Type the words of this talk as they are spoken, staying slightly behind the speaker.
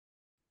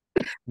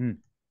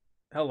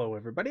Hello,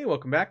 everybody.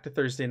 Welcome back to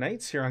Thursday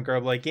Nights here on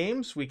Garblight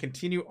Games. We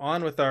continue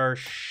on with our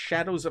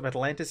Shadows of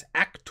Atlantis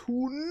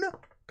Actun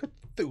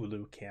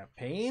Cthulhu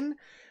campaign.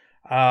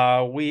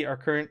 We are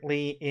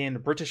currently in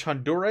British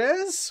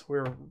Honduras.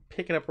 We're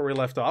picking up where we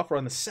left off. We're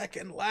on the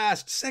second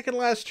last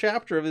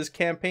chapter of this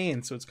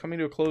campaign, so it's coming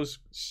to a close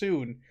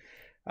soon.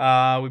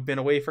 We've been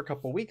away for a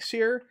couple weeks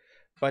here,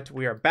 but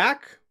we are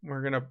back.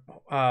 We're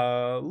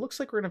gonna looks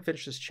like we're gonna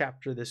finish this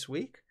chapter this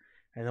week,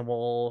 and then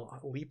we'll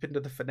leap into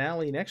the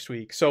finale next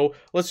week. So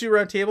let's do a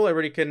round table.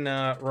 Everybody can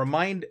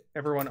remind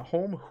everyone at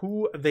home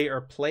who they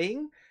are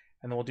playing,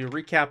 and then we'll do a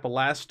recap of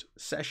last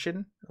session,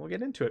 and we'll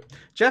get into it.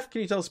 Jeff,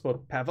 can you tell us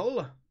about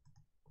Pavel?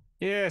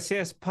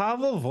 Yes,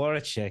 Pavel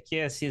Voracek.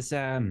 Yes, he's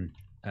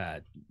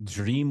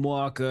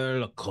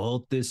dreamwalker,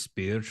 occultist,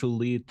 spiritual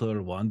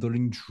leader,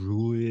 wandering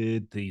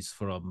druid. He's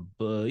from,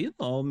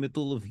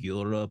 middle of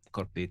Europe,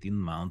 Carpathian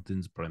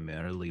Mountains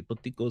primarily, but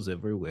he goes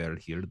everywhere,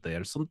 here,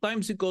 there.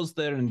 Sometimes he goes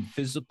there in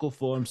physical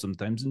form,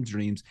 sometimes in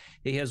dreams.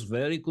 He has a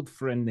very good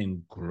friend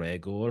named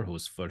Gregor,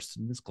 who's first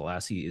in his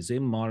class. He is a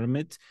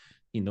marmot.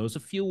 He knows a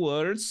few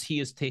words. He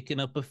has taken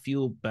up a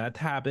few bad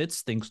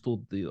habits, thanks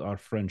to our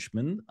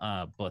Frenchman,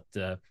 but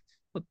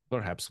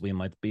perhaps we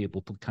might be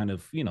able to kind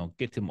of,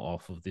 get him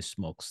off of this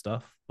smoke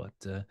stuff.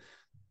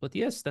 But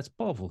yes, that's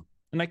Pavel.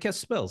 And I cast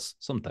spells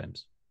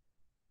sometimes.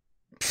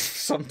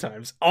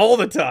 Sometimes. All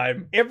the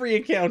time. Every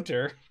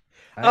encounter.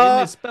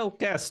 I'm a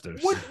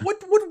spellcaster.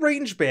 What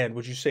range band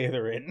would you say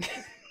they're in?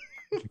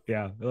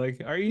 Yeah,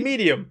 like, are you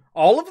medium?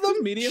 All of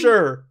them? Medium?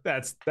 Sure.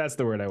 That's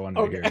the word I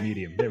wanted to hear.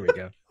 Medium. There we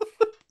go.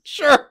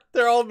 Sure.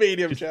 They're all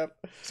medium, Jeff.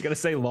 Just gotta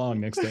say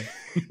long next time.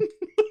 I'm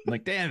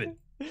like, damn it.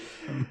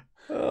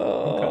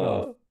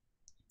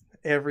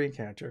 Every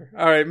encounter.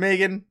 All right,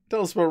 Megan,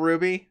 tell us about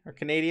Ruby, our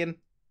Canadian.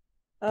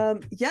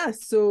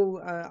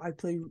 So I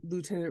play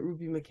Lieutenant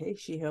Ruby McKay.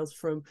 She hails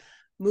from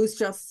Moose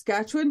Jaw,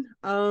 Saskatchewan.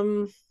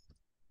 Long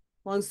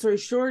story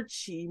short,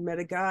 she met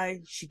a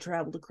guy. She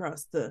traveled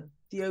across the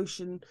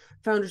ocean,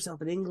 found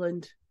herself in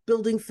England.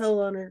 Building fell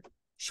on her.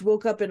 She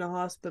woke up in a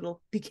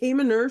hospital, became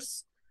a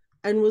nurse,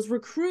 and was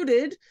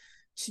recruited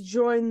to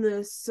join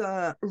this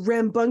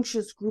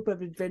rambunctious group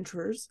of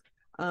adventurers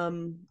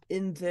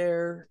in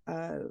their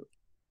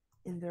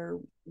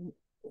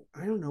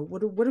I don't know,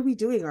 what are we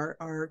doing,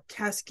 our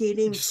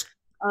cascading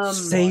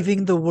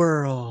saving the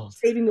world.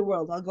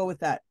 I'll go with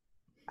that.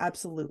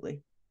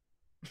 Absolutely.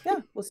 Yeah,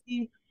 we'll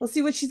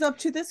see what she's up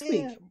to this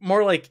week.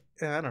 More like,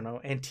 I don't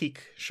know,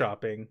 antique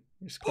shopping,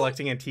 just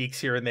collecting antiques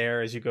here and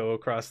there as you go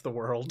across the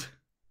world.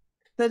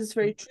 That is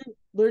very true.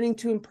 Learning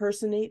to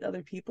impersonate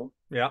other people.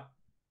 Yep,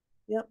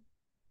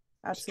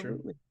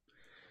 absolutely.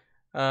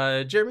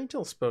 Jeremy,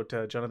 tell us about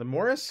Jonathan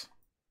Morris.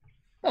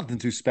 Nothing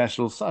too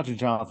special. Sergeant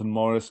Jonathan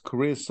Morris,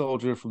 career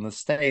soldier from the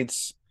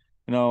States.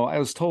 I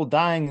was told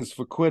dying is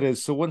for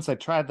quitters. So once I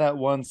tried that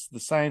once, the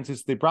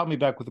scientists, they brought me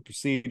back with a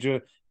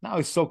procedure. Now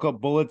I soak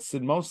up bullets,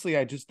 and mostly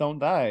I just don't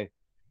die.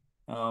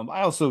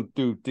 I also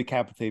do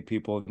decapitate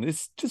people, and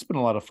it's just been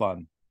a lot of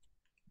fun.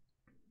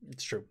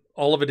 It's true.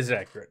 All of it is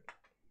accurate.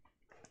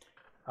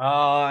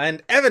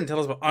 And Evan, tell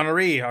us about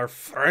Henri, our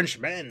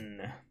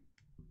Frenchman.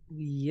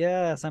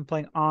 Yes, I'm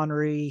playing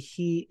Henri.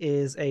 He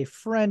is a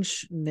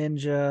French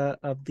ninja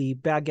of the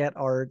baguette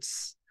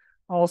arts,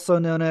 also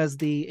known as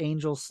the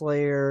Angel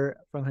Slayer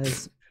from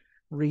his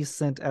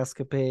recent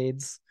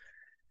escapades.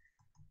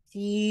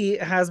 He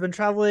has been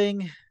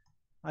traveling.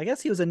 I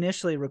guess he was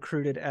initially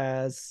recruited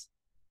as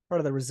part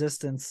of the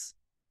resistance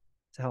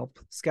to help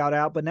scout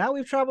out, but now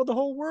we've traveled the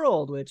whole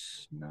world,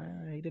 which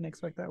he didn't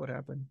expect that would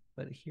happen.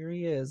 But here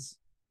he is,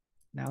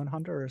 now in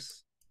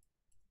Honduras.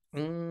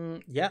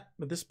 Yeah,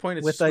 at this point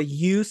it's with a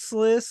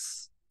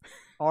useless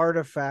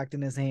artifact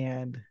in his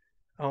hand.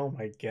 Oh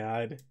my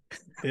god.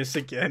 This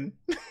again.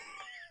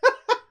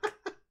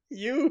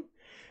 You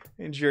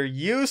and your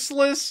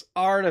useless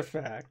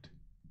artifact.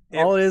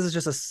 All it is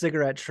just a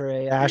cigarette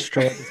ashtray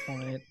at this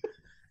point.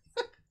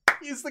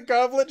 Use the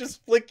goblet,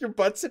 just flick your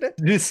butts in it.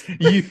 Just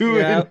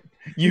you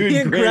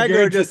and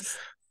Gregor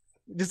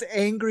just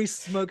angry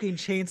smoking,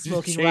 chain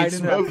smoking right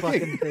into that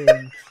fucking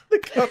thing.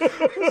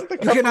 You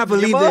cannot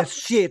believe this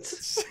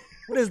shit.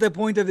 What is the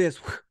point of this?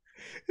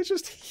 It's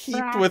just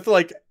heaped with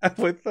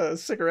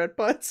cigarette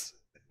butts,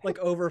 like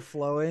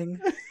overflowing.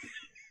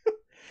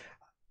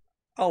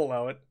 I'll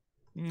allow it.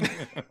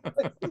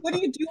 What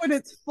do you do when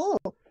it's full?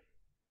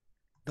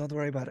 Don't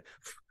worry about it.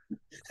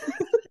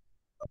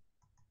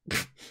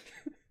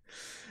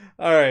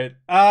 All right.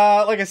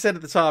 Like I said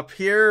at the top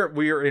here,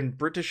 we are in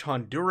British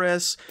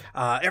Honduras.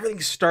 Everything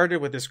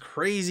started with this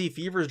crazy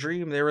fever's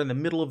dream. They were in the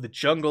middle of the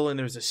jungle, and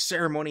there was a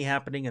ceremony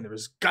happening, and there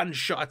was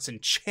gunshots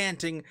and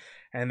chanting,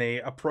 and they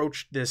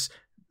approached this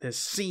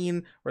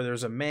scene where there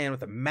was a man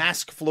with a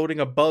mask floating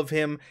above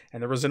him,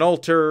 and there was an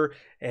altar,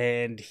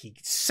 and he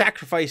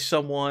sacrificed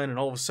someone, and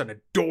all of a sudden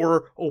a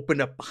door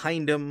opened up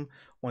behind him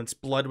once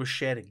blood was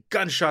shed and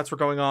gunshots were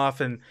going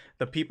off, and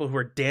the people who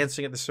were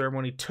dancing at the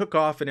ceremony took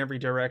off in every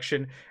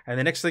direction, and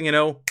the next thing you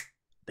know,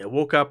 they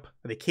woke up,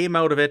 they came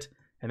out of it,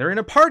 and they're in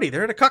a party.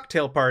 They're at a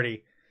cocktail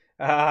party.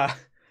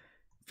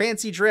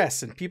 fancy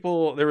dress, and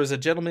there was a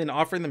gentleman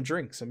offering them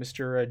drinks. And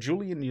Mr.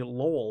 Julian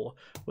Lowell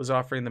was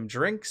offering them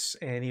drinks,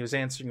 and he was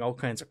answering all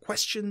kinds of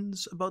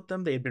questions about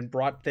them. They had been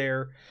brought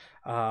there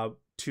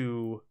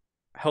to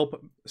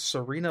help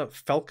Serena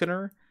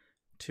Falconer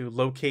to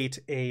locate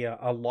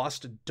a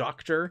lost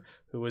doctor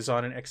who was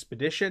on an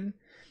expedition.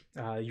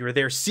 You were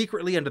there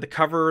secretly under the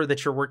cover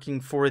that you're working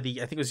for I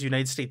think it was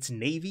United States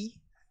Navy,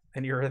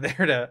 and you were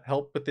there to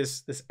help with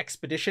this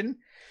expedition.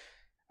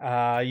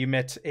 You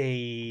met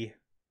a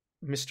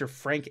Mr.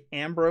 Frank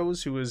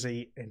Ambrose, who was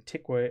a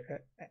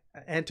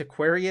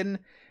antiquarian.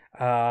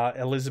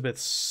 Elizabeth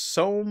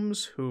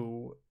Soames,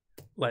 who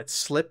let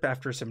slip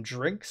after some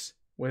drinks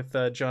with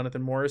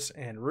Jonathan Morris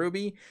and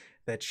Ruby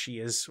that she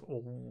is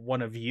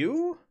one of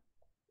you.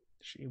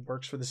 She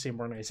works for the same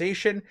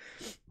organization.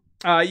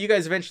 You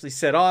guys eventually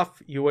set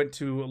off. You went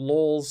to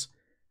Lowell's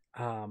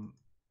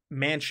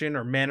mansion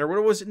or manor.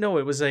 What was it? No,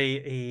 it was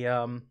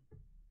a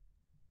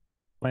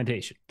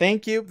plantation.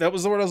 Thank you. That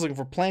was the word I was looking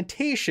for.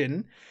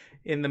 Plantation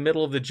in the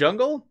middle of the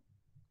jungle.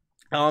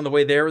 On the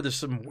way there's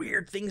some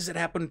weird things that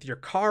happened with your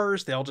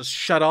cars. They all just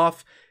shut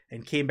off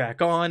and came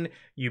back on.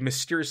 You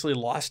mysteriously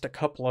lost a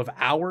couple of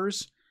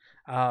hours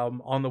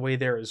on the way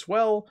there as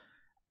well.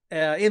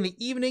 In the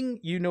evening,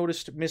 you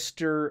noticed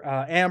Mr.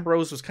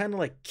 Ambrose was kind of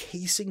like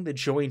casing the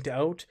joint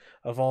out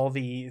of all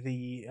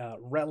the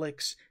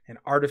relics and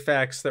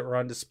artifacts that were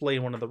on display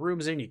in one of the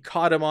rooms, and you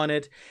caught him on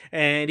it,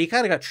 and he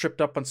kind of got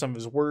tripped up on some of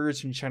his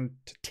words, and you tried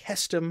to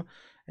test him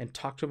and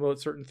talk to him about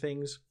certain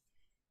things.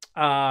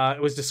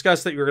 It was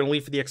discussed that you were going to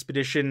leave for the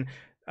expedition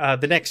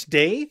the next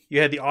day.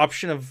 You had the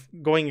option of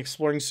going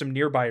exploring some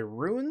nearby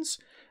ruins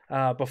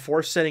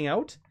before setting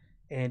out,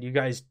 and you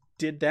guys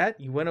did that.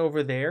 You went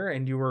over there,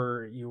 and you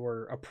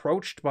were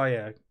approached by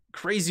a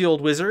crazy old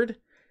wizard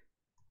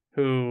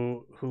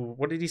who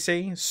what did he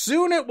say?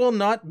 Soon it will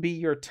not be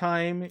your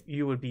time.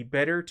 You would be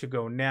better to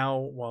go now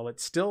while it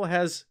still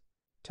has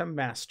to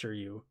master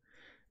you.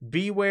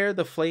 Beware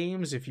the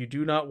flames if you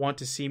do not want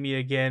to see me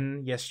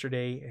again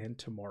yesterday and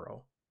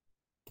tomorrow.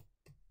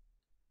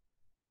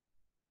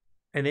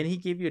 And then he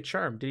gave you a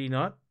charm, did he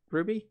not,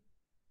 Ruby?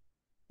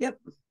 Yep.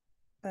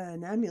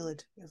 An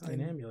amulet.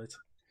 An amulet.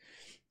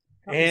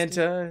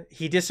 And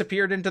he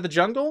disappeared into the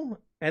jungle,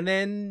 and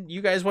then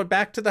you guys went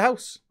back to the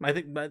house. I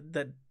think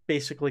that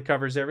basically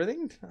covers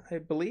everything, I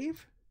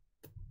believe.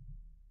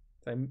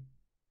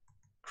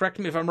 Correct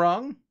me if I'm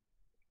wrong.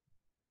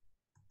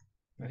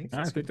 I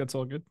think that's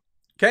all good.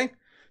 Okay,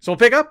 so we'll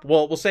pick up.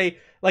 We'll say,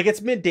 like,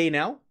 it's midday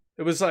now.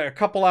 It was like a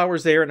couple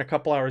hours there and a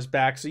couple hours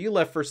back. So you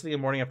left first thing in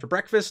the morning after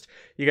breakfast.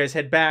 You guys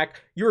head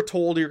back. You were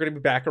told you're going to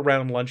be back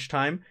around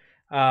lunchtime.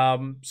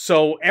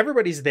 So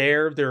everybody's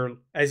there.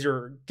 As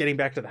you're getting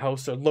back to the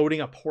house, they're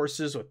loading up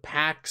horses with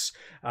packs.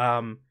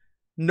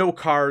 No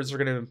cars are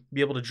going to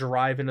be able to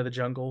drive into the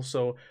jungle.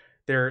 So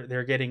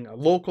they're getting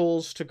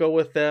locals to go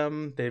with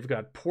them. They've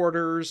got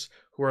porters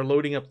who are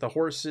loading up the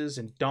horses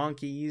and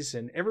donkeys,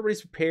 and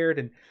everybody's prepared.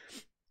 And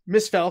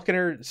Miss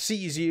Falconer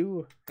sees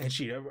you, and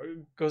she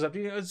goes up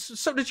to you.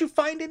 So did you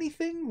find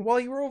anything while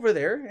you were over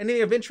there?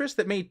 Anything of interest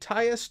that may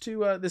tie us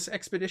to this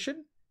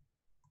expedition?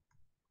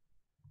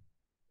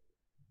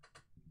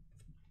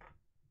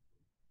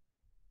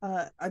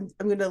 I'm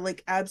gonna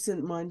like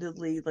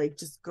absent-mindedly like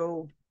just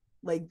go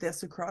like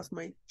this across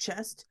my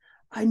chest.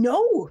 I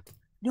know.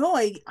 No,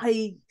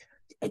 I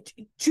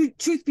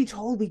truth be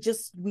told, we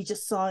just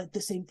saw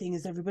the same thing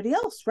as everybody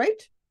else,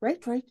 right?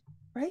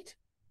 Right.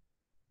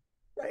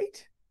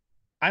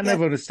 I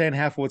never understand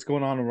half of what's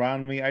going on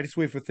around me. I just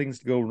wait for things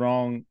to go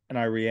wrong and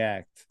I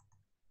react.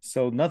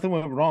 So nothing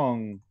went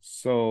wrong.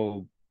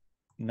 So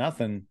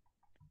nothing.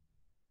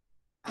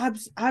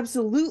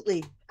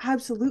 Absolutely.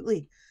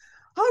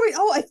 All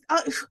right.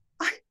 Oh,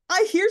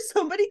 I hear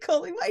somebody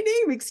calling my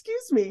name.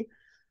 Excuse me.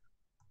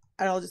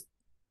 And I'll just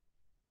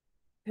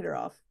hit her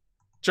off.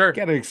 Sure.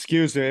 Gotta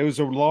excuse her. It was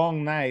a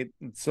long night.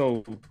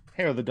 So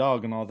hair of the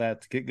dog and all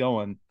that to get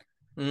going.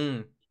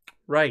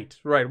 Right.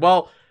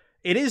 Well,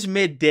 it is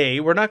midday.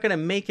 We're not going to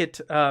make it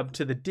to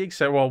the dig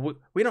site. Well,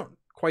 we don't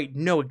quite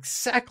know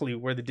exactly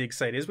where the dig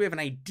site is. We have an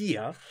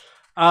idea.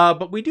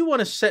 But we do want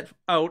to set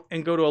out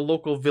and go to a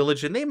local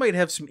village, and they might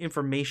have some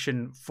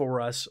information for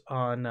us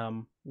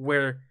on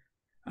where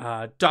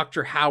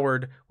Dr.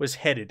 Howard was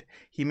headed.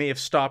 He may have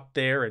stopped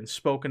there and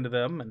spoken to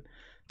them, and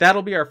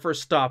that'll be our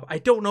first stop. I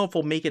don't know if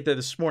we'll make it there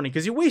this morning,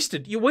 because you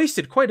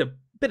wasted quite a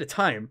bit of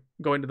time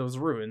going to those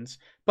ruins.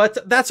 But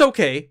that's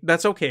okay.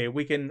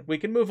 We can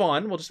move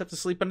on. We'll just have to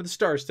sleep under the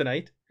stars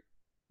tonight.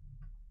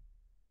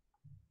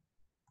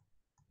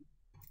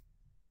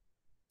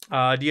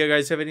 Do you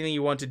guys have anything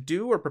you want to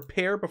do or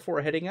prepare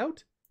before heading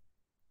out?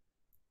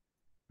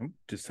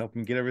 Just help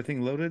him get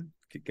everything loaded.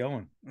 Get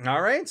going.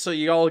 All right. So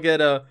you all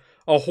get a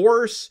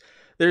horse.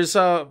 There's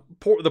the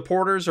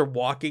porters are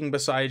walking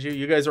beside you.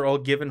 You guys are all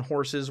given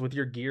horses with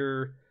your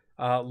gear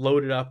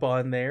loaded up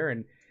on there,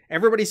 and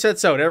everybody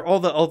sets out. All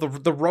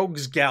the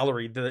rogues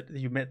gallery that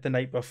you met the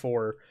night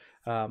before,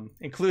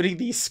 including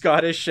the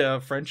Scottish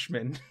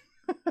Frenchman.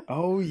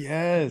 Oh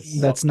yes,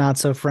 That's not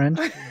so French.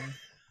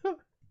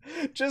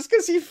 Just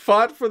because he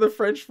fought for the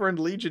French Foreign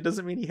Legion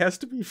doesn't mean he has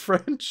to be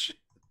French.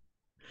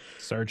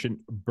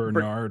 Sergeant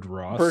Bernard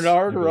Ross.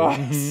 Bernard I believe. Ross.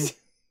 Mhm.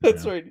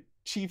 That's Yeah. right.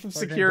 Chief of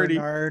Sergeant Security.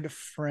 Bernard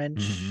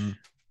French. Mhm.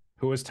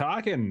 Who was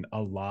talking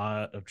a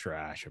lot of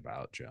trash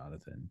about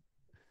Jonathan.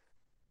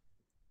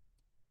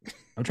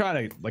 I'm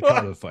trying to like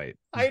cover the fight.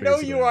 I know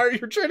you are.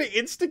 You're trying to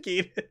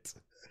instigate it.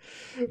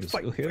 Just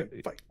Fight, look here.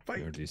 fight.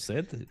 You already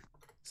said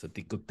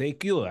he could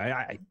take you.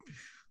 You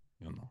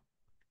know.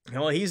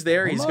 Well, he's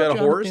there. Hold He's on, got a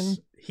horse.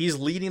 Jonathan. He's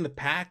leading the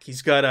pack.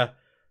 He's got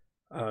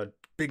a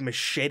big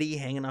machete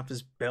hanging off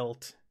his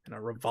belt and a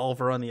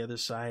revolver on the other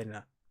side and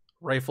a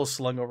rifle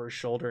slung over his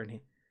shoulder. And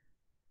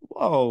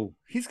Whoa,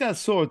 he's got a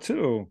sword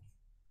too.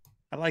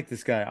 I like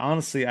this guy.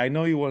 Honestly, I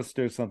know you want to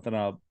stir something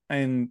up,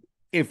 and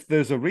if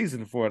there's a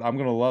reason for it, I'm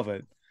gonna love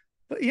it.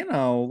 But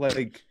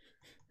like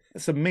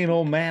it's a mean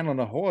old man on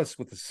a horse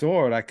with a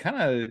sword. I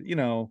kind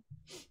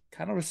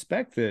of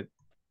respect it.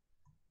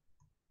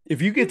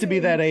 If you get to be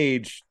that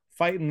age,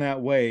 fighting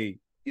that way,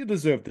 you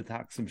deserve to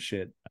talk some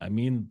shit. I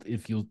mean,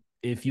 if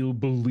you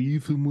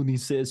believe him when he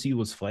says he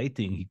was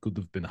fighting, he could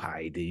have been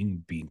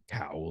hiding, being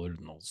coward,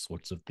 and all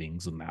sorts of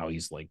things. And now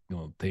he's like,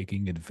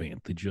 taking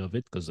advantage of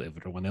it because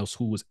everyone else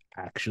who was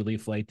actually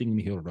fighting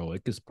and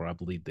heroic is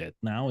probably dead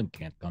now and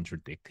can't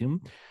contradict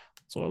him.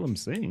 That's all I'm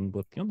saying.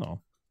 But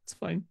it's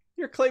fine.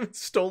 you're claiming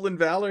stolen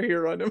valor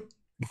here on him.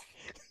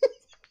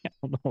 I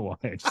don't know why.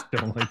 I just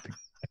don't like the.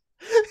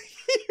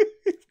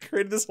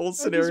 Created this whole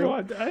scenario.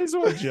 I just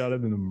want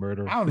Jonathan to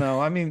murder. I don't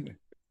know. I mean,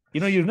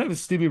 you've never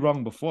stood me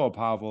wrong before,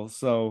 Pavel.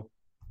 So,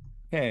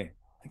 hey,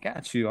 I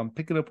got you. I'm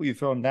picking up what you're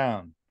throwing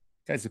down.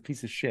 Guy's a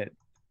piece of shit.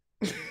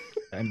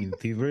 I mean,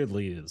 he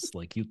really is.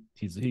 Like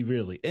he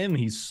really, and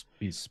he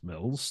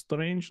smells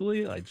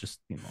strangely. I just,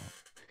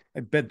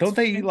 I bet. Don't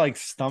they eat like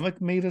stomach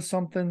meat or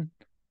something?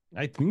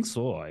 I think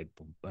so. I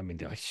mean,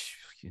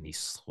 and he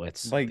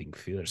sweats Like- something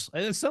fierce.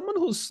 And someone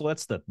who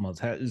sweats that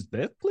much is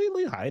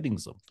definitely hiding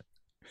something.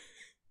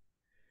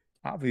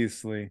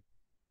 Obviously,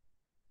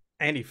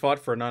 And he fought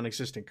for a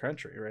non-existent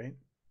country, right?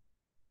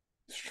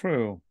 it's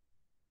true.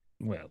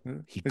 Well,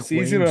 he It's claims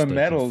easier to that he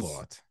medals.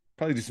 fought.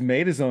 Probably just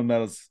made his own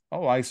medals.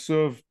 Oh, I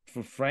served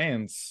for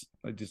France.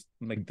 I just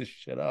make this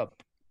shit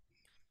up.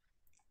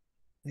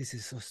 This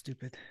is so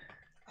stupid.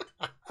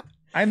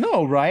 I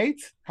know, right?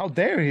 How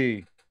dare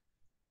he?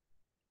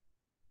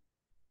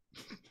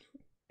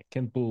 I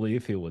can't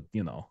believe he would,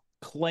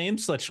 claim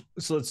such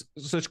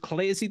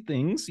crazy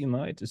things.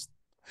 I just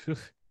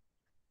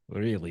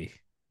really,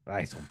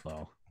 I don't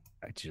know.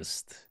 I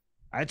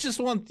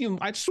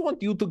just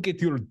want you to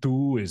get your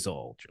due is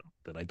all, John.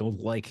 That I don't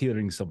like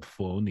hearing some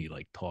phony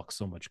talk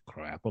so much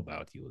crap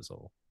about you is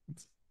all.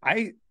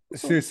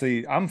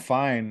 Seriously, I'm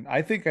fine.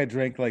 I think I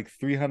drank like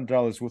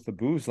 $300 worth of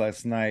booze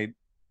last night,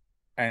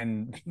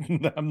 and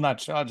I'm not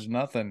charged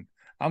nothing.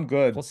 I'm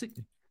good.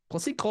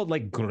 Plus he called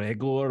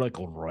Gregor a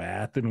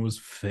rat and was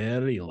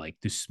very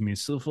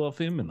dismissive of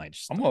him, and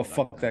I'm gonna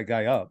fuck that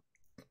guy up.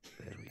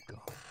 There we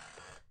go.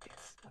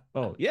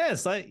 Oh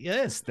yes,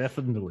 yes,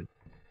 definitely.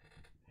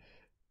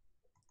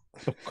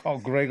 Call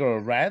Gregor a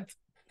rat?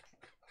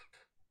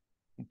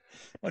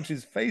 Punch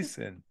his face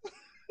in.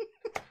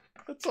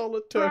 That's all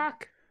it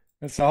took.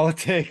 That's all it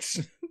takes.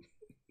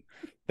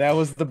 That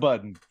was the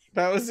button.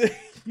 That was it.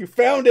 You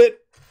found it.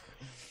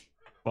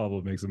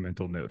 Pablo makes a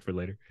mental note for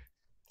later.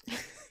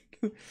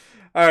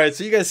 All right,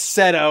 so you guys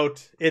set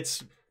out.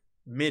 It's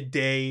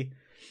midday.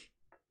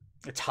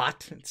 It's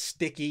hot. It's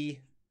sticky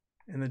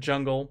in the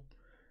jungle.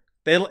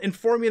 They'll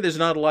inform you there's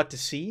not a lot to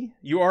see.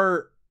 You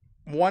are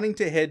wanting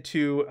to head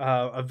to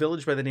a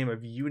village by the name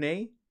of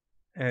Yune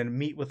and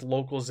meet with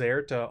locals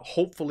there to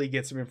hopefully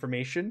get some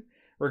information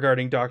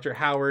regarding Dr.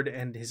 Howard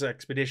and his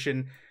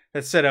expedition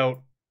that set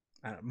out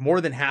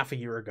more than half a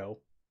year ago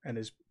and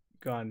has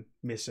gone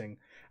missing.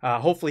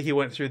 Hopefully he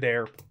went through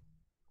there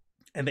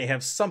and they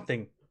have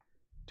something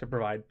to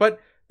provide.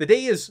 But the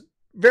day is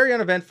very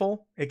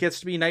uneventful. It gets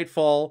to be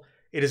nightfall.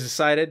 It is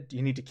decided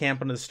you need to camp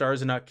under the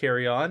stars and not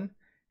carry on,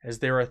 as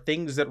there are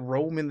things that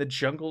roam in the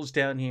jungles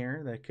down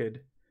here that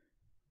could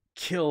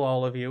kill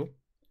all of you.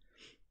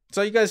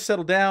 So you guys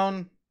settle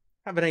down,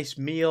 have a nice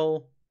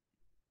meal.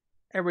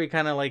 Everybody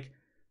kind of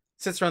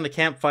sits around the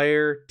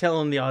campfire,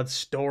 telling the odd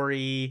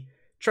story,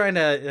 trying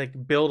to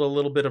build a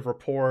little bit of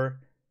rapport.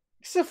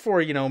 Except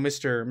for,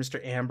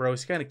 Mr.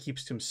 Ambrose. He kind of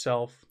keeps to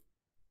himself.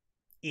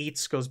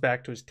 Eats, goes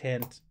back to his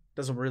tent.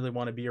 Doesn't really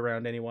want to be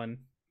around anyone.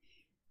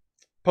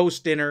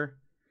 Post dinner,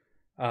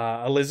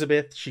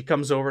 Elizabeth, she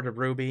comes over to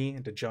Ruby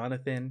and to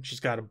Jonathan. She's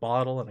got a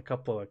bottle and a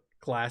couple of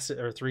glasses,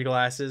 or 3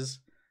 glasses,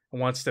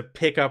 and wants to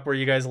pick up where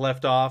you guys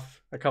left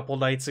off a couple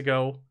nights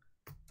ago.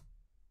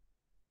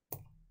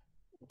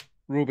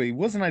 Ruby,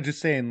 wasn't I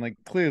just saying,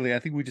 clearly, I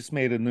think we just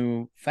made a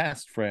new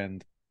fast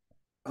friend.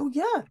 Oh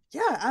yeah,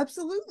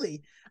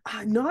 absolutely.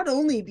 Not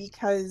only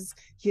because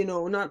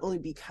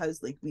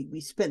we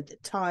spent the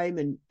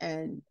time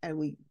and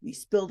we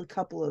spilled a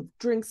couple of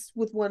drinks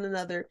with one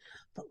another,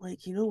 but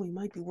we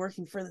might be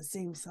working for the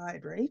same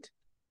side, right?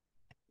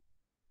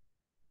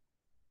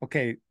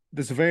 Okay,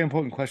 there's a very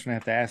important question I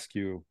have to ask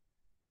you.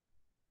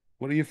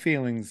 What are your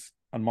feelings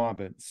on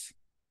marmots?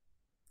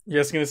 You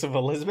asking this of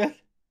Elizabeth?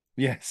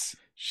 Yes.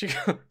 She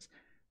goes,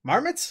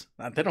 marmots?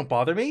 They don't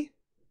bother me.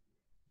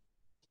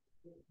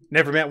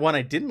 Never met one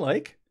I didn't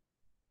like.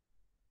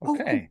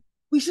 Okay.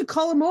 We should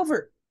call him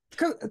over.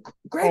 Oh,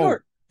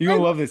 Gregor. you're going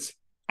to love this.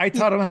 I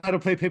taught him how to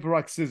play paper,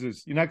 rock,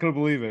 scissors. You're not going to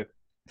believe it.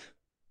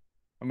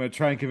 I'm going to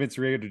try and convince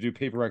Rhea to do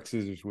paper, rock,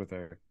 scissors with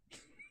her.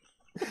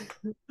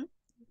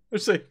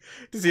 It's like,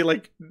 does he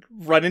like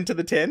run into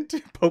the tent,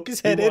 poke his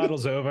head He in?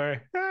 waddles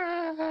over.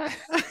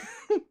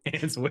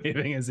 Hands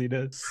waving as he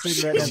does.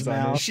 Cigarette in his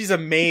mouth. She's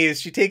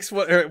amazed. She takes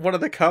one of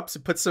the cups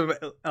and puts some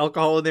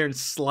alcohol in there and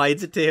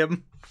slides it to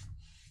him.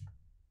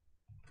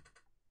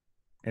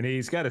 And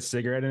he's got a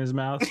cigarette in his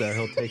mouth, so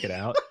he'll take it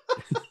out.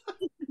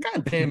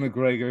 God damn it,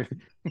 Gregor.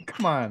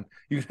 Come on.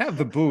 You have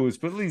the booze,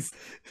 but at least.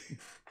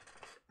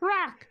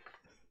 Rock!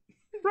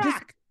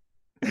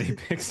 And he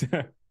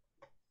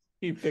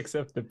picks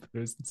up the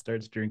booze and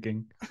starts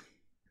drinking.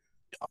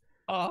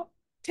 Oh,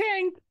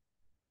 tank!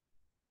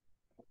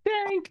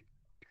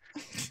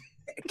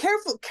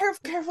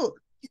 Careful.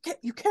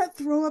 You can't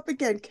throw up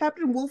again.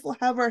 Captain Wolf will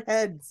have our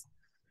heads.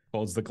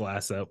 Holds the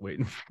glass up,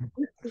 waiting for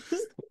the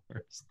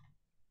worst.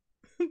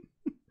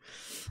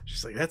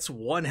 She's like, that's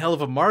one hell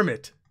of a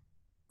marmot.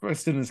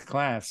 First in his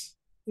class.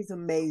 He's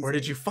amazing. Where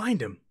did you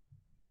find him?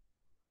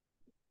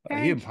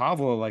 He and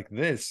Pablo are like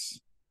this.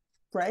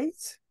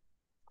 Right?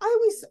 I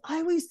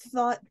always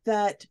thought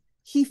that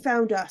he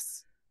found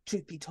us,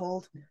 truth be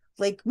told.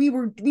 Like we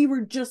were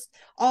just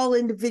all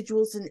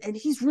individuals, and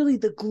he's really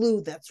the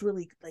glue that's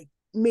really like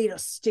made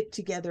us stick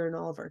together in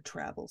all of our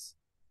travels.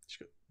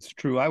 It's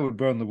true. I would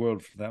burn the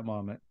world for that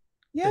moment.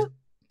 Yeah.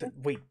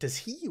 Wait, does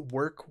he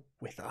work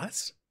with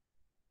us?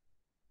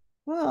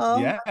 Well,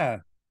 Yeah.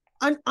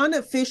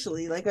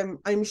 Unofficially, like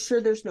I'm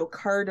sure there's no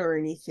card or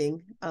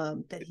anything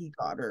that he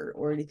got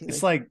or anything.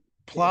 It's like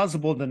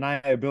plausible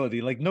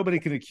deniability. Like nobody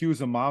can accuse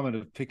a marmot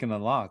of picking a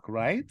lock,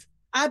 right?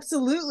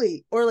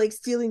 Absolutely. Or like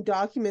stealing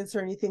documents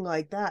or anything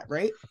like that,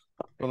 right?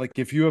 Or like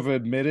if you ever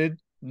admitted,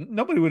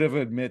 nobody would ever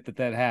admit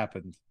that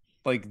happened.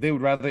 Like they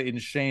would rather in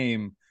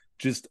shame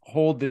just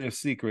hold their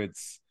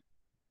secrets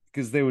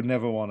because they would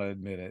never want to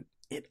admit it.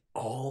 It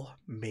all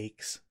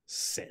makes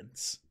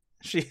sense.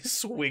 She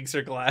swigs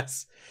her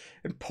glass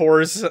and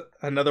pours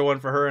another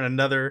one for her and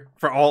another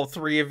for all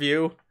three of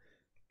you.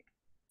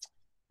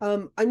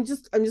 I'm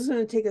just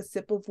gonna take a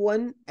sip of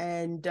one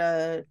and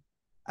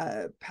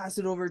pass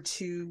it over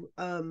to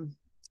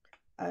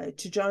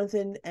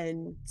Jonathan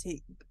and say,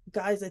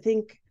 guys, I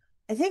think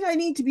I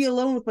need to be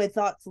alone with my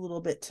thoughts a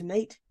little bit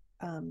tonight.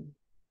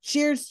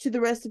 Cheers to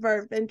the rest of our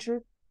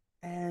adventure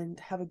and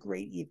have a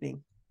great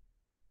evening.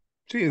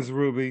 Cheers,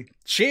 Ruby.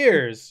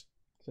 Cheers,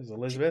 says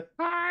Elizabeth.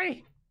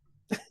 Hi.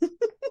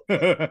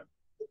 And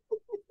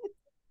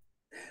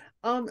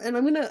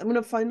I'm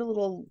gonna find a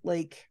little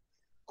like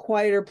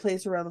quieter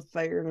place around the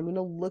fire, and I'm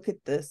gonna look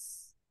at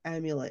this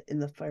amulet in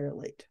the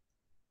firelight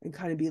and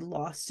kind of be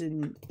lost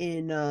in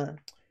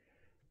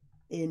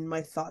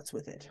my thoughts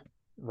with it.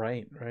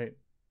 Right.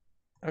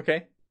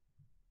 Okay.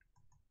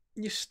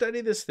 You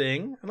study this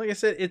thing, and like I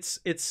said,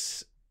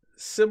 it's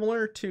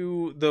similar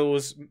to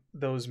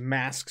those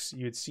masks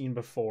you had seen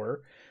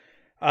before.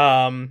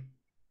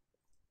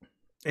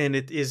 And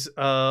it is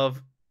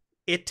of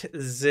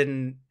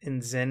Zenma,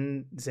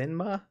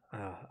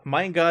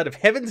 Mayan god of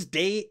heavens,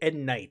 day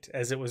and night,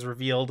 as it was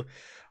revealed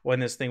when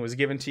this thing was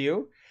given to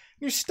you.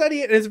 You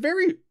study it, and it's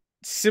very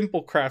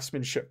simple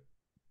craftsmanship.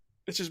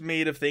 It's just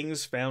made of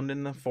things found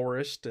in the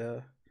forest.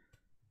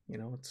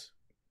 It's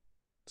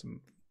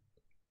some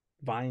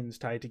vines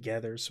tied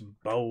together, some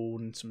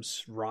bone, some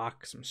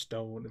rock, some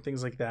stone, and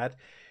things like that.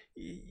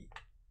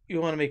 You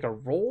want to make a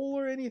roll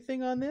or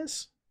anything on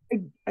this?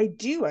 I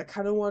do. I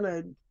kind of want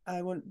to.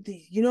 I want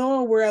the.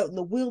 We're out in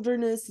the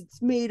wilderness. It's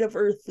made of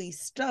earthly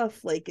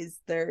stuff. Like, is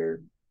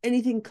there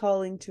anything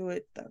calling to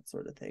it? That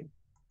sort of thing.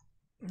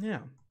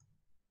 Yeah.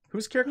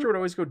 Whose character would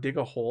always go dig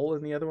a hole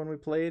in the other one we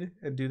played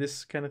and do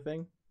this kind of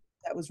thing?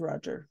 That was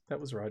Roger. That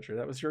was Roger.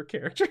 That was your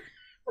character.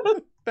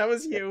 That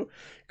was you.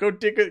 Go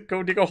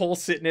dig a hole,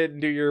 sit in it,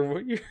 and do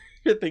your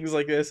things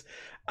like this.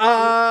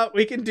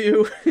 We can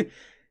do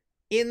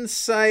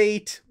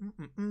insight,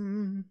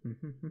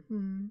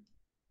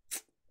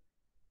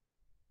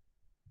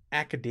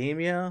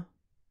 academia.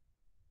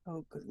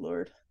 Oh, good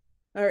lord!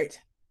 All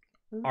right,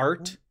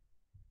 art.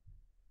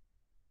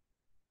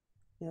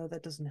 No,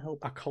 that doesn't help.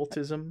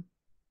 Occultism,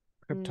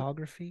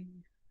 Cryptography,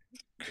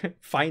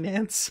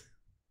 finance.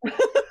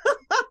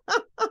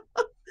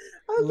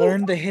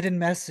 learn the hidden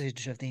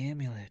message of the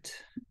amulet.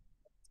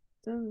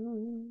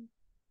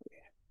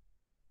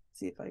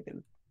 See if I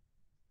can.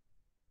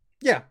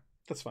 Yeah,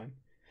 that's fine.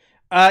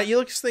 You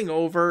look this thing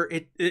over.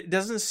 It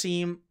doesn't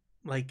seem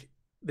like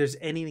there's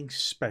anything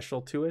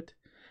special to it.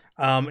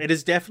 It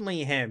is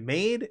definitely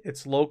handmade.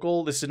 It's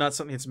local. This is not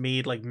something that's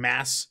made like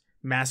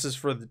masses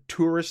for the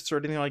tourists or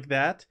anything like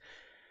that.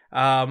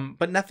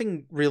 But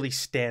nothing really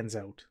stands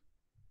out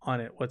on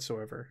it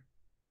whatsoever.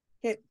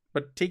 Okay.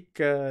 But take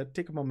a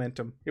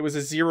momentum. It was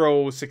a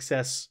 0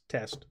 success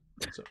test,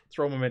 so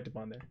throw momentum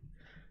on there.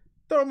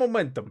 Throw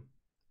momentum.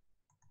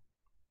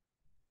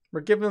 We're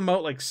giving them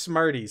out like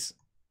Smarties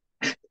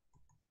or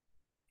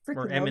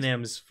Freaking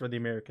M&Ms for the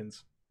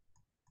Americans.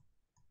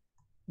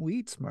 We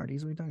eat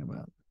Smarties. What are you talking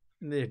about?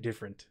 They're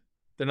different.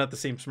 They're not the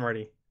same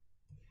Smartie.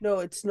 No,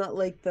 it's not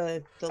like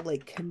the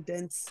like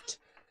condensed.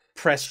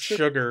 Pressed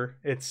sugar.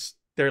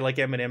 They're like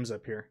M&Ms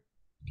up here.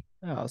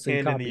 Oh, so you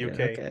And in the copied UK.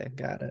 it. Okay,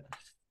 got it.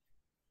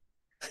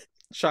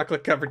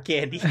 Chocolate covered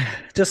candy.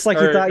 Just like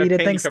you Or thought you did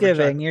candy-covered Thanksgiving.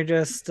 chocolate. You're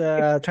just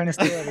trying to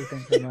steal everything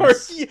from we're,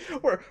 us.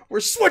 we're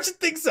switching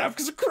things up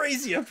because we're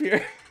crazy up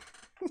here.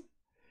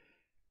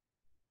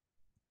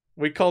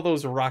 We call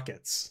those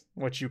rockets,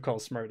 what you call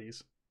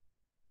Smarties.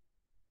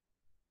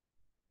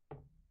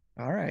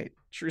 All right.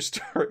 True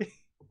story.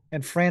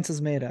 And France is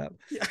made up.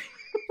 Yeah.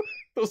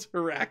 Those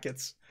are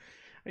rackets.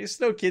 I used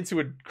to know kids who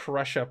would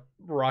crush up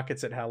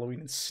rockets at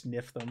Halloween and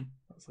sniff them.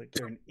 I was like,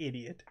 you're an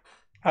idiot.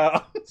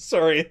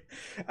 Sorry.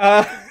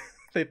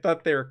 They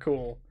thought they were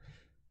cool.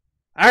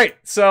 All right,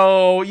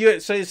 so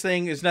this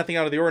thing is nothing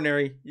out of the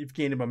ordinary. You've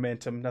gained a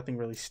momentum. Nothing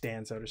really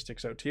stands out or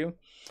sticks out to you.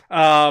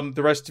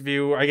 The rest of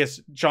you, I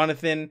guess,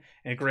 Jonathan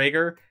and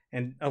Gregor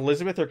and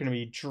Elizabeth are going to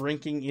be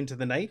drinking into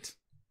the night,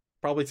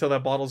 probably till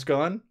that bottle's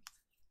gone.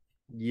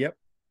 Yep.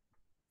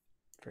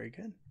 Very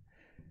good.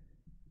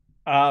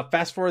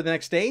 Fast forward the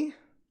next day.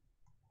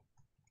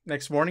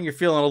 Next morning, you're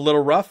feeling a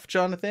little rough,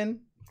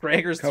 Jonathan.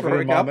 Gregor's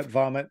Covered in throwing up.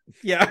 vomit.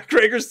 Yeah,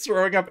 Gregor's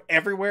throwing up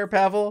everywhere,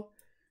 Pavel.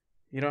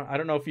 I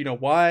don't know if you know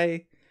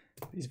why.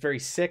 He's very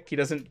sick. He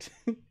doesn't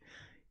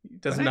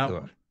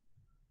know.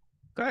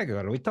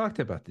 Gregor, we talked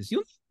about this.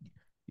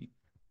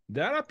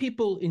 There are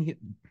people in here.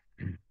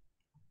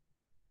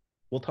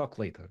 We'll talk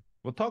later.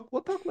 We'll talk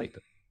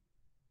later.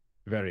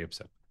 Very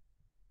upset.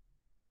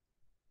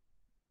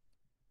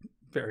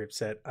 Very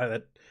upset.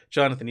 That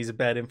Jonathan, he's a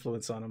bad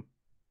influence on him.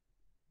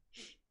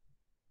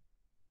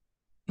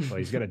 Well,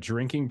 he's got a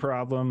drinking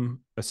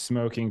problem, a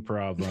smoking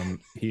problem.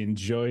 He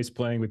enjoys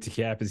playing with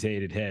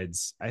decapitated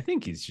heads. I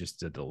think he's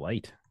just a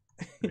delight.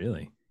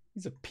 Really.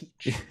 He's a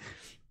peach.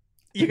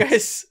 You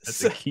guys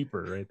That's a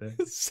keeper right there.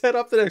 set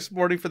up the next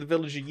morning for the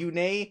village of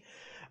Yune.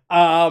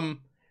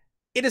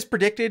 It is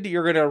predicted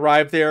you're going to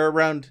arrive there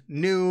around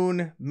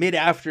noon,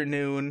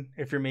 mid-afternoon,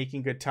 if you're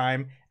making good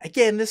time.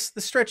 Again, the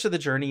stretch of the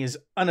journey is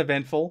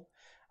uneventful.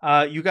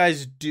 You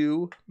guys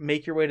do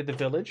make your way to the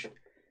village.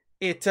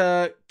 It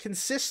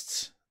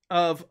consists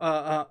of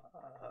a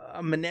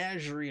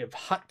menagerie of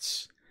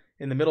huts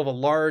in the middle of a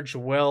large,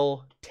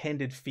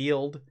 well-tended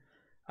field.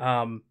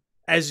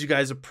 As you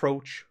guys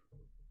approach,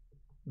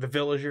 the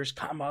villagers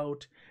come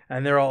out,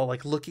 and they're all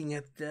like looking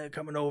at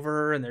coming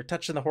over, and they're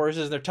touching the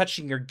horses, they're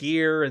touching your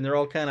gear, and they're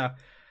all kind of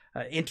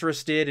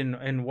interested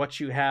in what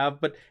you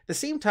have. But at the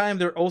same time,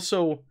 they're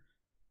also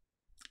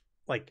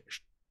like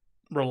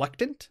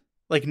reluctant.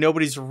 Like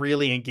nobody's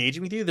really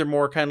engaging with you. They're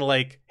more kind of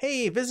like,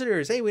 hey,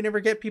 visitors, hey, we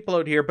never get people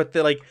out here. But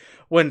they're like,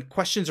 when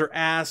questions are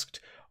asked,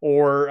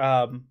 or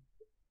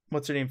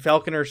what's her name,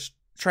 Falconer's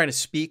trying to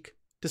speak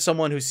to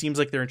someone who seems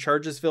like they're in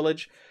charge of this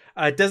village,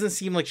 it doesn't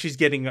seem like she's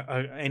getting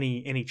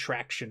any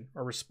traction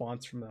or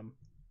response from them.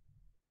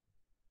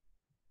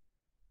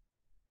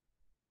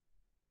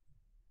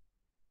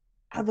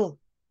 Pavel,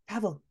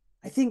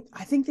 I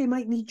think they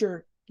might need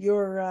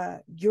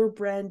your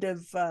brand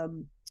of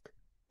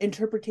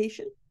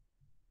interpretation.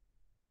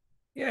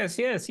 Yes.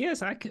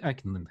 I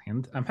can lend a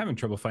hand. I'm having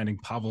trouble finding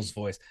Pavel's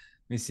voice.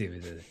 Let me see.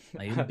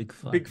 I am big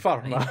farm. Big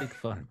farm. I am big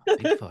farm.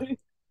 Big farm.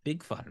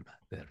 Big farm.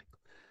 There we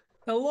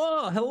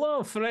go.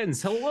 Hello,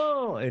 friends.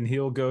 Hello. And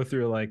he'll go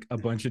through like a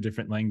bunch of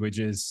different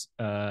languages.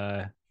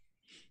 Where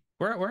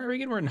are we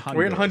again? We're in Honduras.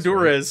 We're in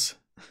Honduras.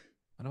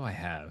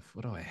 Right?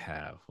 What do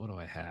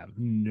I have?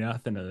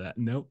 Nothing of that.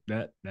 Nope.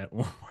 That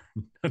won't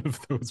work. None of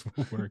those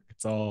will work.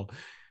 It's all.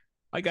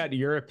 I got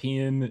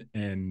European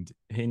and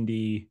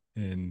Hindi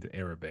and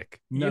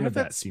Arabic. You None have of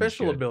that that special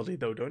seems good. ability,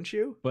 though, don't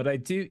you? But I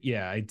do.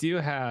 Yeah, I do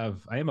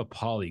have. I am a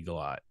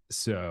polyglot,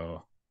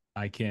 so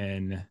I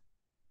can.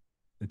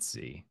 Let's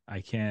see. I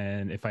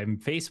can, if I'm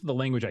faced with a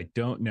language I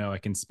don't know, I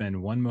can spend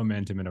one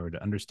momentum in order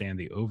to understand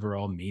the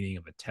overall meaning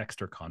of a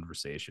text or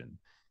conversation.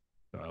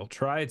 So I'll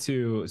try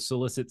to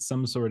solicit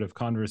some sort of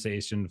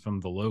conversation from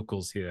the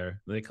locals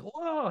here, like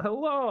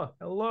hello,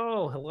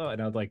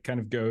 and I'd like kind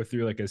of go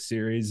through like a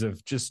series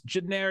of just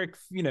generic,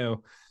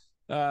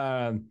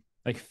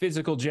 like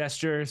physical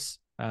gestures,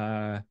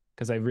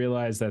 because I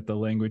realize that the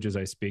languages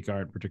I speak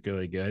aren't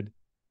particularly good,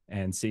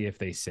 and see if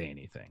they say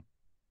anything,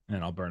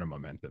 and I'll burn a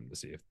momentum to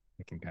see if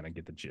I can kind of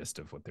get the gist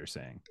of what they're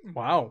saying.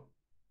 Wow.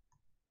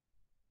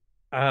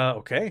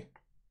 Okay.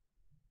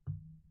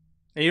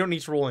 And you don't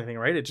need to roll anything,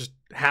 right? It just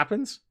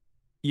happens.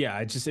 Yeah,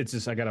 it's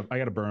just I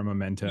gotta burn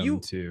momentum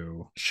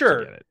to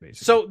sure. get it,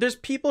 basically. So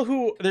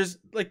there's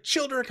like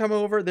children come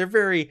over. They're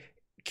very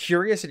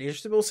curious and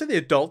interested. We'll say the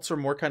adults are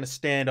more kind of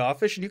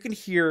standoffish, and you can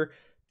hear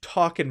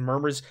talk and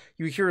murmurs.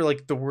 You hear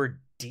like the word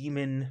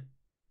demon,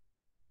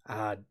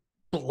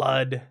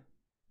 blood,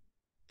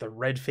 the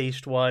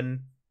red-faced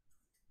one.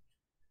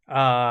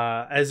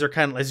 As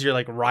you're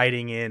like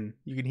riding in,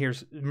 you can hear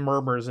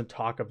murmurs and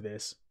talk of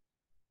this.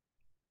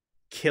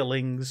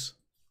 Killings,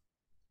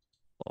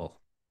 Oh,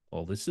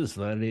 oh, this is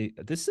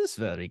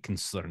very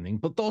concerning,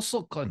 but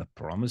also kind of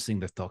promising.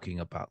 They're talking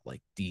about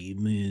like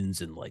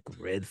demons and like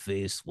red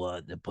face,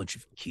 a bunch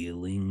of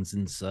killings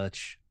and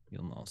such.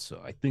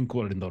 So I think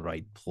we're in the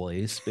right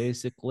place,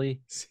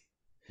 basically.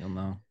 You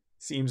know.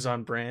 Seems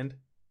on brand.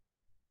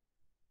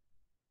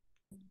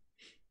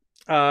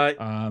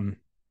 I'm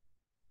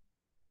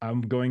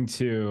going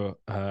to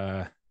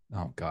oh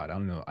god, I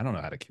don't know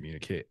how to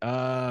communicate. When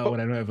I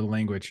don't have a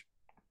language.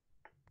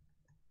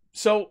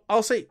 So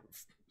I'll say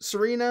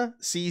Serena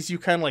sees you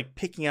kind of like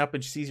picking up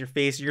and she sees your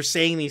face. You're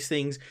saying these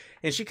things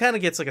and she kind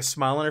of gets like a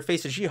smile on her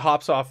face and she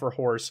hops off her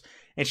horse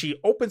and she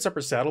opens up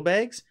her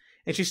saddlebags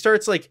and she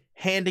starts like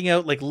handing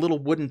out like little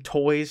wooden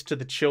toys to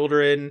the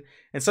children.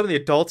 And some of the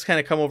adults kind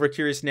of come over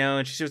curious now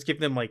and she starts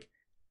giving them like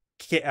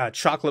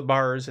chocolate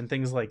bars and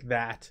things like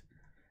that.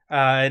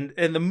 And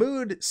the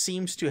mood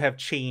seems to have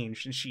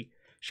changed and she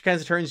kind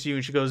of turns to you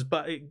and she goes,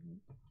 but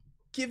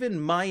given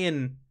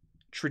Mayan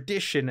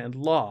tradition and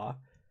law,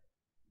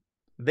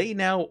 they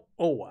now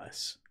owe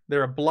us.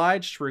 They're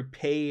obliged to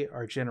repay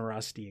our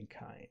generosity in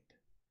kind.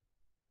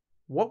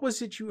 What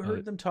was it you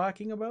heard them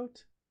talking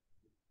about?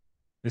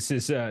 This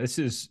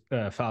is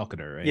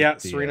Falconer, right? Yeah,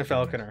 Serena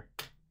Falconer.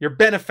 Your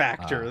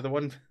benefactor, the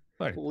one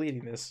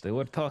leading this. They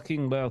were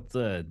talking about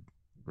the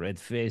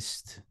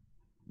red-faced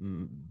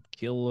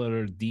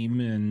killer,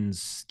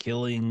 demons,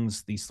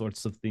 killings, these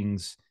sorts of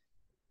things.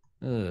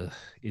 They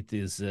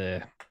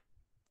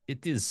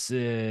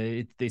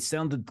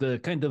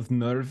sounded kind of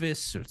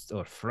nervous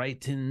or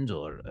frightened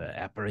or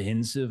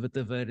apprehensive at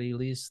the very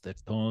least. Their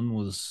tone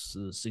was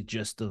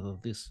suggestive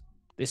of this.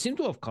 They seem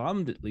to have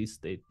calmed, at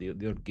least.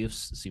 Their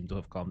gifts seem to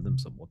have calmed them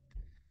somewhat.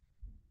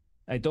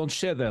 I don't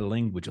share their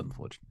language,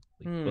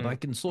 unfortunately, but I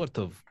can sort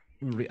of.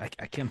 I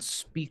can't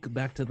speak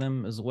back to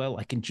them as well.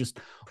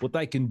 What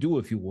I can do,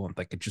 if you want,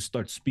 I could just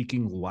start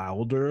speaking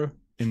louder,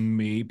 and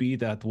maybe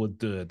that'll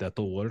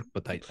work.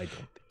 But I don't think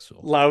so.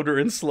 Louder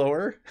and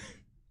slower.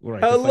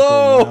 Right. Hello. If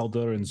I go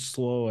louder and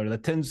slower, a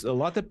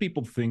lot of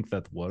people think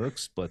that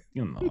works, but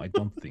I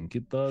don't think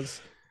it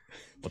does.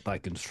 But I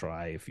can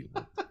try if you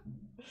want.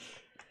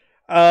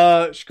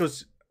 She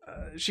goes.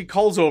 She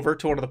calls over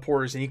to one of the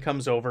porters, and he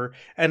comes over,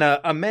 and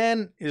a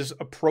man is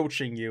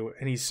approaching you,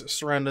 and he's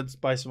surrounded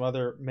by some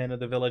other men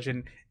of the village,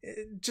 and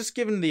just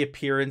given the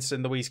appearance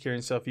and the way he's carrying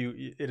himself,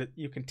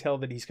 you can tell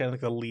that he's kind of like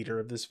the leader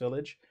of this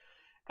village.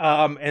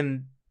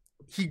 And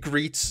he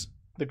greets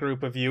the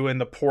group of you,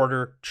 and the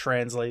porter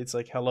translates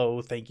like,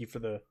 "Hello, thank you for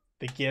the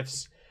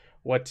gifts.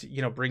 What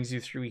brings you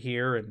through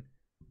here?" And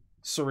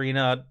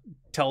Serena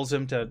tells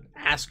him to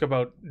ask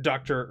about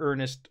Dr.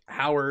 Ernest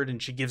Howard,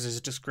 and she gives his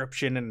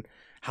description and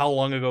how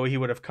long ago he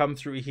would have come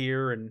through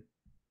here, and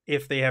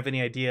if they have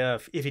any idea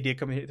if he did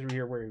come through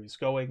here, where he was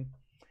going.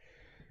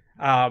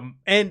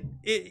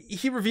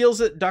 He reveals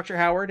that Dr.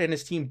 Howard and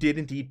his team did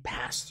indeed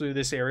pass through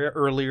this area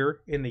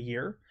earlier in the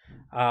year,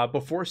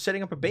 before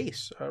setting up a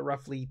base,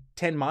 roughly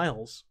 10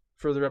 miles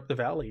further up the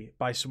valley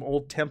by some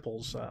old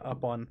temples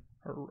up on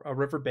a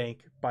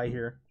riverbank by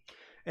here.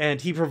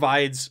 And he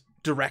provides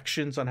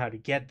directions on how to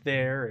get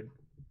there.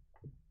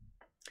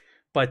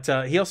 But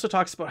he also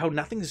talks about how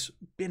nothing's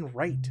been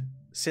right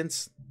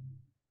since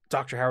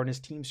Dr. Howard and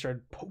his team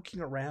started poking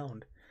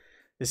around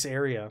this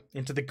area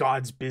into the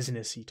god's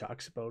business. He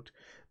talks about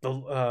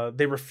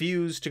they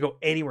refused to go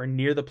anywhere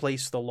near the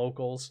place, the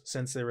locals,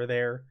 since they were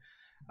there,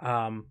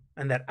 and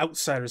that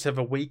outsiders have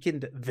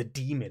awakened the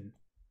demon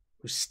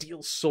who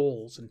steals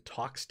souls and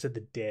talks to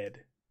the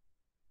dead.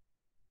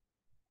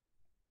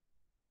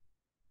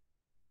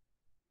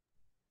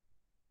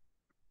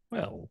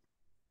 Well,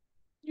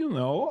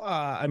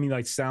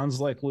 it sounds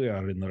like we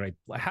are in the right.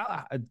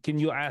 How can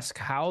you ask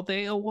how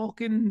they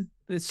awoken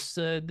this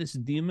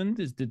demon?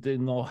 Did they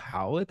know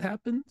how it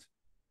happened?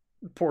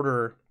 The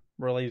porter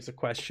relays the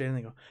question.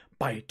 They go,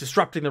 by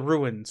disrupting the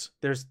ruins.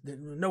 There's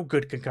no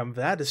good can come of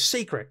that. It's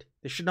sacred.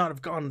 They should not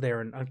have gone there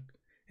and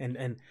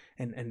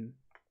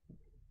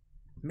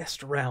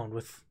messed around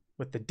with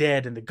the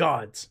dead and the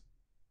gods.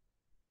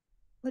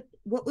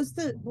 What was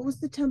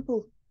the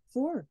temple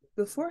for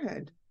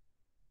beforehand?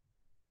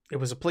 It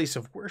was a place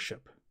of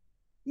worship.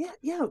 Yeah.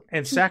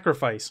 And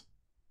sacrifice.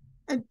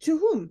 And to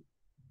whom?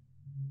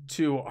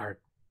 To our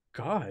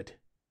God.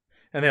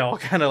 And they all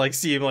kind of like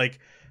seem like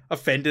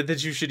offended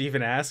that you should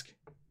even ask.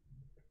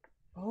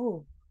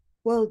 Oh,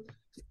 well,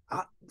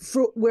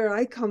 for where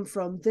I come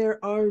from, there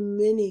are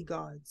many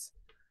gods.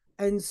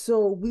 And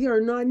so we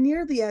are not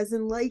nearly as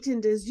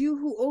enlightened as you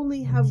who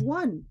only have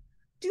one.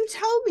 Do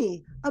tell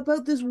me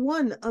about this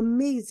one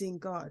amazing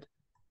god.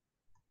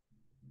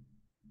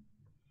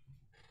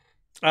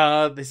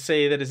 They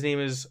say that his name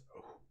is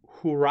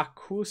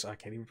Hurakus. I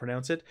can't even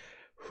pronounce it.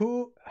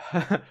 Hoequeos.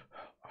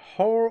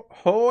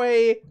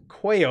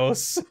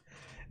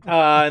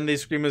 And they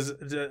scream as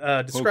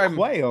describe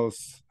him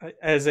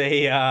as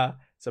a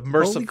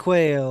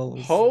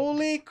merciful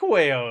Holy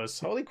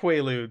Quails. Holy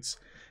Quaaludes.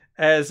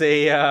 As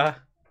a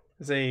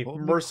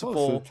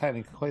merciful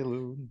tiny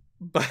Quaalude,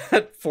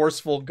 but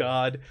forceful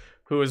god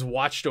who has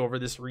watched over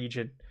this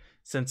region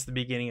since the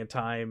beginning of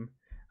time.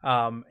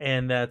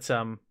 and that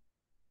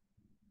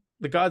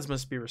the gods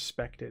must be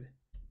respected,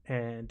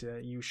 and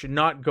you should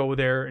not go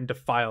there and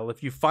defile.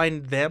 If you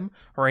find them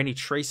or any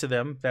trace of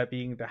them, that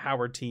being the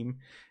Howard team,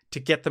 to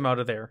get them out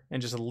of there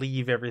and just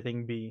leave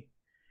everything be.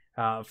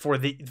 For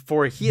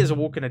he has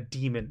awoken a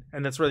demon,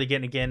 and that's where they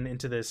get again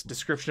into this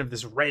description of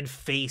this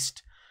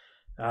red-faced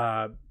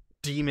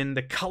demon,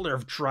 the color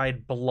of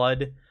dried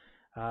blood,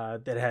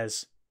 that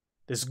has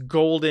this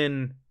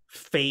golden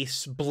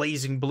face,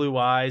 blazing blue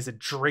eyes that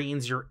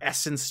drains your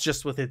essence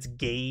just with its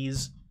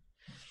gaze.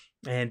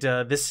 And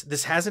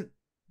this hasn't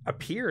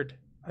appeared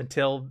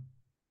until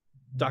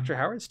Dr.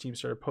 Howard's team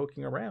started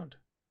poking around,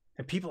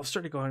 and people have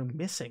started going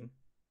missing.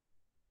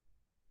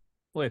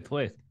 Wait.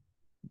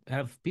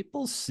 Have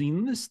people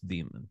seen this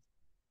demon?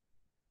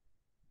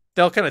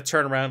 They'll kind of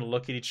turn around and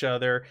look at each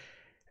other,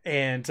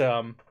 and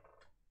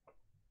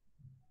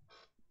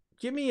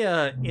give me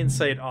a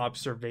insight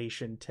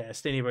observation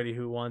test. Anybody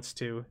who wants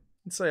to.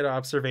 Insight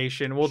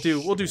observation. We'll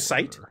do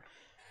sight.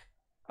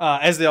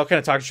 As they all kind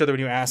of talk to each other when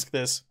you ask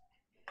this.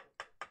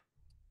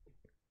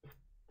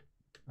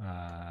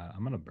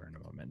 I'm gonna burn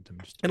a momentum.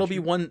 It'll be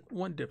one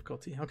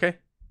difficulty, okay?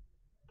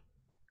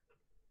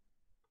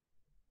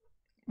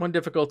 One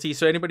difficulty.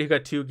 So anybody who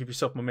got 2, give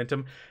yourself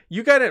momentum.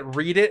 You gotta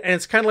read it, and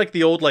it's kind of like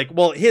the old, like,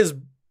 well, his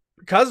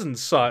cousin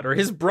saw it, or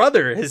his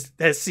brother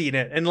has seen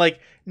it, and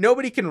like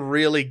nobody can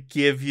really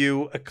give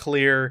you a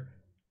clear,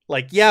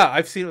 like, yeah,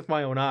 I've seen it with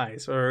my own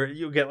eyes, or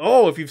you get,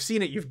 oh, if you've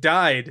seen it, you've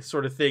died,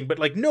 sort of thing. But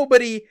like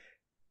nobody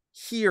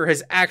here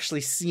has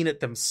actually seen it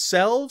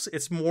themselves.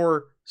 It's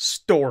more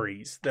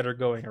stories that are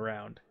going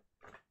around.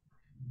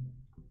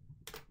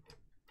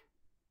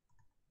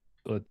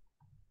 But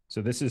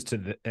so this is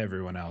to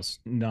everyone else,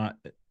 not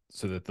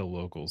so that the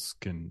locals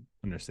can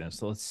understand.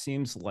 So it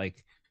seems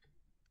like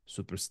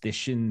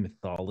superstition,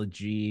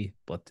 mythology,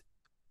 but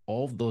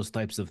all of those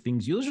types of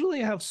things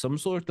usually have some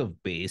sort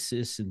of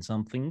basis in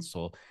something.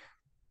 So,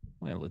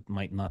 well, it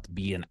might not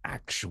be an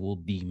actual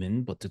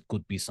demon, but it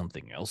could be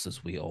something else.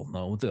 As we all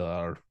know, there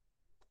are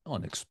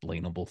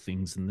unexplainable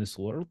things in this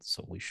world,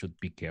 so we should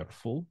be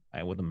careful,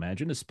 I would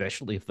imagine,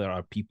 especially if there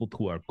are people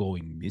who are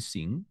going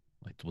missing.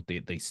 Like what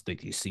they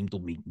seem to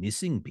be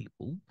missing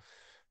people.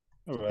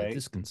 All So right. that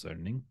is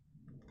concerning.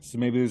 So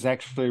maybe there's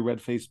actually a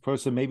red-faced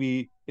person.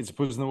 Maybe it's a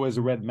person that wears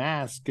a red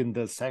mask and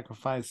does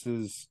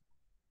sacrifices,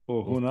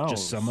 or who knows?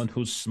 Just someone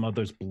who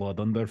smothers blood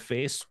on their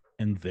face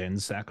and then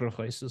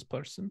sacrifices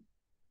person.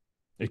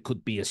 It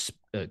could be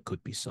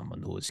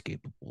someone who is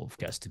capable of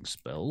casting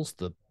spells.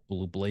 The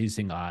blue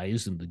blazing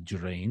eyes and the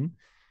drain.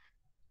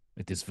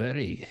 It is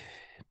very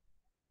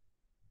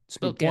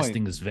spell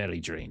casting is very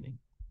draining.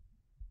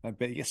 I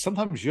bet. Yeah,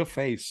 sometimes your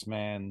face,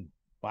 man.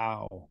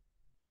 Wow.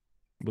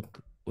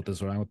 What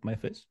is wrong with my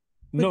face?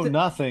 No,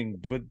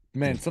 nothing. But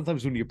man,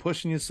 sometimes when you're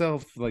pushing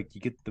yourself, like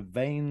you get the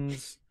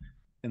veins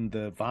and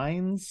the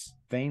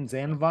veins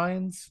and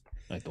vines.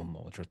 I don't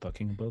know what you're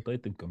talking about. I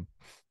think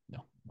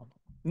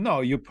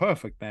No, you're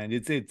perfect, man.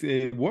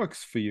 It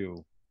works for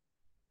you.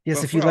 Yes,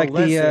 But if you for a like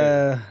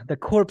the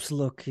corpse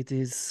look, it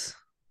is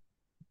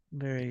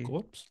very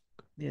corpse.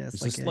 Yes,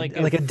 Is like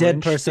this like a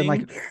dead French person,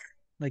 thing?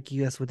 like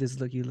yes, what does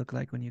look you look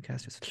like when you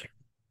cast your.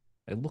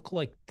 I look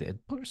like dead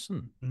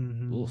person.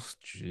 Mhm. Oh,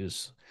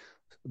 jeez.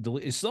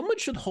 Someone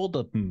should hold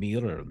a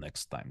mirror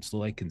next time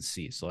so I can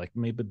see. So like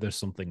maybe there's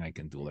something I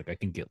can do. Like I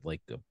can get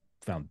like a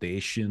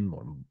foundation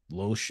or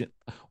lotion.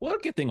 We're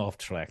getting off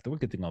track.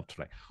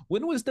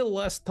 When was the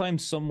last time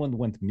someone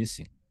went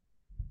missing?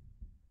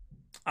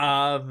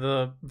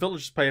 The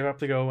villagers probably have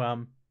to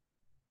go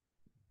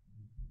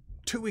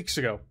 2 weeks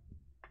ago.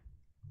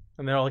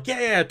 And they're all like,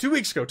 yeah, 2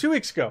 weeks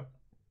ago.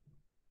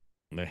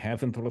 They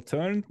haven't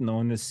returned. No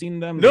one has seen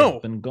them. No.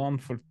 They've been gone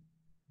for.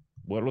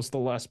 Where was the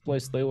last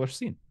place they were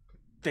seen?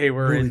 They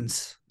were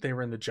Ruins.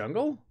 in the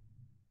jungle,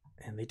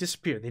 and they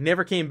disappeared. They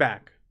never came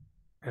back.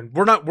 And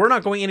we're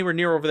not going anywhere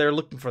near over there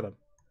looking for them.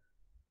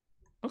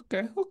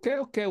 Okay. We'll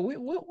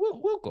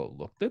go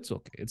look. That's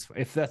okay.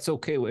 If that's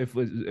okay.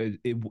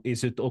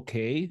 Is it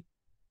okay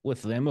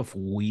with them if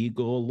we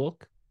go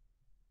look?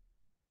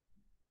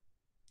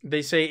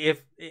 They say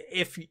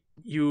if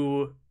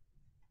you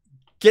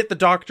get the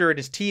doctor and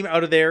his team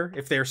out of there,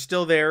 if they're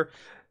still there,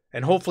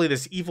 and hopefully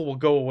this evil will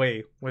go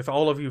away with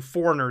all of you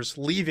foreigners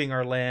leaving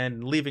our land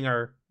and leaving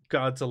our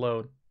gods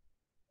alone.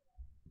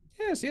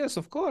 Yes,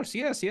 of course.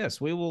 Yes.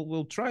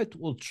 We'll try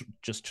to.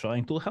 Just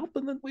trying to help,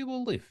 and then we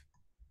will leave.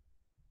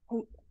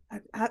 Oh,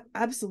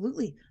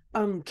 absolutely.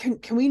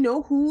 Can we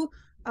know who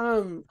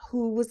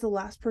was the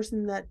last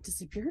person that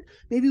disappeared?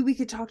 Maybe we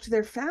could talk to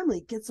their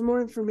family, get some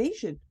more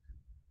information.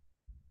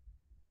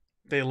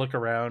 They look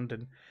around,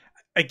 and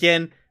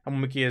again, I'm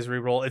gonna make you guys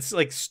reroll. It's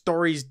like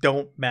stories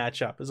don't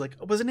match up. It's like,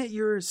 wasn't it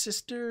your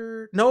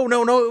sister? No,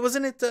 it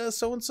wasn't it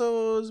so and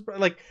so's.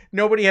 Like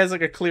nobody has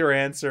like a clear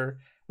answer.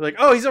 Like,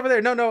 oh, he's over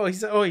there. No,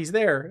 he's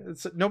there.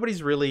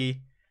 Nobody's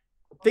really.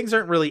 Things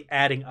aren't really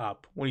adding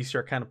up when you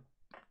start kind of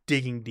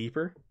digging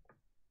deeper.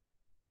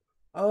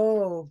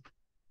 Okay.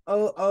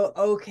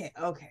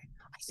 I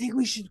think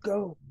we should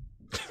go.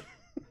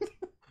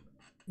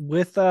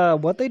 With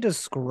what they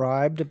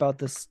described about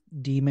this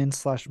demon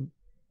slash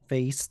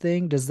face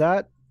thing, does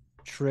that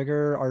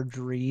trigger our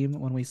dream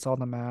when we saw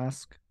the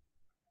mask?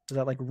 Does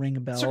that like ring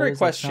bells? That's a great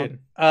That sound-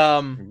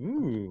 question.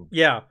 Ooh.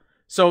 Yeah.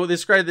 So they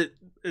described that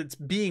it's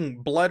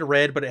being blood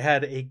red, but it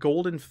had a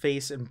golden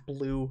face and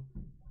blue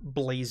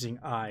blazing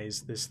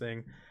eyes, this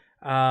thing.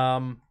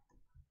 I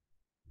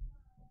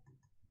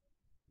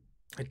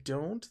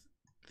don't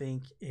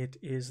think it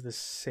is the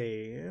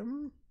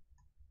same.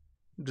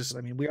 Just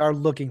I mean, we are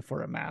looking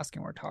for a mask,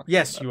 and we're talking.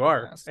 yes, about you the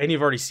are. mask. And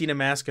you've already seen a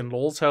mask in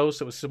Lowell's house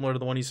that was similar to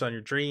the one you saw in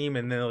your dream,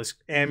 and then this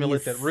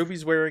amulet that Yes.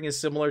 Ruby's wearing is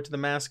similar to the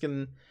mask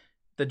in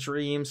the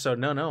dream. So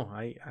no,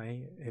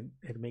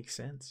 it makes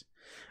sense.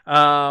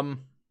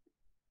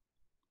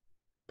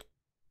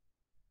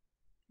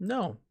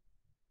 No.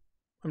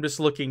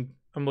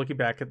 I'm looking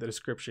back at the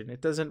description.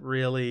 It doesn't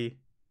really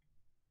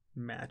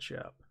match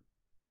up.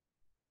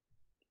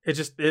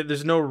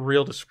 There's no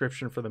real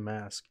description for the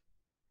mask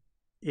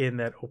in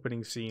that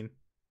opening scene.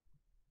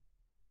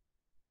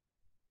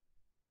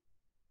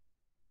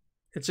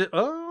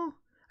 A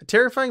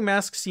terrifying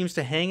mask seems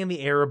to hang in the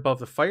air above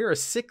the fire. A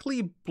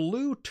sickly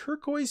blue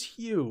turquoise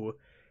hue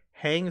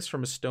hangs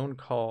from a stone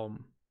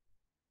column.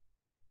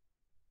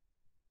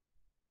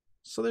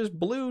 So there's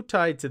blue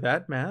tied to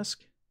that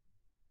mask.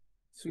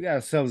 So we got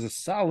ourselves a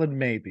solid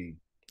maybe.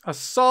 A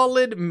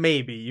solid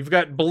maybe. You've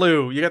got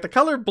blue. You got the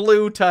color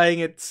blue tying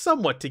it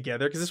somewhat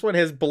together because this one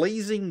has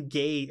blazing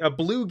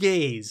blue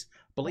gaze.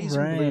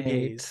 Blazing blue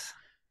gaze.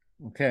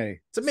 Okay.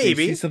 It's a So you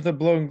maybe. see something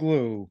blowing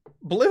glue.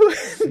 Blue,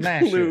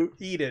 Smash blue,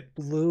 eat it.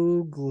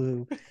 Blue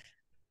glue.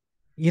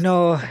 You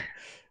know,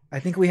 I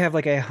think we have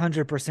like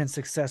 100%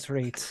 success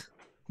rate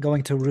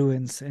going to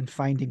ruins and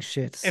finding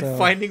shit. So, And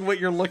finding what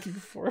you're looking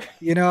for.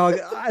 you know,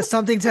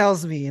 something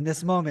tells me in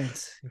this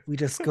moment, if we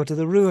just go to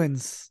the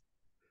ruins,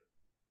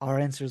 our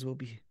answers will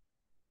be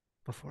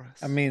before us.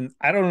 I mean,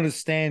 I don't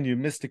understand your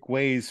mystic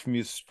ways from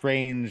your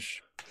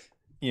strange,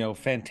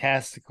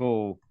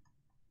 fantastical,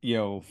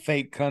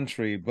 fake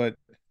country, but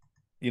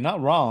you're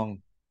not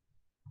wrong.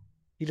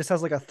 he just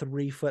has like a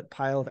 3-foot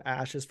pile of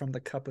ashes from the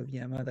cup of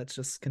Yema that's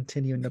just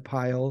continuing to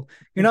pile.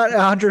 You're not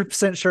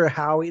 100% sure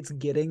how it's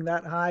getting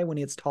that high when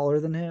it's taller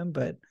than him,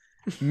 but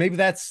Maybe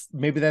that's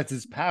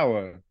his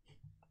power.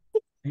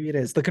 maybe it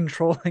is the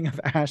controlling of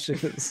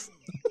ashes.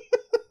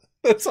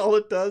 That's all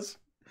it does.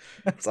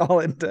 That's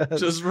all it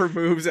does. Just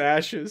removes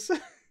ashes.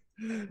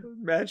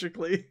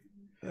 Magically.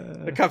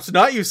 The Uh, cup's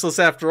not useless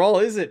after all,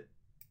 is it,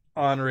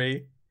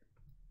 Henri?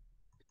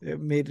 it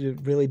made it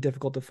really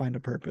difficult to find a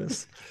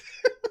purpose.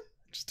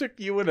 Just took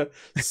you and a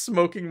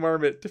smoking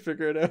marmot to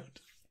figure it out.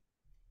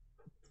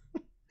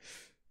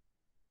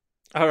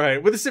 All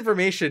right, with this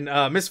information,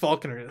 Miss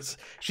Falconer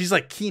she's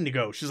like keen to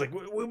go. She's like,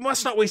 we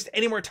must not waste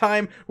any more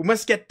time. We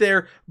must get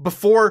there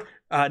before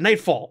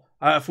nightfall.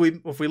 If we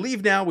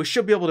leave now, we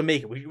should be able to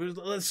make it.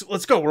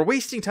 Let's go. We're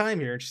wasting time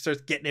here. And she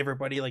starts getting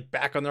everybody like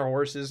back on their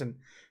horses and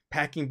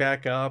packing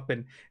back up,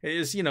 and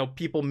is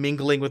people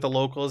mingling with the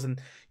locals and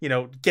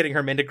getting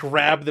her men to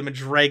grab them and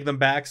drag them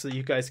back so that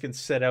you guys can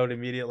set out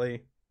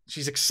immediately.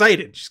 She's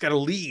excited. She's got a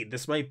lead.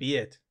 This might be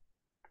it.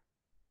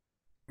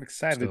 I'm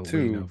excited Still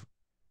lean too. over-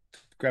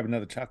 Grab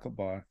another chocolate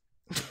bar.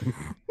 We're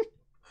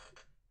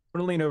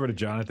gonna lean over to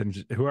Jonathan,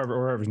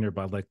 whoever's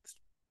nearby, like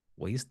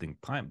wasting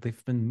time.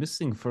 They've been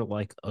missing for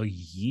like a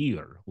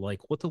year. Like,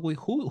 what do we?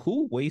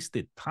 Who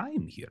wasted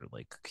time here?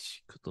 Like,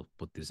 she could have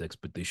put this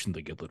expedition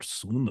together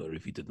sooner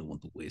if he didn't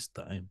want to waste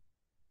time.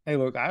 Hey,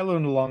 look, I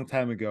learned a long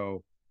time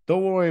ago.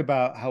 Don't worry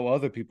about how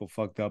other people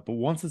fucked up, but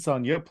once it's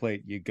on your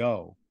plate, you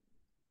go.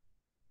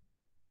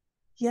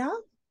 Yeah,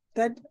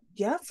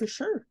 for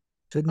sure.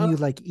 Shouldn't you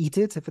like eat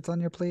it if it's on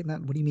your plate?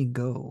 Not what do you mean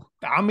go?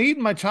 I'm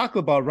eating my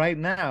chocolate bar right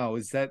now.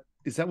 Is that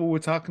what we're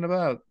talking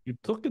about? You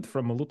took it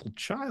from a little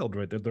child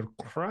right there. They're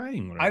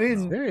crying. Right I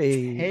didn't now.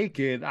 Very take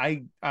it.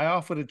 I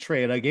offered a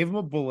trade. I gave him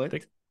a bullet.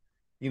 Take-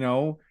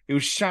 It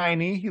was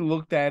shiny. He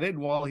looked at it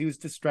while he was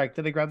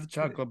distracted. I grabbed the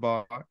chocolate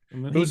bar.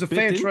 And then It was he a bit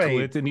fair into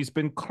trade. it, and he's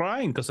been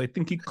crying because I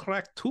think he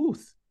cracked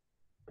tooth.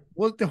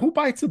 Well, who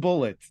bites a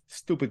bullet?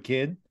 Stupid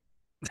kid.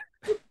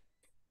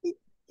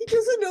 He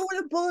doesn't know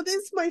what a bullet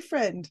is, my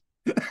friend.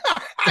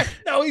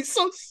 No, he's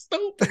so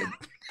stupid.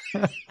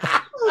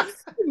 Oh,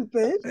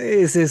 stupid.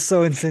 This is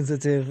so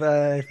insensitive.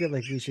 I feel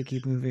like we should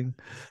keep moving.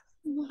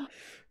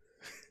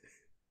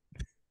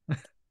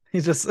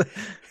 He's just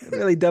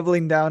really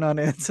doubling down on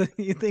it. So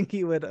you think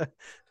he would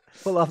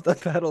pull off the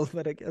pedals,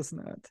 but I guess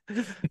not.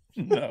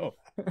 No.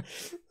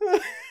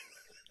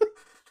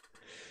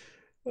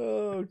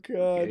 Oh God.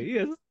 Okay,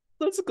 yes,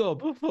 let's go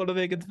before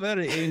they get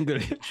very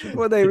angry.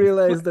 When they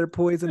realize they're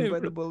poisoned by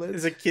the As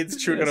bullets. a kid's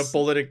chewing on a Yes.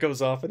 bullet, it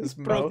goes off in his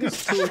Broke mouth.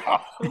 his tooth.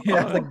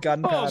 Yeah, the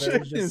gunpowder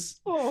Oh,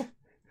 just oh.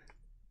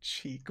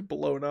 Cheek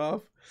blown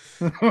off.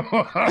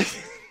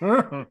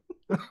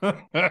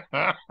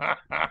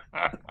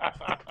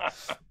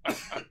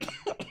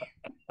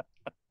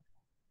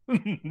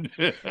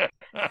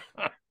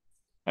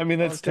 I mean,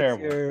 that's 'cause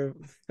terrible. Your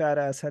fat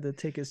ass had to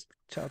take his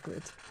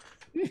chocolate.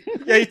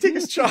 Yeah, you take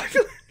his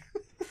chocolate.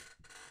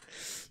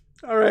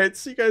 All right,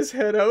 so you guys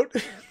head out.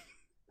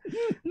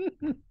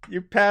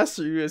 You pass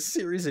through a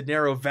series of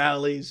narrow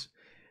valleys,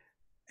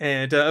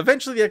 and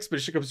eventually the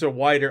expedition comes to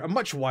a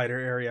much wider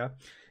area,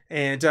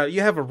 and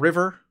you have a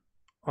river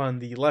on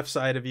the left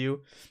side of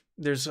you.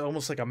 There's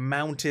almost like a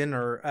mountain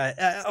or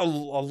a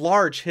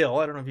large hill.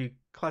 I don't know if you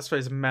classify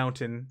as a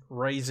mountain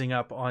rising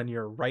up on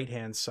your right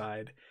hand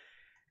side,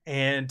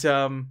 and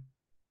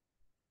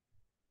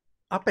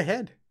up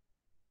ahead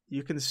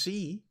you can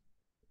see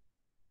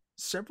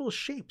several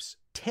shapes,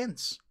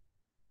 tents,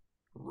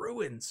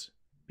 ruins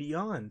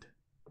beyond,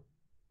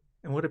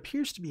 and what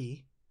appears to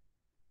be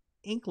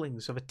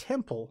inklings of a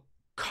temple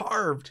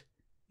carved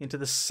into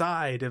the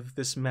side of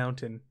this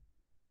mountain,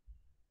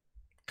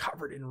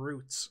 covered in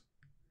roots.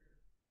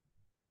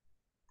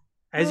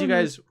 As you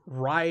guys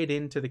ride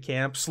into the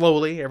camp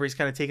slowly, everybody's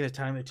kind of taking the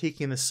time, they're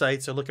taking the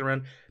sights, they're looking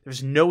around.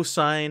 There's no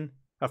sign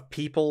of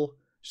people,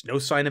 there's no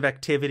sign of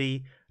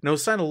activity, no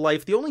sign of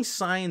life. The only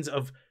signs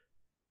of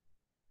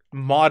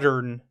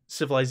modern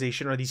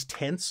civilization are these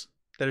tents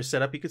that are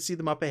set up. You can see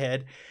them up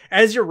ahead.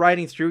 As you're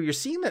riding through, you're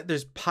seeing that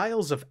there's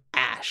piles of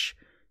ash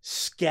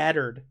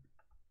scattered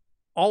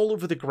all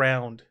over the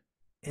ground.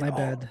 My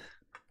bad.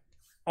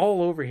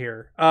 All over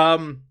here.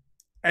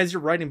 As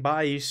you're riding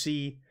by, you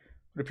see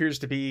what appears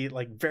to be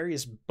like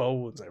various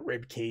bones, like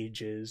rib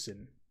cages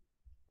and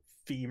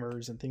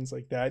femurs and things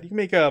like that. You can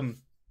make a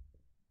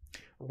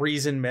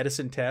reason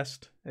medicine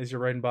test as you're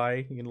riding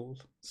by. You can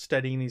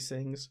studying these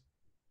things.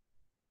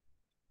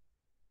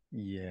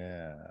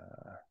 Yeah.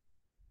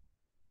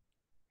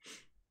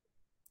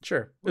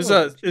 Sure. It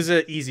was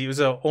easy. It was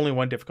only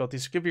one difficulty.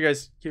 So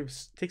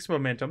take some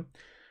momentum.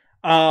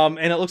 And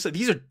it looks like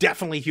these are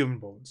definitely human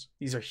bones.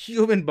 These are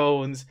human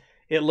bones.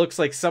 It looks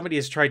like somebody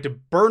has tried to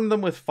burn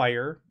them with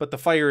fire, but the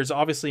fire is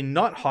obviously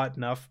not hot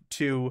enough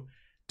to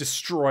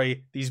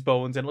destroy these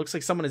bones. And it looks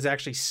like someone has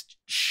actually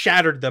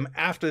shattered them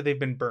after they've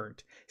been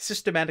burned.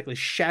 Systematically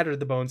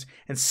shattered the bones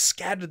and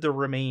scattered the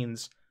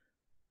remains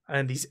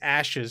and these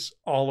ashes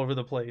all over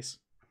the place.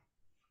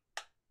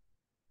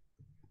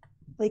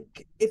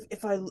 Like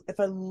if I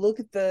look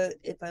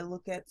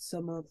at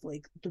some of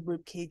like the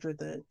rib cage or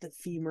the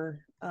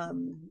femur,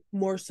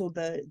 more so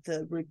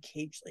the rib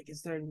cage, like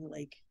is there any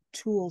like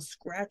tool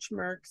scratch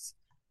marks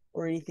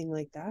or anything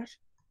like that?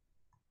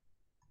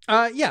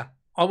 Yeah.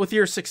 All with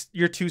your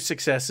two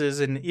successes,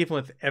 and even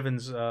with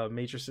Evan's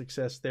major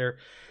success there,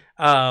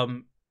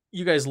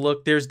 you guys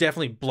look. There's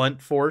definitely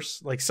blunt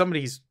force. Like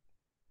somebody's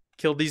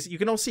killed these. You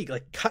can all see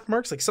like cut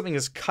marks, like something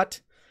is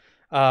cut.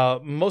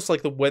 Most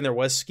likely when there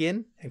was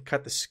skin and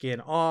cut the skin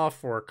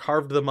off or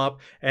carved them up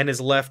and has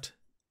left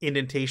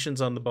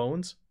indentations on the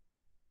bones.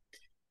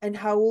 And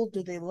how old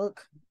do they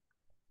look?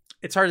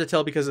 It's hard to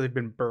tell because they've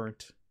been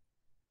burnt.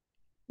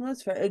 Well,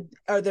 that's fair.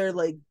 Are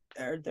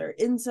there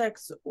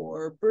insects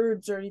or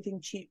birds or anything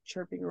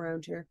chirping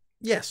around here?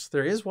 Yes,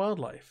 there is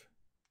wildlife.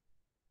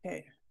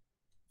 Okay.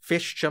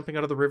 Fish jumping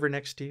out of the river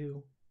next to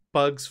you.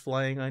 Bugs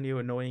flying on you,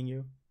 annoying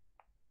you.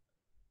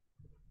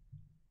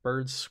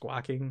 Birds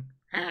squawking.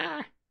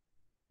 I'm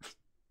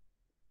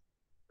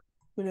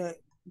gonna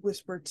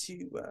whisper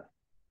to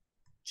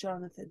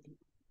Jonathan,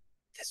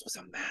 this was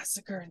a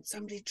massacre and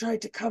somebody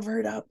tried to cover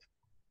it up.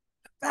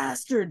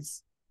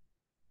 Bastards.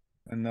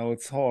 I know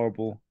it's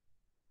horrible.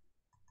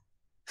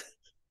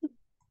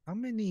 How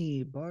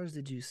many bars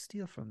did you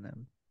steal from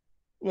them?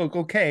 Look,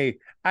 okay,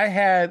 I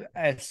had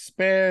a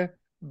spare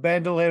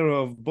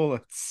bandolero of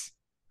bullets.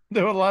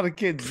 There were a lot of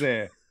kids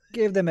there.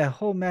 Gave them a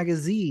whole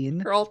magazine.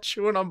 They're all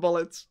chewing on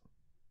bullets.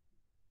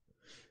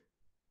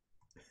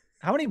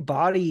 How many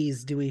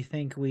bodies do we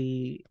think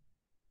we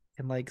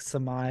can like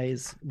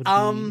surmise would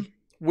be?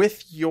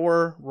 With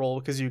your roll,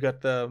 because you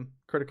got the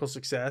critical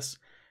success,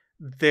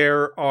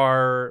 there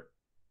are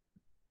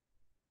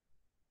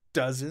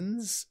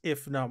dozens,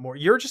 if not more.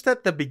 You're just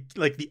at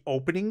the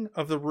opening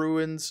of the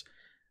ruins.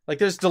 Like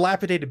there's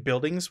dilapidated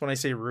buildings. When I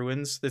say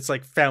ruins, it's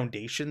like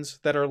foundations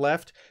that are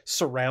left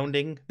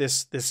surrounding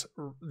this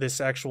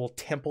actual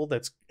temple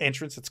that's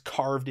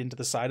carved into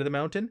the side of the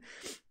mountain.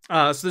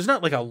 So there's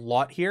not like a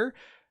lot here.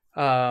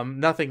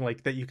 Nothing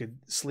like that you could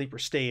sleep or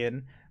stay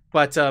in,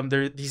 but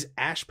these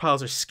ash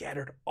piles are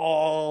scattered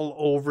all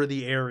over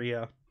the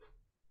area.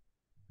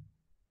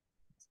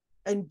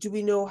 And do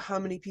we know how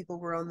many people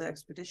were on the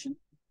expedition?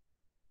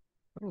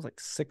 It was like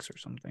 6 or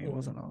something. It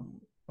wasn't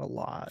a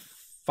lot.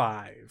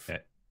 5.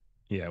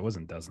 Yeah, it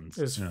wasn't dozens.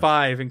 It was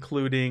 5,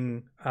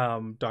 including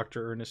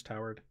Dr. Ernest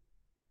Howard.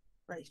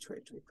 Right. So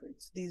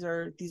these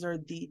are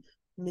the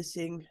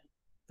missing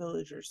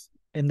villagers.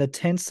 And the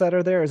tents that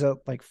are there, is it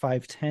like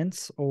 5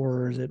 tents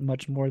or is it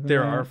much more than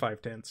There that? are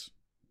 5 tents.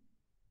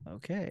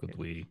 Okay. Could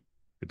we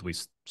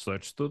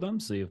search through them,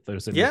 see if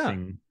there's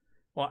anything?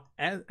 Well,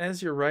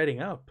 as you're riding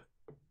up,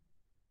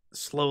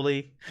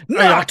 slowly,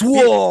 Not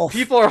wolf!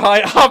 people are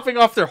hopping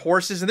off their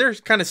horses and they're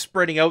kind of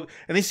spreading out,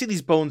 and they see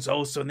these bones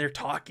also, and they're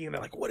talking, and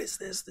they're like, "What is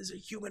this? These are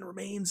human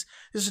remains.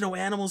 This is no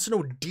animals. This is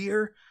no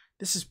deer.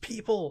 This is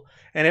people."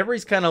 And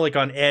everybody's kind of like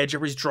on edge.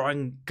 Everybody's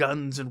drawing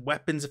guns and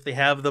weapons if they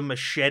have them,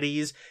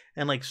 machetes,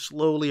 and like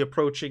slowly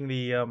approaching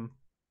the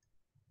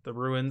the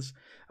ruins.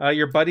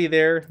 Your buddy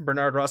there,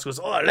 Bernard Ross, goes,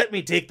 "Oh, let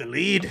me take the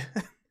lead.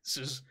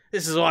 This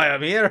is why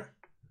I'm here."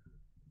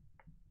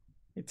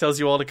 He tells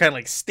you all to kind of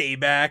like stay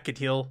back, and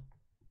he'll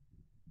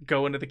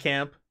go into the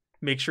camp,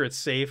 make sure it's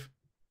safe.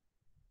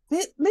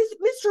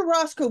 Mr.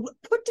 Roscoe,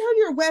 put down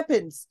your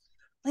weapons.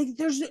 Like,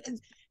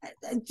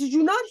 did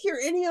you not hear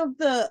any of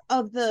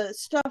the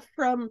stuff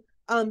from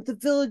the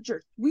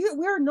villagers? We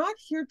are not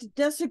here to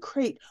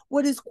desecrate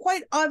what is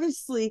quite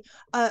obviously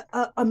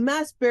a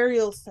mass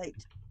burial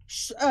site.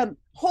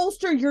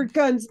 Holster your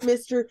guns,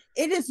 mister.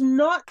 It is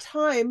not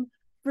time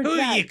for Who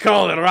that. you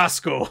calling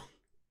Roscoe?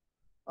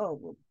 Oh,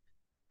 well,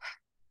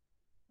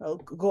 I'll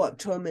go up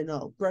to him and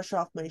I'll brush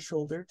off my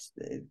shoulders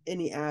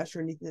any ash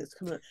or anything that's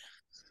coming out.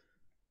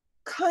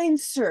 Kind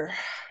sir,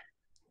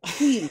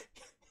 please.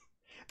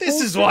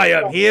 This is why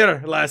I'm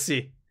here,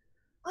 lassie.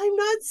 I'm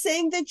not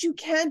saying that you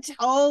can't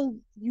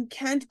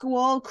go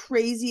all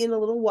crazy in a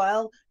little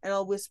while, and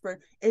I'll whisper,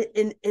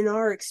 in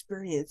our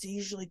experience, it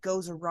usually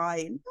goes awry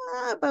in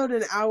about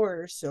an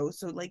hour or so,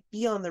 like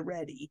be on the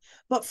ready.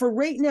 But for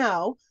right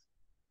now,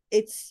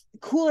 it's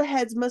cooler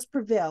heads must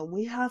prevail.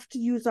 We have to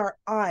use our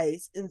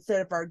eyes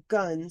instead of our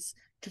guns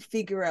to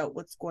figure out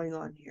what's going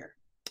on here.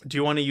 Do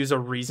you want to use a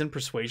reason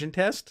persuasion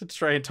test to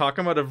try and talk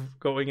him out of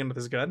going in with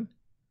his gun?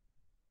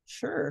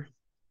 Sure.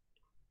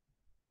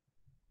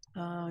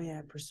 Oh,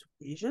 yeah,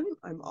 persuasion.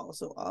 I'm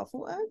also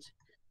awful at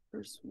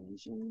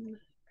persuasion.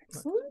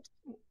 Excellent.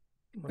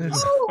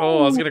 Oh,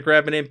 I was gonna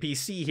grab an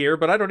NPC here,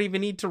 but I don't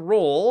even need to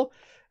roll.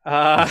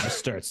 Just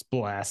starts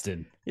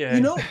blasting. Yeah.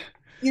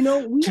 You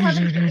know,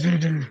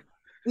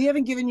 we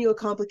haven't given you a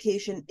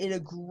complication in a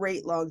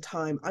great long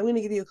time. I'm going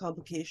to give you a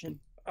complication.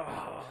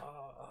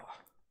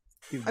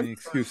 Give me an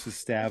excuse to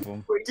stab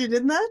him. You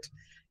did that?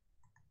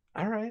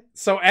 All right.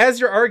 So as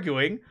you're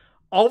arguing,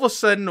 all of a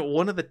sudden,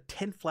 one of the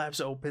tent flaps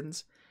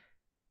opens,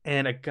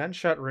 and a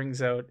gunshot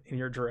rings out in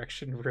your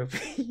direction,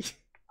 Ruby.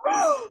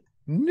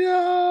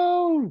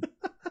 No!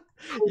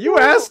 You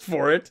asked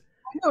for it.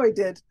 I know I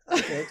did.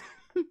 I did.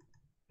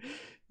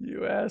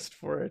 You asked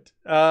for it.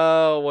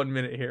 1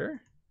 minute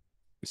here.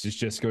 This is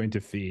just going to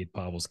feed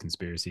Pavel's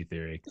conspiracy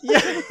theory.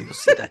 Yeah. You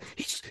see that?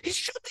 He's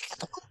shooting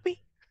at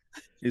Ruby.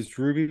 Is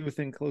Ruby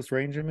within close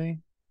range of me?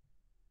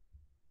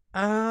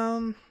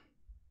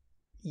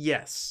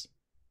 Yes.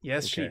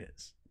 Yes, she Okay.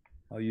 is.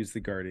 I'll use the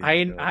guardian.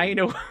 I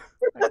know.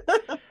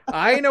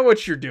 I know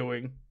what you're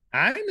doing.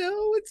 I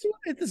know.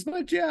 It's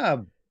my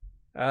job.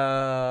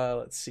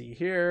 Let's see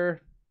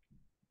here.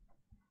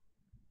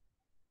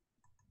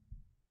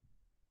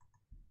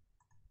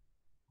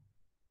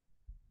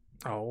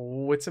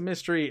 Oh, it's a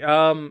mystery.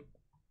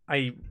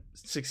 I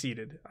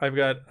succeeded. I've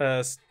got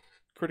a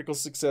critical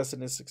success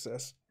and a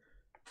success.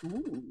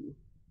 Ooh.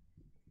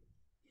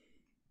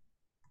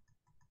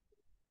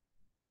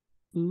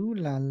 Ooh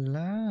la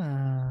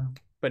la.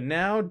 But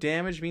now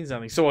damage means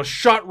nothing. So a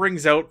shot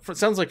rings out.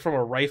 Sounds like from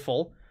a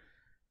rifle,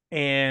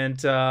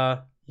 and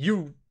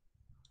you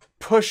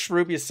push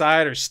Ruby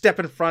aside or step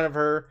in front of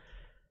her.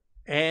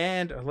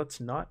 And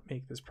let's not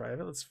make this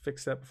private. Let's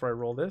fix that before I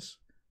roll this.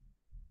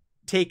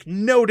 Take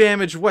no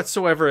damage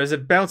whatsoever as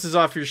it bounces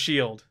off your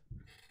shield.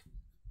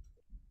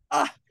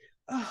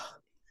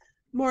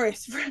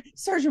 Morris,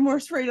 Sergeant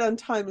Morris, right on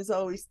time as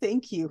always.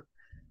 Thank you.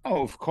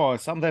 Oh, of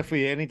course. I'm there for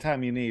you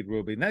anytime you need,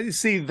 Ruby. Now you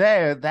see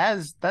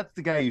that's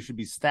the guy you should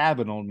be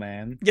stabbing, old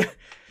man. Yeah.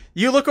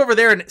 You look over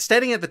there, and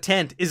standing at the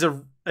tent is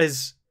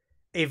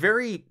a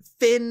very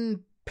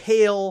thin,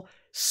 pale,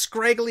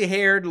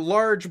 scraggly-haired,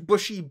 large,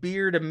 bushy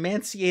beard,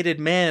 emaciated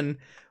man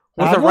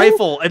with a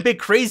rifle and big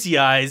crazy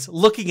eyes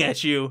looking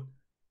at you.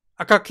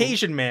 A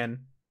Caucasian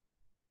man.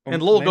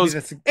 And Lowell goes,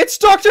 "It's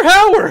Dr.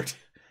 Howard!"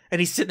 And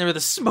he's sitting there with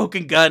a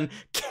smoking gun,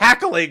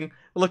 cackling,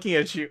 looking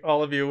at you,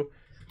 all of you.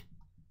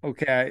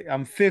 Okay,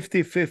 I'm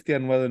 50-50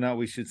 on whether or not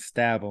we should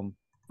stab him.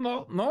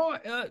 No,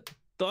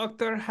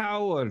 Dr.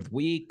 Howard,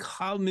 we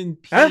come in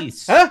Huh?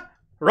 peace. Huh?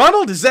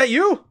 Ronald, is that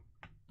you?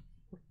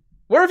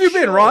 Where have you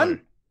been,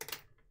 Ron?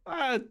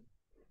 I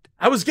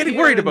was getting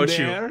worried about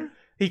you.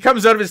 He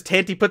comes out of his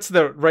tent, he puts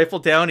the rifle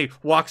down, he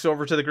walks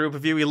over to the group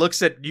of you, he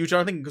looks at you,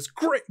 Jonathan, and goes,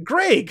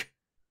 Greg!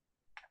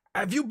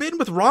 Have you been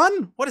with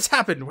Ron? What has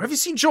happened? Have you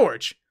seen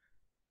George?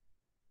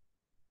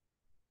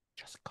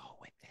 Just go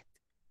with it.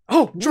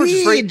 Oh, George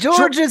is right.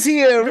 George is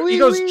here. He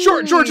goes,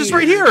 George is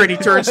right here, and he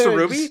turns to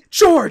Ruby.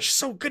 George,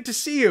 so good to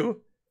see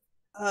you.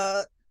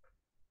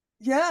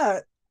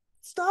 Yeah.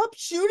 Stop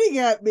shooting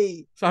at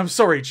me. I'm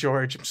sorry,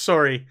 George. I'm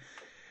sorry.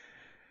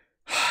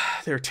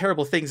 There are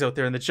terrible things out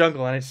there in the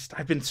jungle, and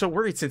I've been so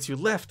worried since you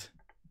left.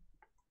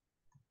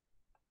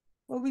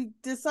 Well, we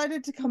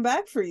decided to come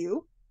back for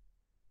you.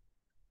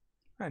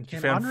 And you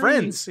And found Henri-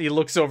 friends. He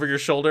looks over your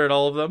shoulder at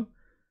all of them.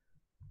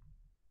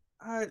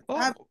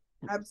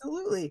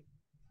 Absolutely.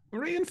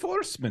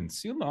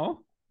 Reinforcements, you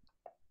know.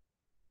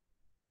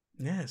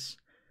 Yes.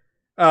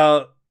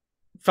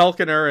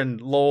 Falconer and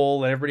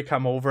Lowell and everybody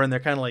come over, and they're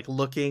kind of like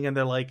looking, and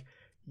they're like,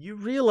 you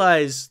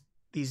realize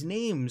these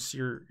names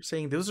you're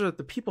saying, those are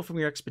the people from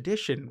your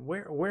expedition.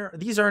 Where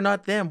these are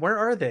not them. Where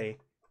are they?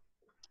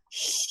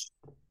 Shh.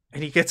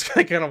 And he gets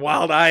like kind of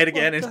wild-eyed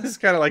again and just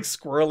kind of like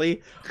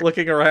squirrely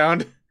looking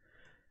around.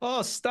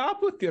 Oh,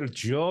 stop with your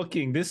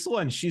joking. This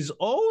one, she's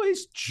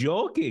always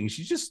joking.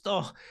 She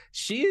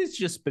has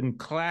just been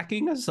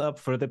cracking us up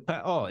for the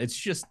it's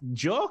just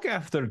joke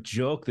after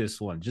joke, this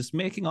one. Just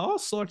making all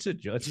sorts of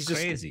jokes. It's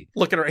crazy.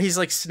 Looking around, he's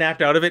like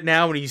snapped out of it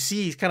now, and you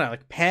see he's kind of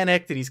like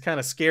panicked and he's kind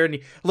of scared,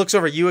 and he looks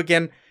over at you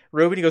again,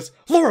 Ruby, and he goes,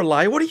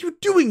 Lorelei, what are you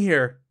doing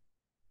here?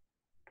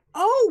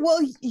 Oh,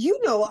 well,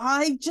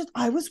 I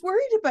was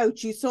worried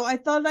about you, so I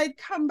thought I'd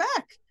come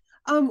back.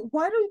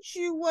 Why don't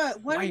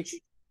you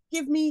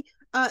give me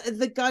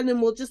the gun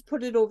and we'll just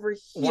put it over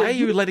here. Why are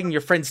you letting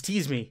your friends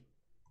tease me?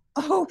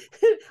 Oh,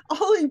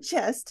 all in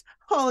chest.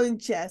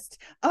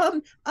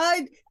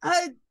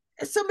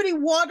 Somebody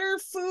water,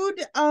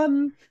 food.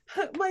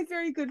 My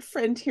very good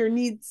friend here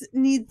needs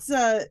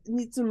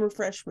some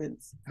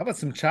refreshments. How about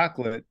some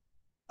chocolate?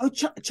 Oh,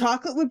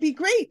 chocolate would be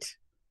great.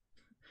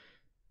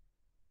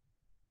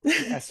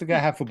 I still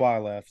got half a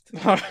bar left.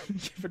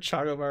 Give a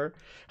chocolate bar.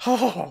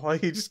 Oh,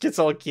 he just gets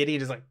all giddy and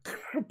just like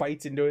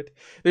bites into it.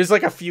 There's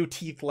like a few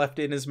teeth left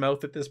in his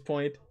mouth at this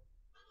point.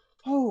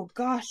 Oh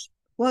gosh.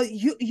 Well,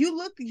 you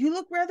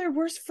look rather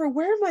worse for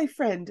wear, my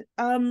friend.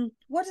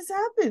 What has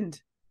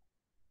happened?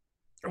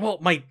 Well,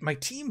 my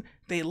team,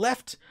 they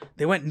left.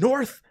 They went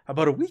north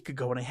about a week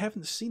ago, and I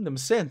haven't seen them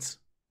since.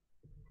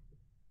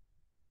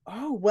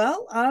 Oh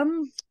well,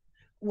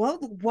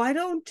 why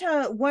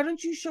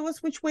don't you show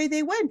us which way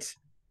they went?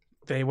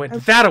 They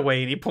went that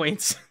way, and he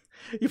points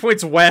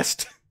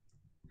west.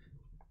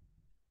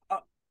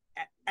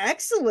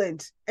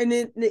 Excellent. And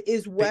it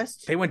is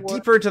west. They went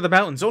deeper into the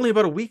mountains only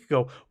about a week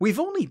ago. We've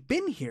only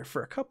been here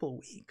for a couple of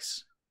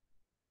weeks.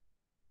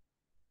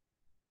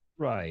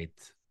 Right.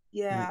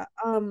 Yeah.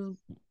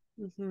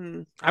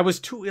 I was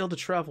too ill to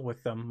travel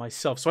with them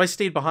myself, so I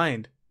stayed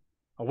behind,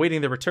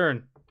 awaiting their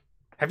return.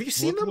 Have you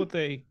seen them? What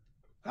they?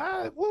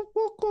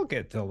 We'll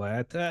get to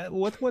that.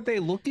 What were they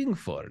looking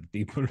for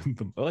deeper in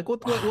the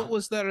what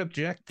was their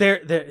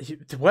objective?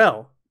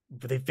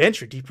 They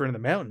ventured deeper into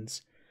the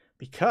mountains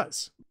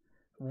because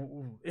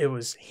it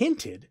was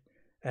hinted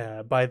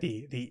by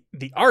the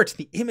art,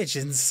 the image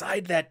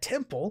inside that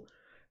temple,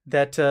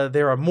 that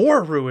there are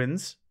more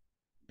ruins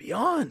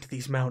beyond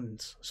these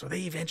mountains. So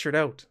they ventured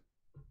out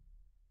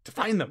to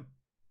find them.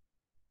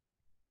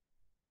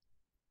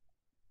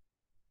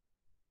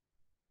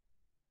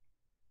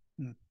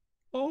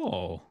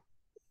 Oh,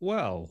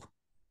 well,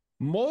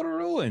 more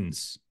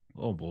ruins.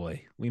 Oh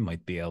boy, we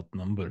might be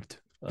outnumbered.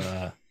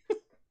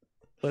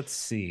 Let's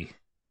see.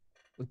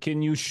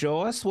 Can you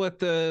show us what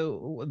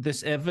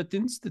this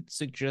evidence that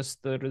suggests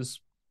there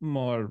is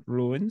more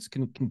ruins?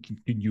 Can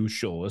you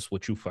show us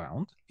what you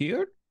found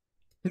here?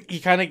 He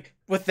kind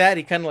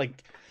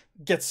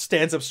of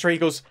stands up straight. He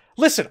goes,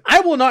 "Listen, I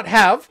will not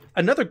have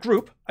another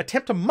group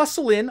attempt to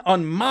muscle in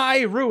on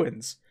my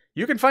ruins.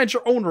 You can find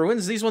your own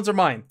ruins. These ones are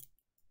mine."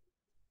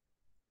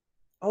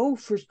 Oh,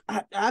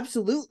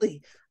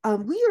 absolutely.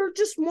 We are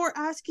just more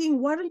asking,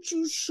 why don't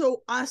you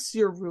show us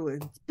your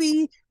ruins?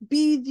 Be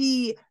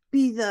the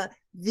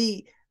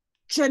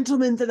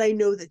gentleman that I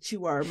know that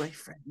you are, my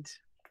friend.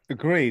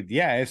 Agreed.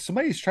 Yeah, if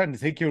somebody's trying to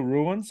take your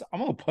ruins, I'm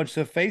gonna punch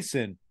their face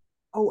in.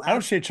 Oh, I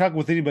don't share chocolate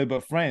with anybody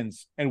but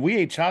friends, and we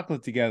ate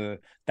chocolate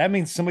together. That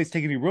means somebody's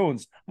taking your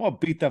ruins. I'm gonna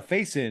beat their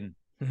face in.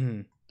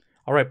 Mm-hmm.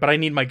 All right, but I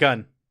need my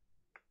gun.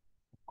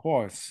 Of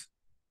course.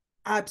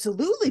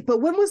 Absolutely, but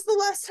when was the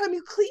last time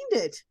you cleaned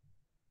it?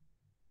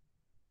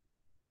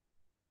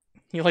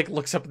 He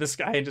looks up at this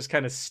guy and just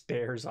kind of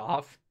stares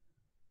off.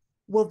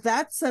 Well,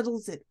 that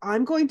settles it.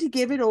 I'm going to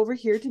give it over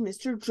here to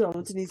Mr.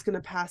 Jones, and he's going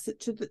to pass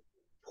it to the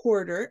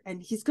porter,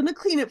 and he's going to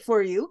clean it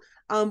for you.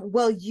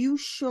 Well, you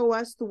show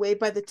us the way.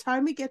 By the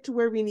time we get to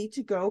where we need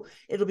to go,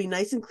 it'll be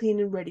nice and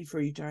clean and ready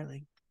for you,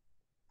 darling.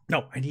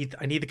 No, I need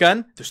the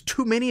gun. There's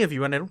too many of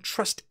you, and I don't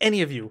trust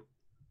any of you.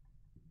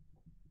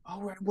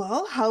 All right,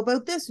 well, how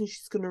about this? And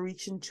she's going to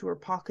reach into her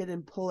pocket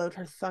and pull out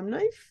her thumb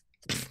knife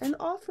and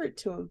offer it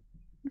to him.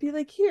 Be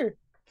like, here,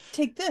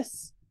 take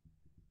this.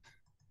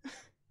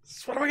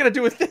 So what am I going to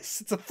do with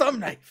this? It's a thumb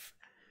knife.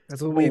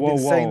 That's what we've been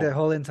saying the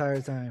whole entire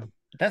time.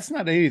 That's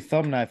not a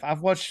thumb knife.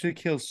 I've watched it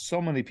kill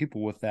so many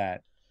people with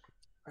that.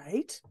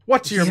 Right?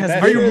 Are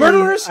you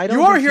murderers?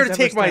 You are here to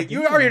take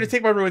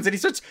my ruins. And he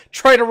starts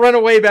trying to run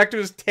away back to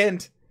his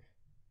tent.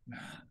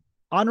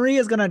 Henri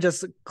is going to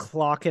just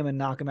clock him and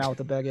knock him out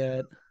with a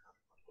baguette.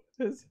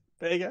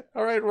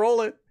 All right,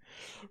 roll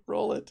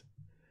it.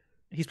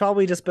 He's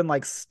probably just been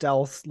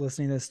stealth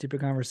listening to this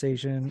stupid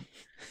conversation.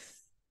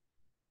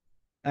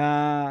 He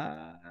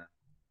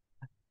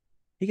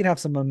can have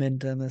some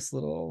momentum.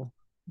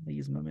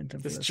 Use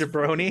momentum. This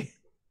jabroni.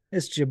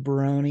 This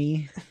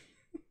jabroni.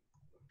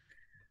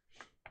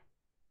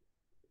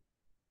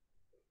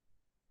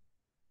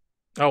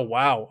 Oh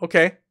wow.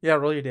 Okay. Yeah,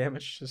 roll your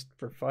damage just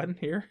for fun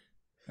here.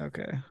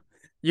 Okay.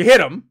 You hit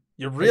him.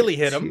 You really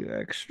hit him. 2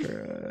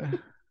 extra.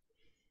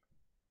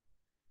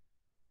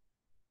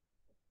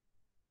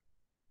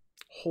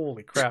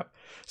 Holy crap.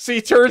 So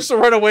he turns to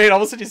run away and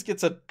all of a sudden he just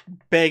gets a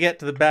baguette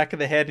to the back of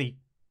the head and he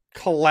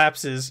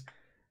collapses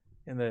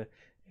in the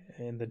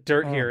in the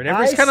dirt Oh, here, and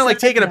everybody's I kind of like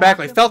said taken aback.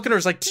 Like that.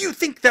 Falconer's like, "Do you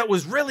think that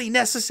was really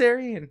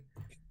necessary?" And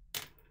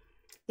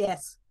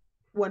Yes,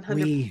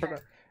 100%.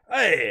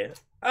 hey,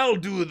 I'll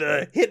do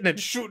the hitting and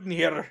shooting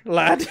here,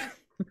 lad.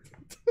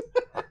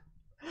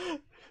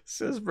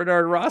 Says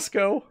Bernard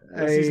Roscoe,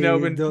 as he's now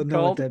been don't know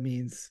what called. that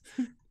means.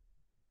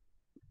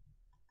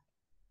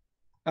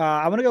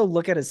 I'm gonna go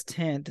look at his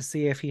tent to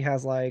see if he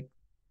has like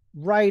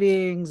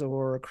writings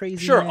or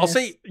crazy. Sure, I'll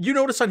say you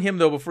notice on him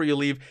though before you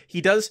leave,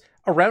 he does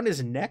around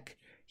his neck.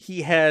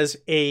 He has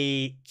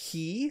a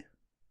key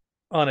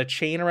on a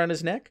chain around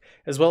his neck,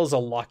 as well as a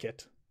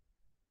locket.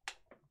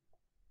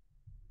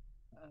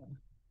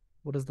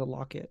 What does the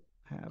locket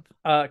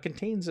have?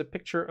 Contains a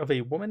picture of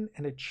a woman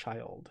and a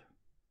child.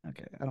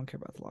 Okay, I don't care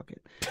about the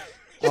locket. Just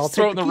I'll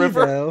throw take it the in key, the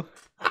river. though.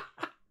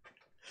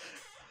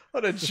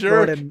 What a Just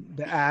throw it jerk! in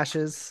the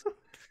ashes.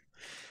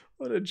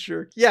 What a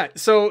jerk! Yeah,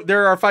 so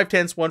there are 5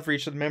 tents, one for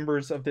each of the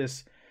members of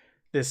this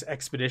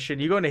expedition.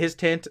 You go into his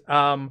tent.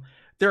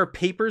 There are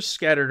papers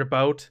scattered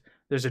about.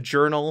 There's a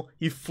journal.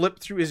 You flip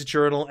through his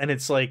journal, and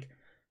it's like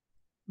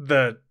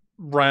the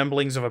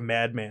ramblings of a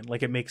madman.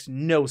 Like, it makes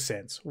no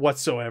sense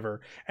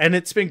whatsoever, and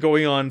it's been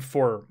going on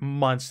for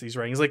months. These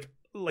writings, like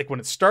when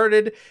it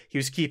started, he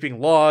was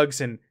keeping logs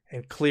and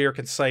clear,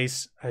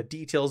 concise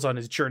details on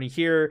his journey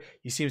here.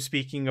 You see him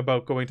speaking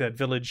about going to that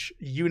village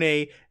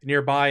Yune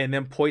nearby and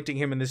them pointing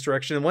him in this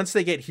direction. And once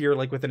they get here,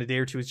 like within a day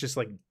or two, it's just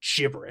like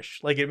gibberish.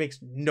 Like, it makes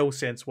no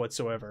sense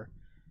whatsoever.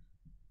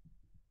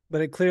 But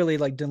it clearly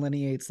like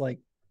delineates like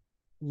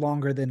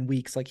longer than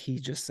weeks, like he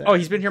just said. Oh,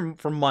 he's been here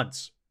for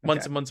months.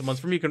 Months Okay. and months and months.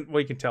 From what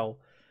you can tell.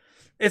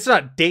 It's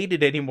not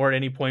dated anymore at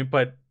any point,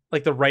 but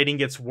like the writing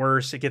gets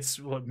worse. It gets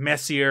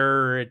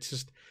messier. It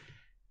just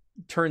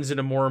turns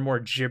into more and more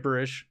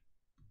gibberish.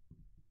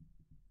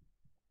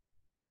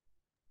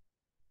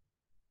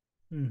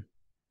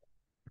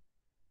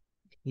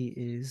 He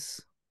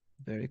is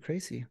very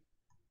crazy.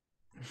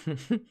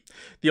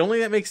 The only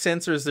that makes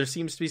sense is there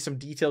seems to be some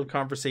detailed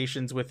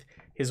conversations with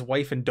his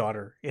wife and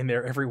daughter in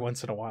there every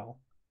once in a while,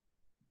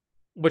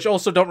 which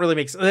also don't really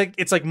make sense. Like,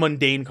 it's like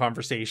mundane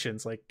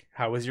conversations, like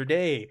 "How was your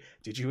day?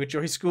 Did you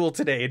enjoy school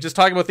today?" And just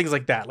talking about things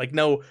like that. Like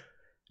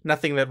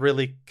nothing that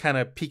really kind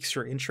of piques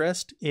your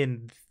interest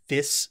in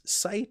this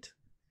site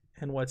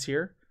and what's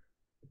here.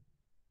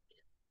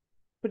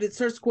 But it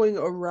starts going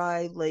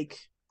awry like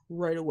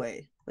right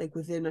away, like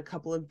within a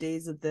couple of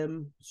days of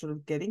them sort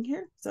of getting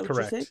here. Is that what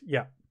you're saying? Correct.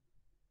 Yeah.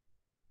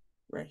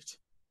 Right.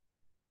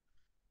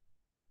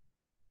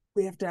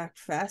 We have to act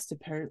fast,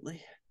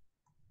 apparently.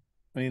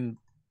 I mean,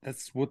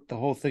 that's what the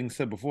whole thing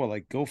said before.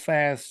 Like, go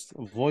fast,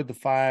 avoid the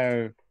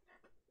fire.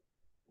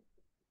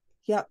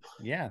 Yep.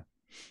 Yeah.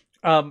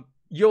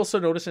 You also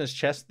notice in his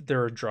chest that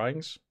there are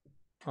drawings,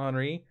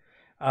 Henri.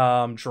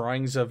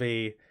 Drawings of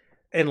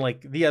and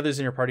like the others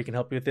in your party can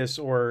help you with this,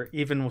 or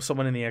even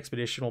someone in the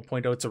expedition will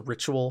point out it's a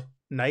ritual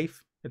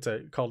knife. It's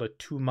called a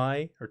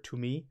tumai or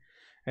tumi,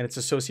 and it's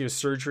associated with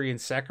surgery and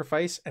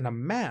sacrifice, and a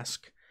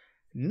mask,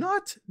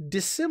 not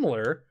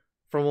dissimilar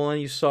from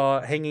one you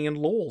saw hanging in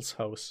Lowell's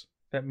house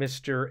that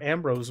Mr.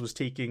 Ambrose was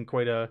taking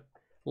quite a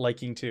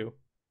liking to.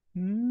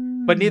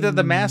 But neither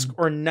the mask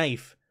or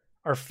knife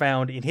are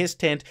found in his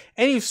tent,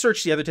 and you've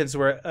searched the other tents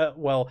where,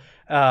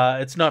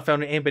 it's not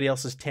found in anybody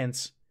else's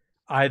tents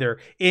either.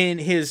 In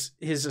his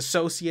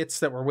associates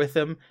that were with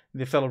him,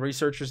 the fellow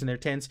researchers in their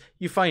tents,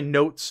 you find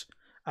notes,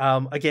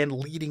 again,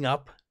 leading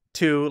up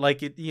to,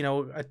 like, it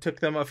took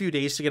them a few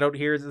days to get out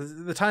here.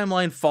 The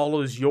timeline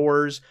follows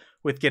yours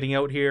with getting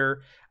out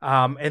here,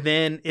 and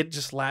then it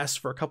just lasts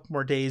for a couple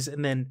more days,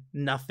 and then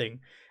nothing.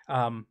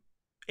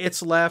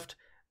 It's left.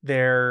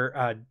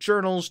 Their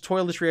journals,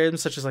 toiletry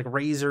items such as like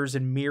razors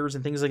and mirrors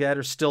and things like that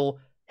are still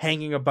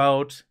hanging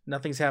about.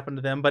 Nothing's happened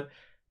to them, but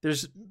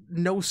there's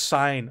no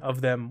sign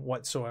of them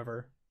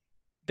whatsoever.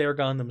 They're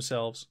gone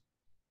themselves.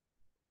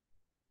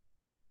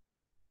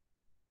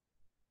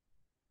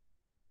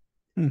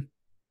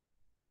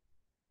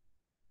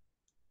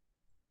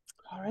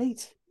 All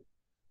right.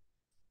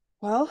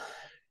 Well,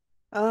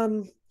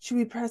 should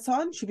we press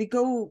on? Should we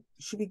go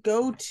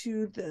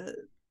to the,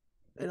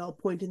 and I'll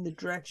point in the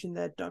direction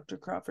that Dr.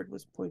 Crawford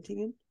was pointing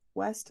in,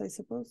 west, I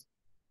suppose.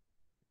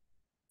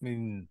 I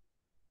mean,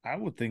 I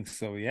would think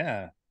so,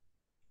 yeah.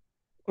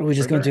 Are we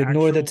just Are going to there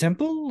ignore the actual-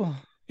 temple?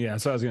 Yeah,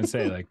 so I was gonna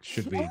say, like,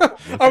 should we?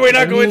 Are we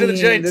not going to the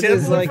mean, giant this temple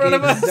is in like front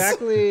of us?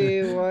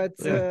 exactly what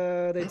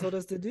they told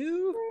us to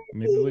do.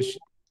 Maybe we should.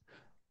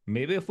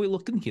 Maybe if we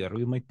look in here,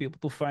 we might be able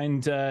to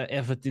find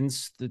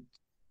evidence that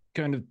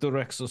kind of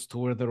directs us to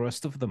where the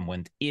rest of them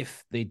went,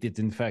 if they did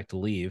in fact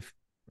leave.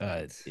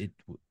 It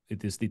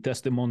is the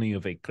testimony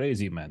of a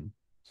crazy man,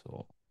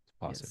 so it's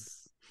possible.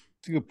 Yes.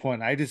 It's a good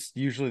point. I just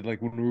usually,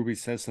 like, when Ruby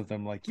says something,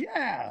 I'm like,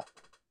 yeah.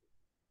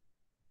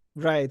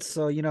 Right.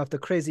 So, if the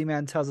crazy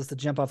man tells us to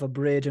jump off a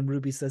bridge and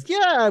Ruby says,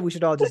 yeah, we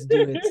should all just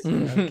do it.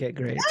 Okay,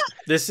 great.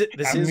 This I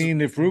is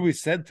mean, if Ruby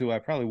said to, I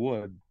probably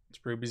would.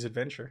 it's Ruby's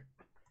adventure.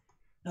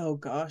 Oh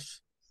gosh.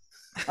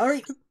 All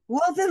right.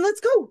 Well then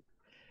let's go.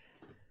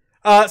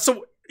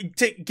 So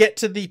to get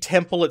to the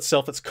temple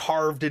itself that's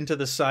carved into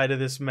the side of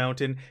this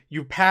mountain,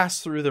 you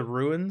pass through the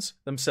ruins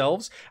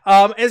themselves.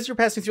 As you're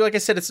passing through, like I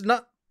said, it's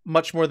not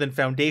much more than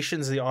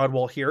foundations, the odd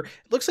wall here.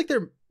 It looks like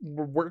there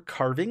were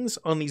carvings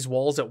on these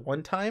walls at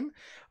one time,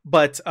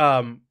 but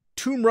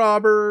tomb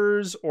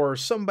robbers or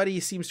somebody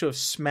seems to have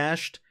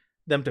smashed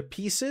them to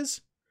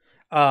pieces,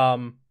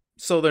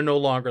 so they're no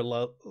longer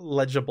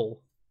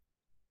legible.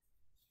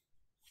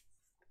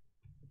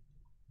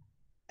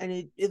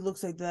 And it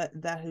looks like that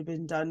had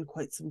been done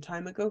quite some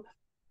time ago.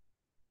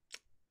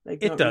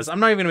 Like, It does. I'm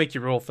not even gonna make you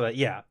roll for that.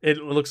 Yeah, it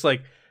looks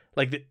like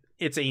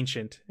it's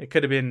ancient. It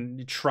could have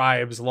been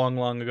tribes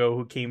long ago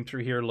who came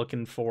through here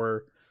looking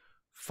for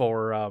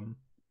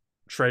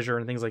treasure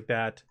and things like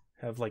that.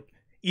 Have like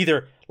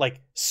either like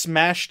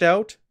smashed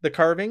out the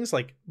carvings,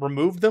 like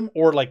removed them,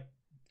 or like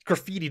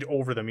graffitied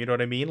over them. You know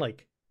what I mean?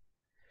 Like,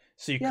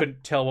 so you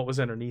couldn't tell what was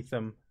underneath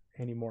them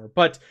anymore.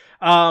 But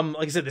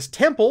like I said, this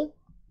temple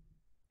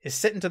is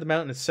set into the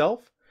mountain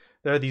itself.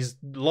 There are these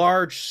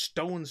large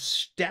stone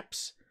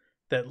steps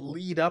that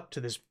lead up to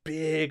this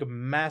big,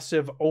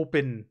 massive,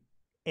 open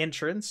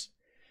entrance.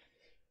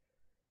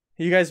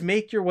 You guys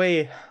make your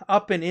way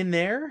up and in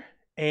there,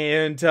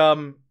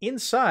 and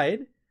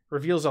inside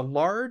reveals a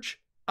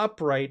large,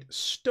 upright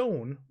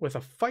stone with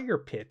a fire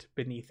pit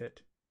beneath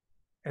it.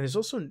 And there's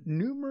also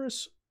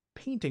numerous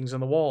paintings on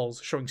the walls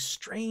showing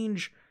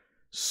strange,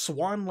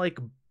 swan-like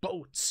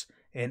boats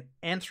and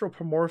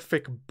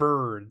anthropomorphic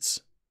birds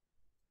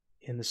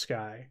in the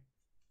sky.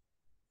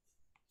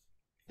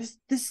 This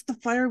is the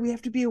fire we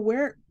have to be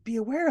aware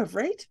of,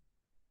 right?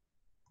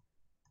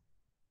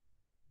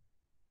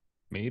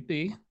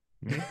 Maybe.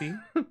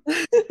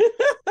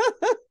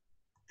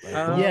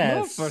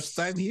 Yes. First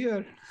time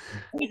here.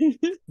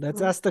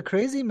 Let's ask the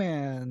crazy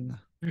man.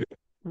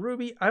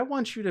 Ruby, I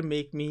want you to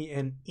make me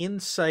an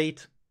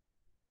insight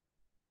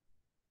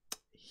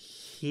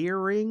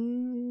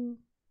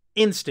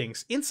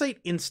insight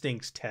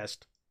instincts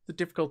test. The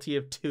difficulty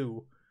of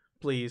 2,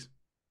 please.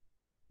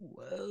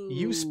 Whoa.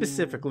 You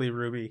specifically,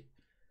 Ruby.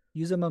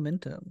 Use a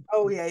momentum.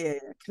 Oh yeah.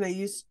 Can I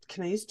use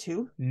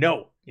 2?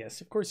 No.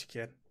 Yes, of course you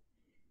can.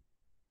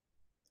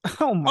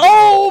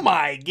 Oh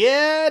my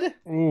god!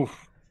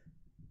 Oof.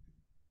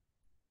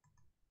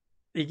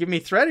 You give me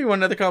threat or you want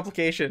another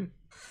complication?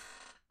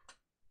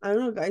 I don't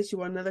know, guys. You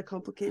want another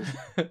complication?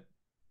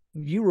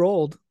 You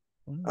rolled.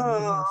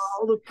 Oh,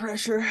 all the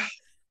pressure.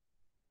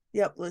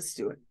 Yep, let's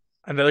do it.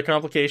 Another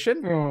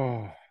complication?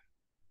 Oh.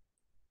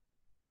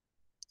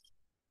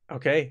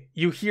 Okay.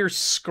 You hear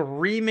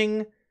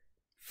screaming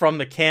from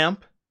the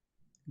camp,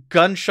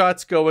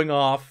 gunshots going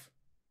off.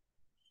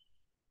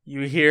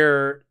 You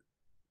hear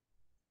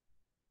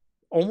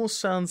almost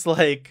sounds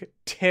like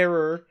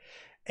terror,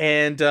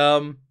 and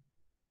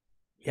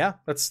yeah,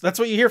 that's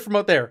what you hear from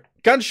out there.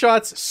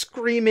 Gunshots,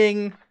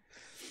 screaming,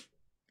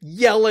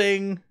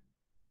 yelling,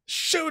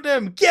 shoot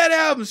him, get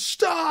him,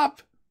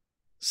 stop!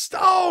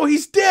 Oh,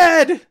 he's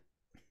dead!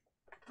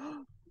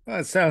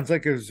 That sounds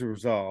like it was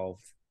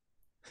resolved.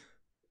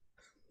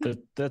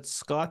 That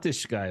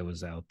Scottish guy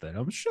was out there.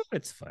 I'm sure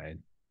it's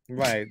fine.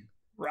 Right.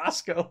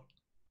 Roscoe.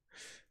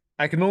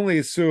 I can only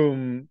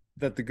assume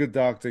that the good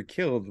doctor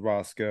killed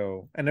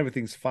Roscoe and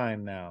everything's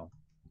fine now.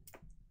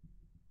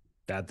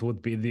 That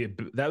would be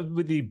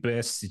the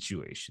best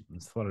situation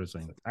as far as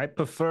I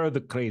prefer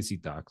the crazy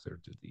doctor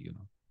to the,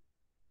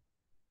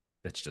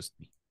 that's just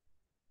me.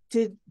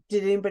 Did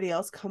anybody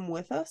else come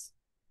with us?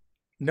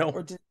 No.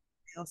 Or did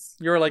anybody else?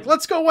 You're like,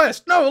 let's go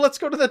west. No, let's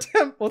go to the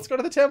temple. Let's go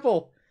to the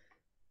temple.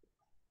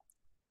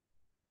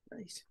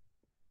 Right.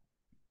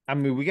 I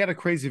mean, we got a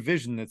crazy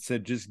vision that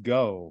said just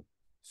go.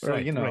 So,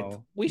 Right.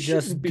 We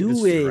Just shouldn't be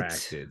do it.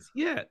 distracted.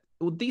 Yeah.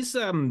 Well, these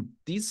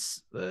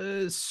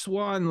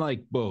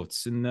swan-like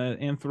boats and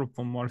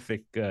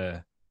anthropomorphic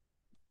bird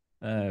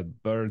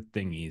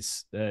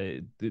thingies.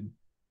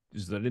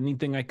 Is there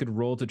anything I could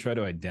roll to try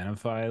to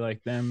identify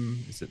like them?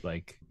 Is it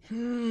like are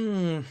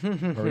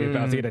we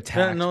about to get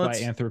attacked by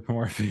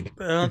anthropomorphic?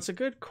 That's a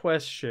good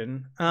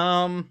question.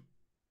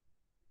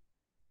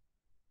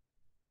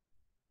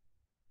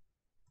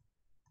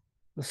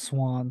 The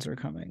swans are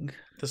coming.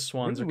 The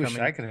swans I are wish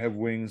coming. I could have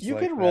wings. You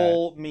like can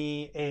roll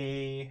me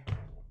a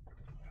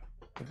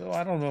Though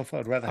I don't know if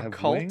I'd rather have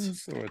Occult?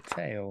 wings or a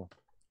tail.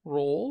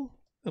 roll.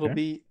 It'll Okay.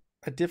 be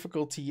a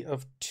difficulty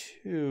of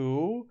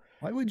 2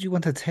 Why would you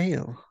want a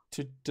tail?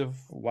 to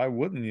Why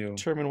wouldn't you?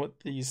 determine what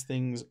these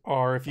things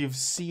are if you've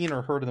seen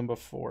or heard of them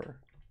before.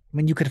 I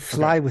mean, you could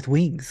fly with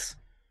wings.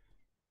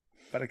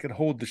 But I could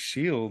hold the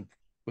shield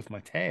with my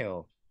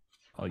tail.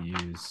 I'll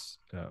use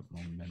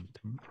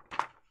momentum.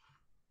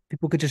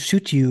 People could just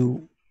shoot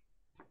you.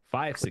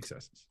 5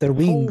 successes. Their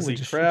wings Holy and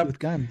just crap. shoot you with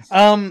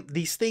guns.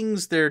 These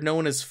things, they're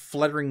known as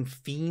fluttering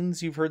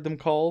fiends, you've heard them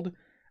called.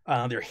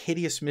 They're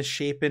hideous,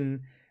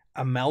 misshapen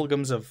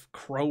amalgams of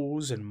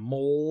crows and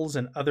moles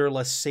and other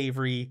less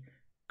savory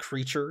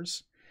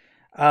creatures.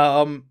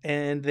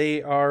 And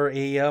they are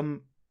a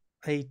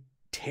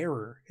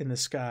terror in the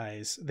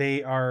skies.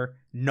 They are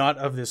not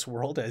of this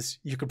world, as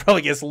you could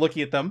probably guess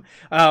looking at them.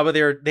 But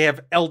they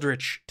have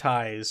eldritch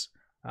ties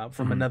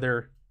from Mhm.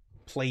 another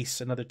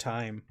place, another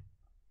time.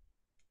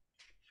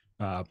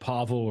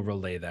 Pavel will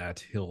relay that.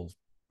 He'll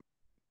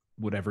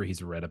whatever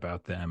he's read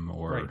about them,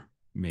 or Right.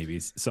 maybe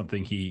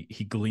something he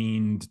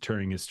gleaned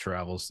during his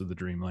travels to the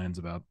Dreamlands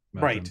about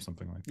Right. them,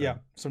 something like that. Yeah.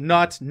 So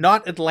not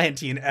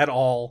Atlantean at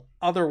all.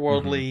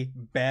 Otherworldly,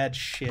 bad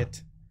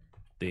shit.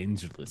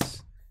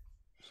 Dangerous.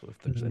 So if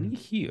there's any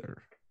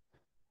here,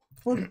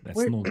 Well, that's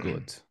no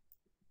good.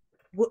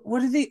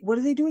 What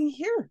are they doing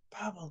here,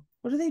 Pavel?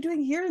 What are they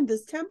doing here in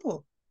this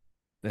temple?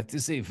 That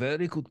is a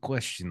very good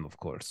question, of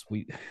course.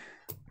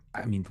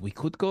 I mean, we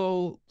could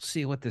go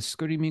see what the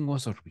screaming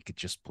was, or we could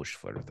just push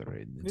further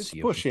in and Let's see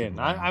if push we in. can,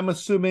 I'm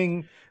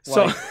assuming,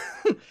 So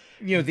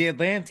like, the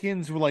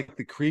Atlanteans were like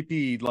the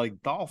creepy,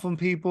 like, dolphin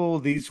people.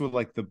 These were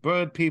like the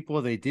bird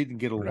people. They didn't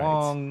get Right.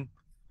 along.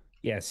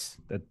 Yes,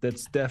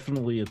 that's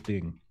definitely a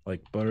thing.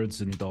 Like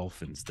birds and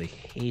dolphins, they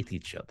hate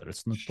each other.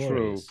 It's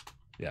notorious.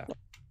 Yeah,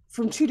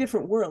 From two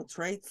different worlds,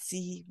 right?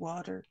 Sea,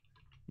 water.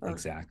 Earth.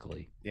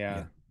 exactly.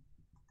 Yeah.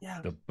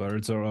 Yeah. The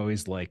birds are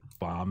always like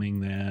bombing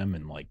them,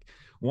 and like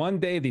one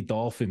day the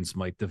dolphins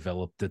might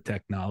develop the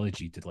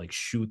technology to like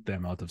shoot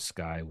them out of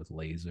sky with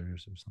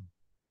lasers or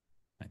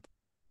something.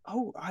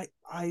 Oh,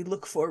 I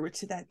look forward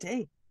to that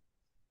day.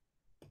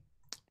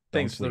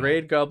 thanks Don't for the we all?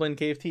 raid, Goblin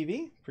Cave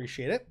TV.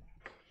 Appreciate it.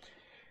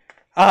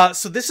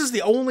 So this is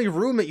the only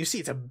room that you see.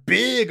 It's a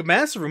big,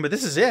 massive room, but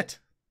this is it.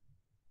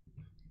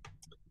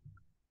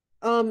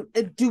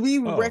 Do we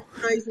Oh.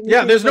 recognize? Yeah,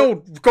 anything there's no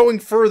about- going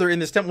further in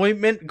this temple. We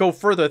meant go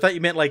further. I thought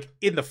you meant like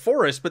in the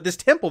forest, but this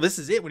temple, this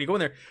is it. When you go in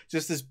there,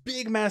 just this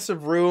big,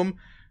 massive room.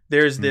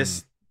 There's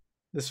this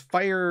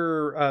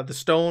fire, the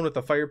stone with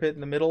the fire pit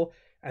in the middle,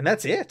 and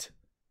that's it.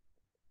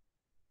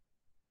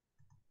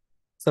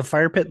 Is the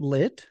fire pit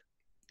lit?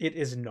 It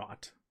is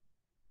not.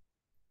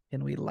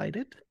 Can we light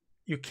it?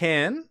 You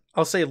can.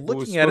 I'll say, we're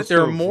looking at it, supposed there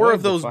to are more avoid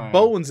of the those fire.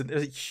 bones.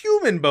 There's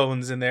human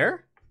bones in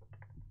there.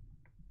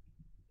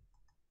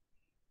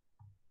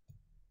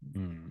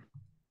 Hmm.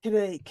 Can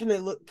I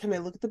look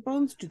at the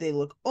bones? Do they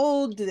look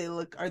old?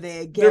 Are they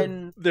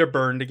again? They're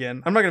burned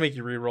again. I'm not gonna make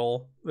you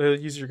re-roll.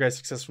 Use your guys'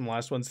 success from the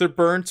last ones. They're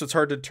burned, so it's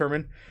hard to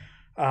determine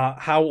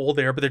how old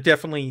they are. But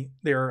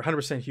they're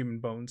 100% human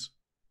bones.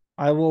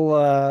 I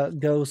will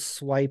go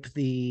swipe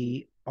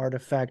the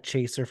artifact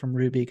chaser from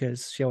Ruby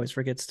because she always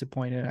forgets to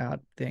point it out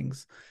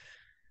things.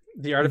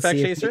 The artifact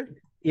see if chaser.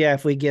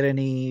 If we get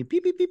any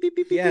beep beep beep beep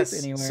beep Yes.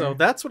 beep anywhere. So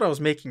that's what I was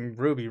making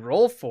Ruby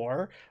roll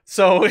for.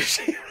 So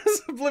she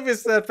was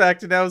oblivious to that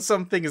fact, and now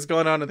something is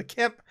going on in the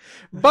camp.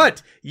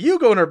 But you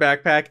go in her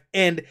backpack,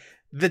 and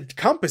the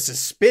compass is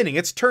spinning.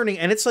 It's turning,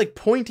 and it's like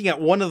pointing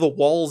at one of the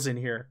walls in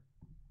here.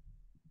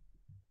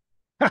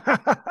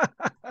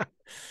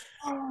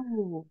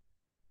 Oh,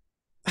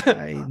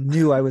 I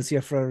knew I was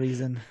here for a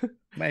reason.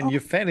 Man,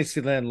 your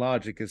Fantasyland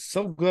logic is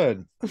so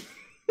good.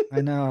 I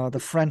know the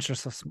French are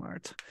so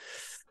smart.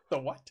 The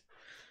what?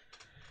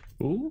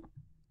 Ooh.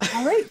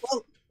 all right.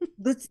 Well,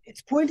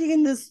 it's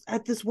pointing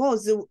at this wall.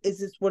 Is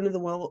this one of the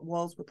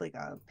walls with like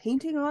a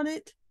painting on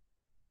it?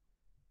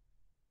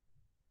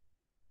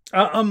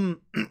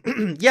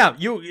 Yeah,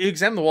 you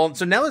examine the wall.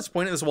 So now it's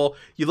pointing at this wall.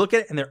 You look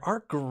at it, and there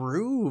are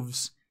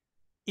grooves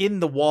in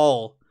the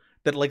wall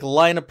that like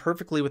line up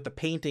perfectly with the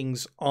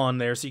paintings on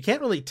there. So you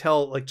can't really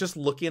tell, like just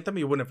looking at them,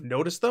 you wouldn't have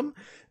noticed them.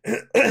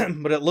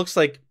 But it looks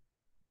like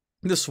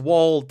this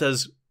wall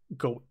does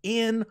go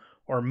in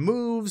or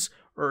moves,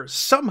 or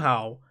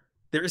somehow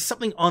there is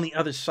something on the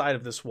other side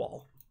of this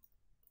wall.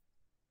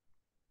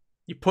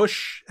 You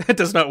push, it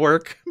does not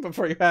work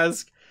before you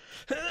ask.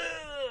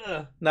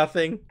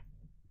 Nothing.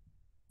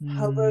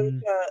 How about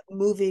Mm,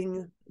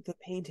 moving the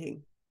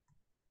painting?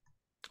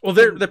 Well,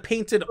 they're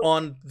painted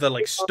on the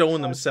like stone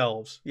Okay.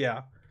 themselves.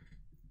 Yeah.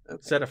 Okay,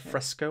 Is that a okay.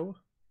 fresco?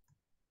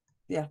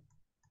 I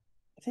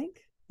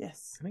think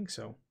yes. I think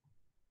so.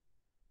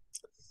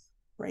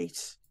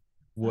 Right.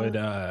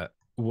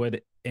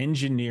 Would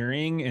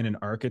engineering and an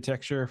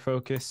architecture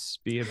focus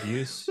be of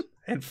use?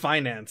 And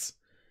finance.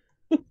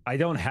 I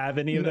don't have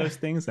any of those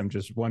things. I'm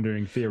just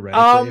wondering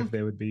theoretically if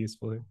they would be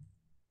useful here.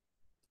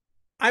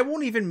 I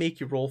won't even make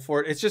you roll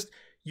for it. It's just,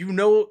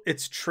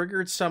 it's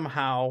triggered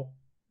somehow.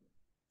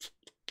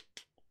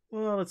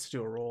 Well, let's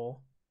do a roll.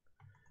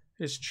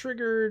 It's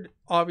triggered,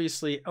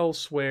 obviously,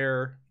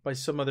 elsewhere by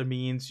some other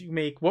means. You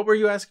make, what were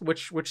you asking?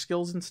 Which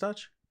skills and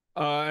such?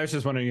 I was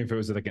just wondering if it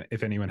was like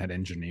if anyone had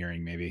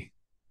engineering, maybe.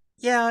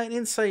 Yeah, an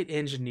insight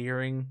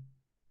engineering.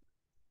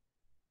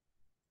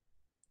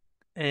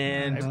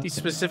 And I have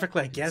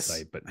specifically, I guess,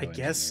 insight, but no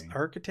engineering.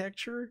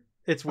 architecture.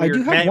 It's I weird.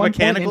 do have 1 point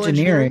Mechanical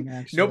engineering.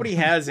 Actually, Nobody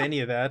has any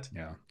of that.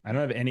 Yeah, I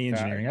don't have any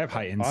engineering. I have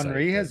high insight.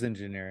 Henri but- has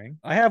engineering.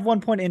 I have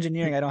 1 point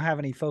engineering. I don't have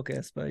any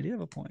focus, but I do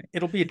have a point.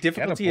 It'll be a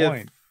difficulty of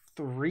point.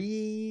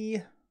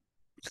 3.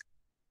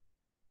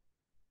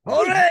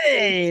 All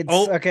right.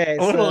 Oh, Okay.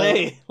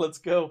 Olay. Let's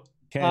go.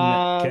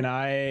 Can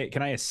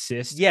I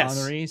assist Yes.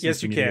 Henri? Yes,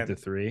 Since you need to get can.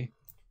 to 3.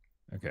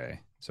 Okay,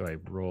 so I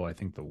roll. I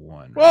think the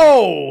 1.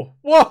 Whoa!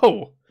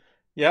 Whoa!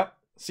 Yep.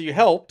 So you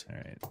helped. All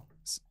right.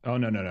 Oh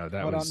no!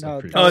 That Hold was on, a no,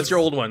 previous Oh, that's your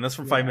one. old one. That's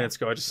from 5 Yeah. minutes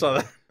ago. I just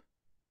saw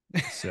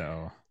that.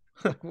 So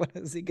What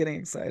is he getting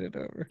excited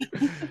over?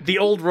 The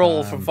old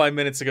roll from 5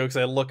 minutes ago, because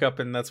I look up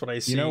and that's what I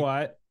see. You know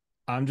what?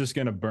 I'm just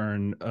gonna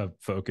burn a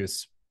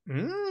focus,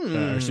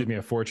 or excuse me,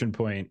 a fortune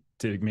point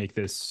to make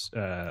this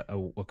a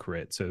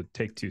crit. So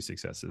take 2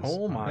 successes.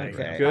 Oh my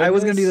Okay. goodness. I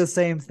was gonna do the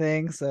same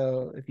thing,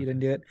 so if you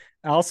didn't do it,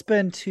 I'll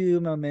spend 2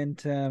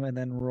 momentum and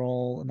then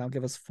roll, and that'll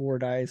give us 4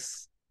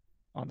 dice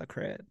on the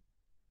crit.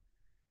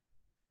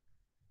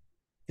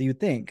 Do you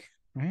think,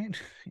 right?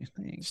 You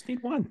think Just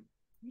need 1.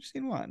 you just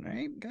need 1,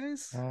 right,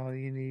 guys? All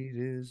you need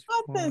is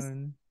Got this.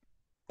 one.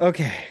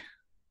 Okay.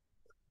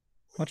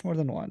 Much more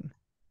than 1.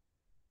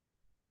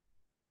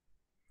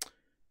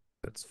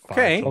 That's 5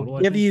 Okay. total,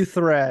 I Give think. you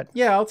threat.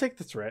 Yeah, I'll take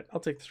the threat.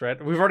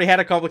 We've already had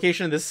a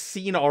complication in this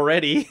scene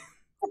already.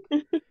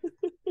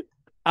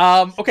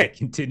 Okay.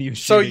 Continue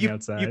So shooting you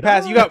outside. you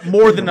pass. You got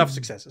more than enough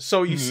successes.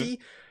 So you see,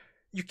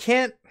 you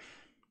can't.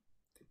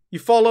 You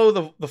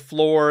follow the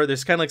floor.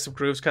 There's kind of like some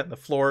grooves cut in the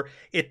floor.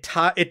 It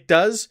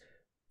does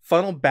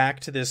funnel back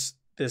to this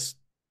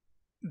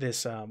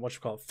what you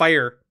call it,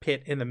 fire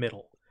pit in the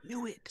middle.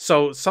 Knew it.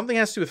 So something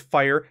has to do with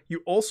fire.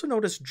 You also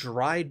notice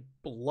dried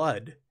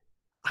blood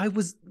I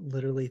was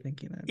literally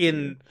thinking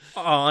that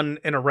on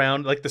and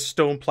around like the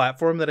stone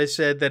platform that I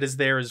said that is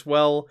there as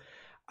well.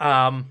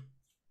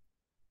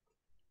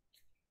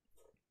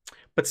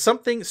 But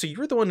something. So you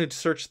were the one who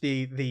searched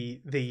the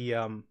what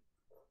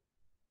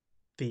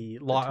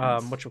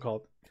you call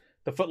it,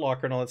 the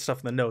footlocker and all that stuff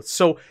in the notes.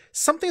 So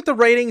something at the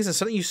writings and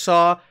something you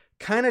saw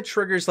kind of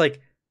triggers like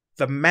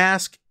the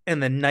mask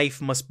and the knife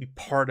must be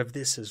part of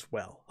this as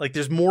well. Like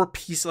there's more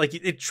pieces. Like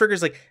it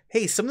triggers like,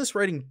 hey, some of this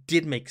writing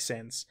did make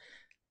sense.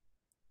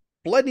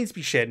 Blood needs to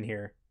be shed in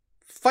here.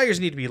 Fires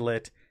need to be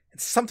lit.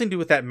 It's something to do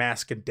with that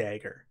mask and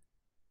dagger.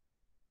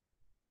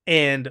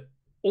 And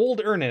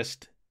old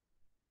Ernest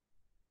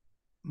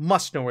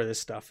must know where this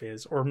stuff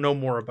is or know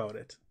more about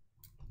it.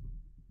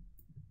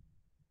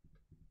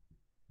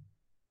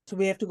 So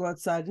we have to go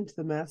outside into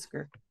the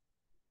massacre.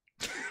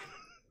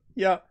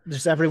 Yeah.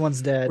 just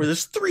everyone's dead. Where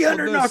there's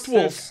 300 Well, knocked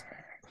wolves.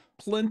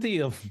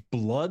 Plenty of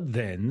blood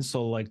then,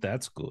 so like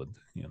that's good,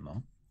 you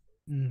know.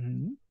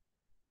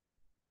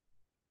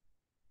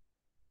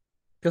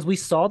 Because we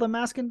saw the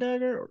mask and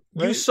dagger.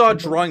 You right? saw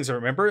drawings, I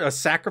remember, a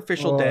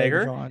sacrificial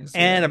dagger drawings,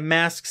 and yeah. a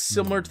mask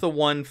similar to the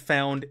one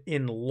found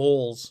in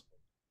Lowell's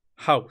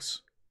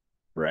house.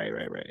 Right.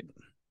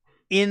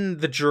 In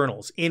the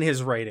journals, in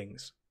his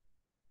writings.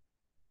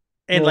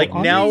 And Well, like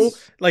on now,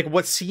 these- like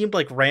what seemed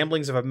like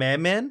ramblings of a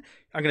madman,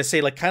 I'm gonna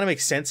say like kind of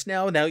makes sense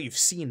now. Now you've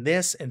seen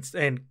this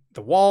and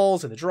the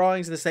walls and the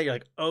drawings and this that. You're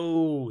like,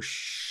 oh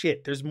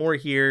shit, there's more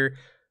here.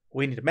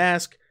 We need a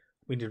mask.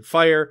 We need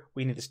fire.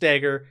 We need this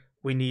dagger.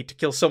 We need to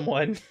kill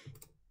someone.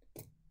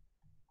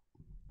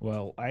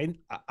 Well,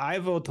 I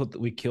vote that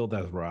we kill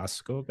that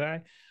Roscoe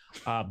guy,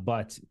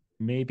 but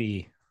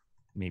maybe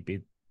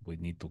we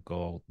need to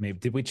go. Maybe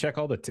did we check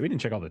all the? We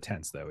didn't check all the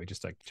tents though. We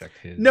just like checked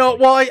his. No, like-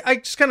 well, I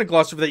just kind of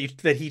glossed over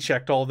that he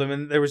checked all of them,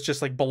 and there was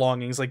just like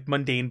belongings, like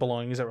mundane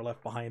belongings that were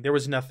left behind. There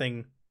was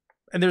nothing,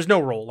 and there's no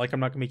roll. Like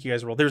I'm not gonna make you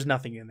guys roll. There's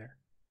nothing in there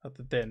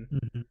other than,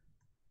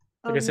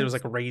 like I said, it was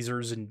like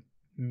razors and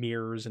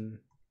mirrors and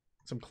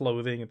some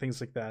clothing and things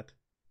like that.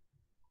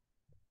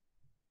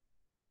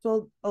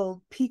 So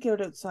I'll peek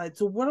out outside.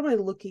 So what am I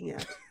looking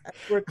at?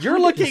 You're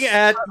looking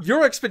at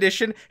your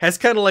expedition has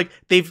kind of like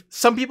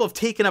some people have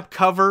taken up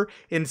cover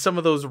in some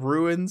of those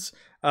ruins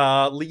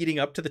leading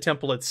up to the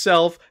temple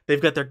itself. They've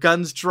got their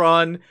guns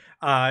drawn.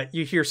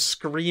 You hear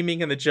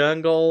screaming in the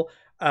jungle.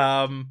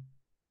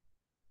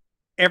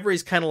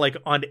 Everybody's kind of like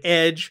on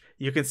edge.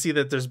 You can see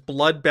that there's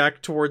blood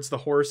back towards the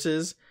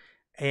horses,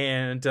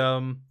 and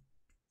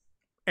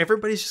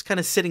everybody's just kind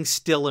of sitting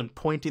still and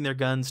pointing their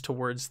guns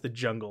towards the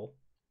jungle.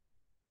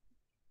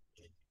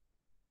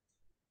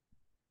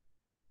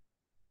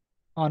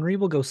 Henri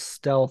will go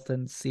stealth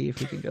and see if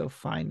we can go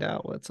find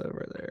out what's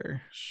over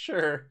there.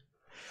 Sure.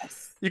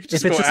 Yes. You could If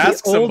just it's go just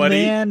ask the old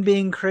somebody. man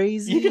being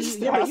crazy, You could just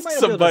but ask you might not be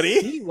able to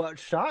somebody. see what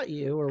shot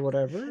you or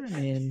whatever. I You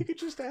mean, could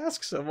just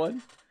ask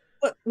someone.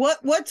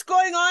 What's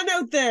going on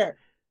out there?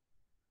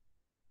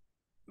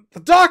 The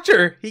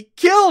doctor! He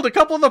killed a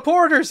couple of the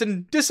porters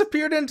and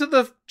disappeared into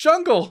the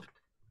jungle.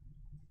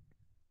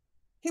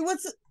 He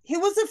was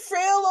a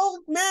frail old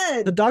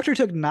man. the doctor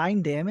took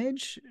 9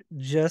 damage,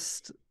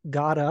 just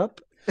got up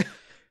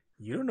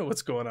You don't know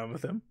what's going on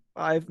with him.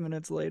 5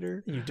 minutes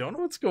later. You don't know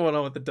what's going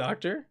on with the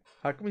doctor.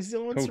 How come he's the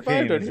only one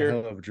Cocaine survived out is a here?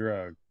 hell of a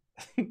drug.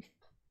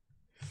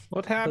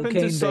 What happened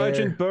Cocaine to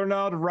Sergeant bear.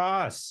 Bernard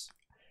Ross,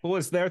 who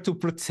was there to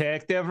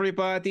protect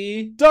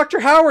everybody?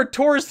 Dr. Howard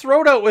tore his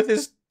throat out with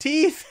his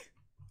teeth.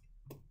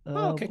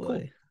 Oh, okay, cool.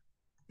 boy.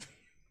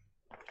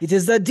 It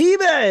is the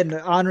demon!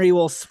 Henri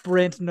will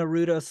sprint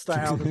Naruto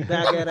style, his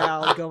baguette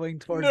out, going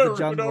towards the Naruto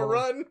jungle.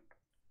 run.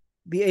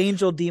 The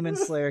angel demon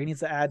slayer. He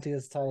needs to add to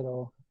his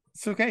title.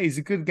 It's okay. He's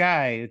a good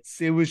guy.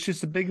 It was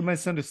just a big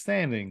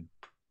misunderstanding.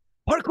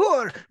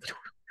 Parkour!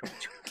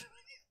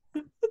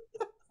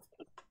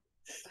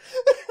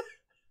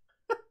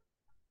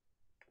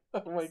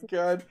 Oh my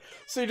god.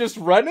 So you're just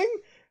running?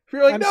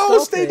 You're like, I'm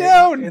no, stay stealthing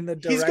down. in the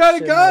He's got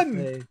a direction gun.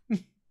 that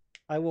they-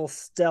 I will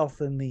stealth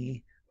in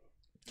the.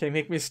 Okay,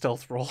 make me a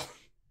stealth roll.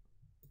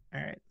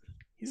 All right.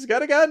 He's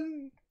got a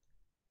gun.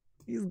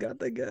 He's got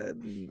the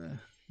gun.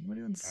 We're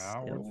doing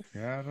stealth.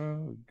 got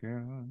a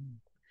gun.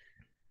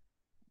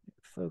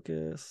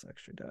 Focus,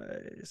 extra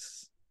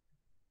dice.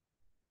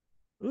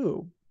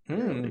 Ooh, Hmm.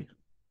 barely.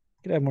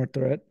 Could have more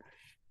threat.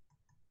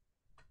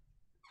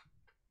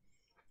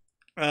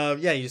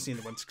 Yeah, you just need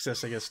the one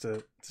success, I guess,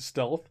 to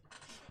stealth.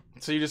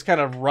 So you just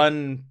kind of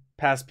run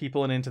past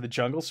people and into the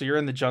jungle. So you're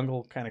in the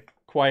jungle, kind of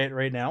quiet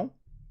right now.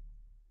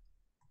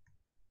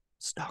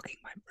 Stalking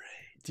my prey.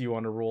 Do you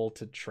want to roll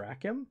to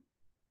track him?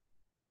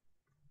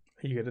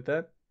 Are you good at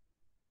that?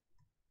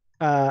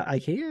 I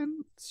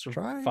can.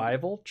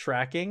 Survival,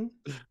 tracking,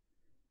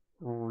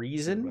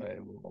 reason.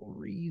 Survival,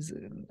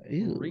 reason.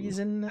 Ew.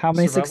 Reason. How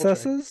many survival, track.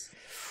 successes?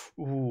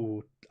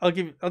 Ooh, I'll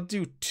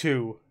do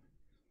 2.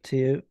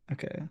 2.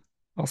 Okay.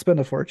 I'll spend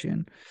a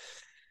fortune.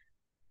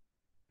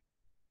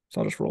 So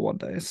I'll just roll 1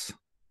 dice.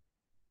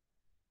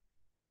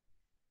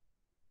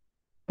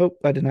 Oh,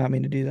 I did not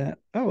mean to do that.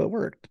 Oh, it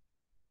worked.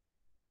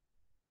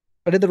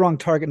 I did the wrong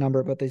target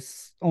number, but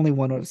only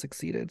one would have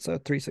succeeded. So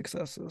 3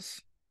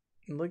 successes.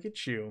 Look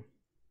at you.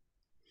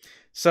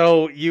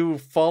 So you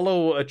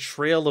follow a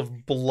trail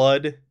of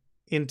blood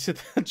into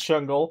the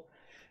jungle,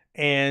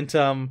 and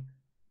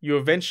you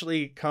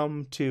eventually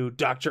come to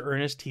Dr.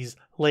 Ernest. He's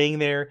laying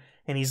there,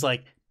 and he's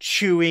like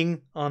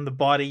chewing on the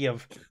body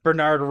of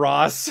Bernard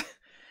Ross,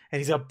 and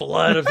he's got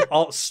blood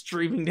all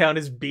streaming down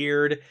his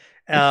beard.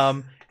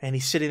 And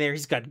he's sitting there.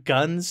 He's got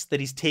guns that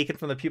he's taken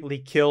from the people he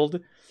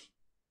killed,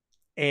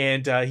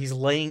 and he's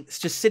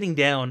just sitting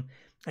down.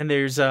 And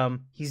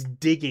he's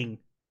digging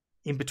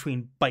in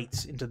between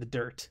bites into the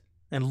dirt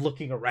and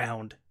looking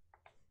around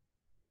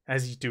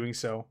as he's doing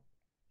so.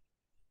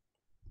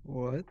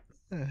 What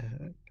the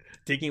heck?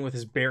 Digging with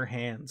his bare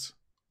hands.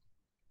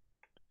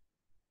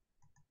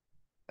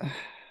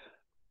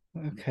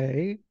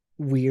 Okay.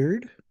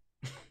 Weird.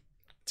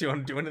 Do you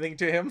want to do anything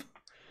to him?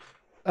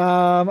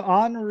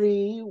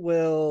 Henri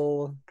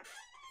will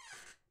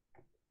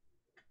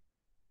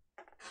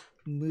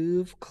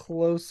move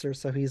closer,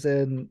 so he's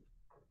in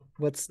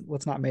what's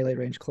not melee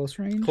range, close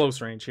range.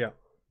 Close range, yeah.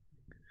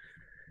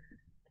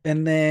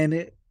 And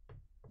then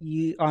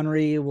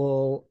Henri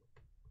will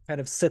kind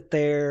of sit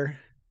there,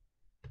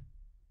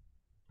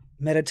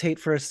 meditate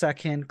for a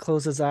second,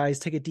 close his eyes,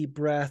 take a deep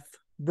breath,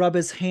 rub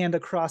his hand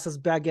across his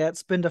baguette,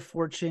 spend a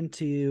fortune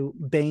to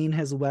bane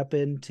his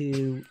weapon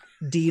to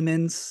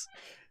demons.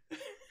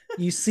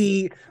 You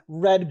see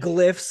red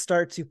glyphs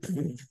start to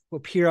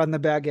appear on the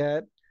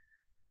baguette.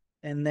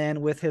 And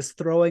then with his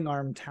throwing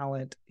arm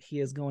talent, he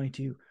is going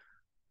to,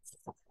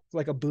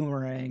 like a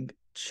boomerang,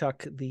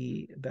 chuck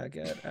the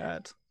baguette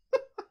at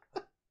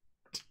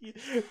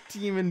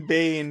Demon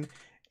Bane,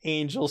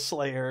 Angel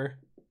Slayer,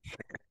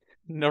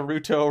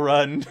 Naruto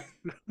Run.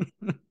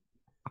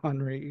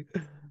 Henri.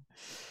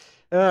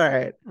 All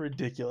right.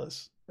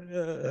 Ridiculous.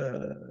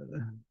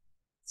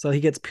 So he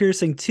gets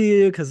piercing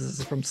 2 because this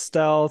is from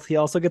stealth. He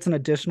also gets an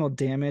additional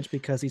damage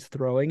because he's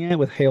throwing it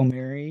with Hail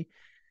Mary.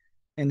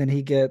 And then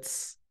he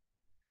gets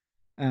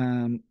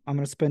I'm going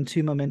to spend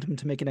 2 momentum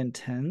to make it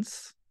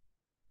intense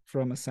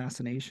from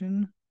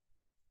assassination.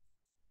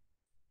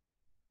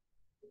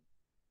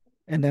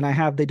 And then I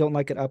have they don't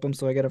like it up him,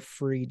 so I get a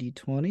free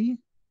d20.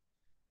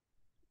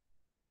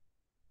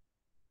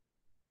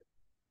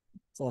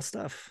 It's all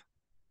stuff.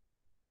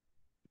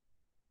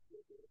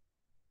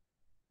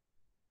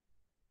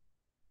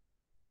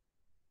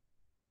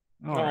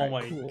 All oh right,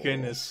 my cool.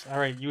 goodness. All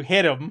right, you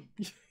hit him.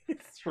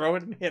 Throw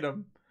it and hit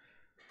him.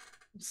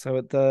 So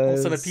it All of a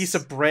does. sudden, a piece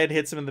of bread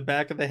hits him in the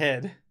back of the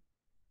head.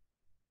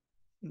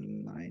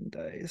 9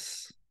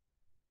 dice.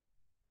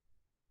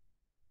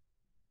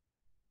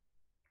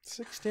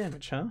 6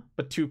 damage, huh?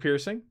 But 2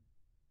 piercing?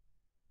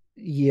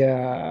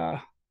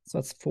 Yeah. So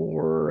that's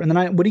 4. And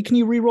then can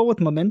you reroll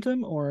with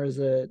momentum, or is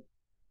it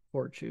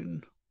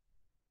fortune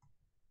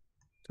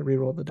to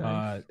reroll the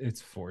die?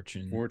 It's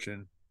fortune.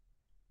 Fortune.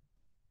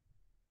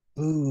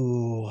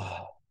 Ooh.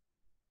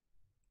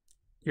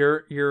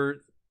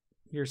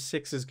 Your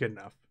 6 is good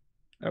enough.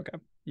 Okay.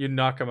 You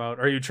knock him out.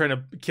 Are you trying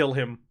to kill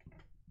him?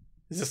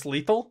 Is this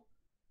lethal?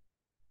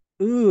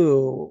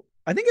 Ooh.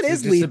 I think it Is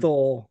is it just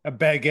lethal. A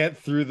baguette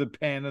through the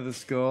pan of the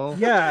skull.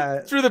 Yeah.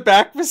 Through the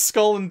back of his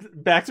skull and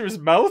back through his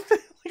mouth?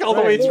 Like all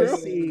the way Right, you through?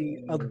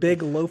 see a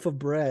big loaf of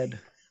bread.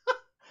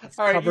 It's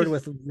All right, covered you-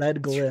 with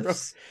red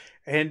glyphs.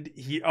 And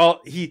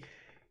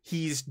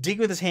he's digging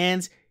with his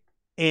hands,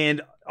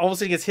 and all of a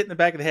sudden he gets hit in the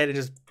back of the head and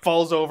just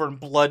falls over, and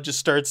blood just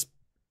starts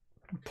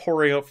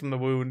pouring out from the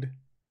wound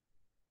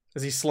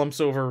as he slumps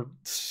over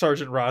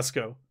Sergeant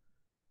Roscoe.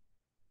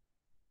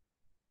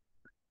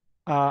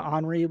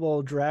 Henri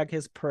will drag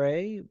his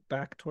prey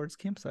back towards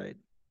campsite.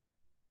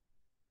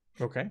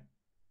 Okay.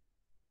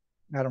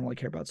 I don't really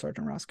care about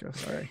Sergeant Roscoe.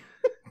 Sorry.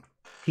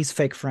 He's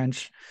fake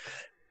French.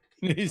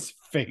 He's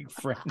fake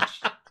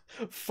French.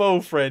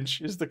 Faux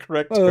French is the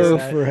correct Oh,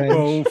 term. French.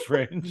 Oh,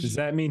 French. Does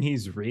that mean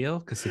he's real?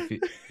 Because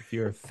if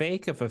you're a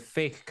fake of a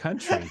fake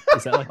country,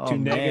 is that like Oh, two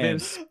man.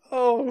 negatives?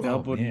 Oh,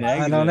 Double man.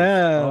 negative. I don't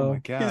Oh my know.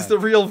 god. he's the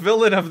real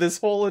villain of this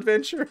whole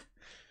adventure.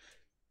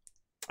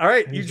 All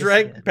right, He's you just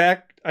drag dead.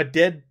 back a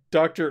dead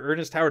Dr.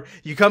 Ernest Howard.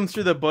 You come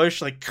through the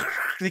bush, like,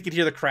 they can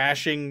hear the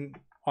crashing,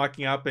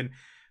 walking up, and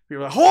you're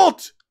like,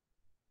 halt!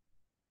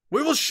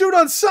 We will shoot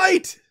on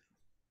sight!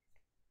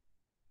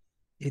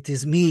 It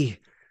is me,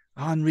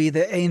 Henri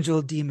the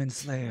Angel Demon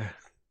Slayer.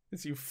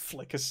 As you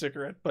flick a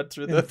cigarette butt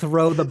through And the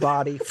throw the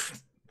body.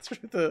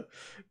 through the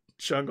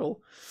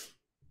jungle.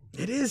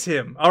 It is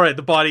him. All right,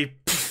 the body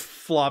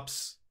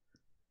flops,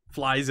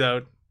 flies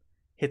out,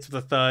 hits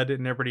with a thud,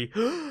 and everybody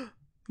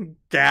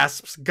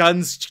gasps.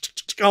 Guns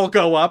all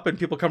go up, and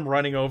people come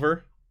running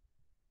over.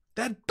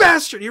 That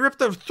bastard! He ripped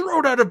the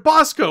throat out of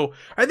Bosco,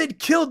 and then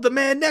killed the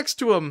man next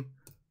to him,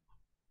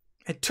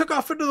 and took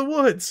off into the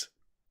woods.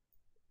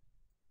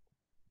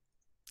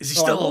 Is he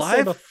still I will say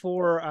alive?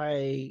 before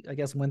I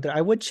guess went there,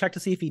 I would check to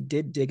see if he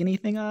did dig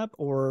anything up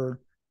or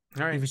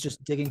All right. he was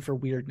just digging for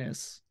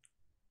weirdness.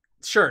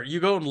 Sure, you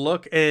go and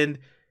look, and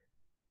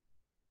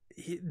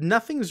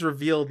nothing's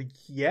revealed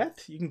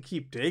yet. You can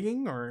keep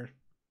digging, or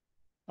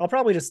I'll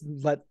probably just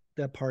let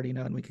the party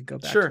know and we could go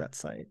back Sure. to that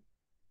site.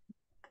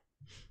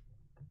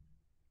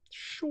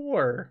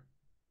 sure.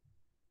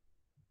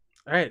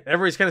 All right,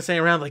 everybody's kind of saying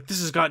around like,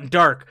 this has gotten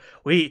dark.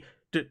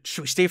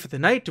 Should we stay for the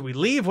night? Do we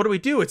leave? What do we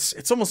do?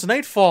 It's almost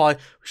nightfall. We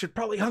should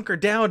probably hunker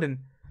down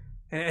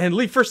and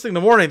leave first thing in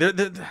the morning.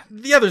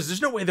 The others,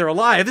 there's no way they're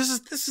alive. This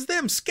is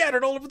them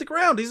scattered all over the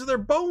ground. These are their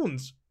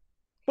bones.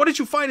 What did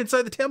you find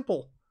inside the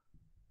temple?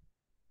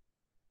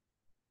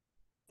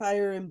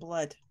 Fire and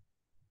blood.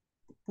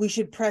 We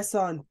should press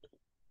on.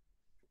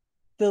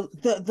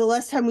 The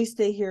less time we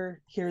stay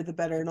here, the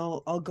better. And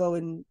I'll go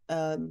and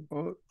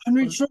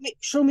Henry,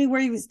 show me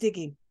where he was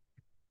digging.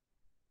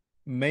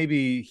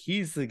 Maybe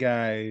he's the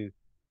guy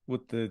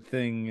with the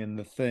thing and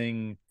the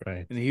thing,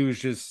 Right. and he was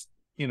just,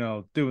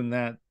 doing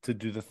that to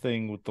do the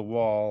thing with the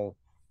wall.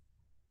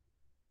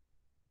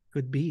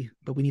 Could be,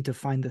 but we need to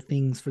find the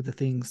things for the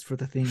things for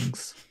the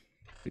things.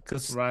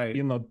 Because, Right.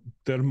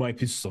 there might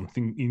be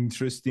something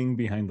interesting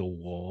behind the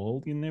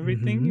wall and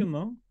everything,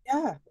 Mhm.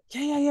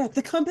 Yeah.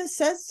 The compass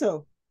says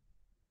so.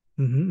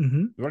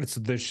 Right, so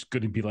there's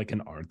going to be like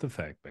an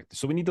artifact back there.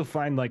 So we need to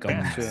find like a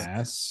Gotcha.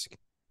 mask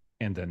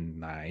and a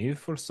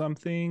knife or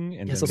something.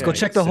 And Yes, then, let's go like,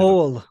 check the set up-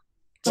 hole.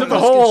 To Well, the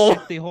let's go hole.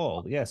 check the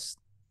hole, yes.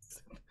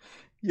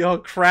 Y'all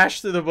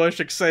crash through the bush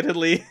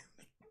excitedly.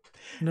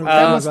 No,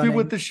 That Uh, must be running.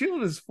 what the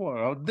shield is for.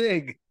 I'll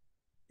dig.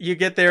 You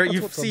get there, That's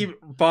you what's see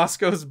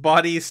Bosco's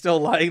body still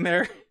lying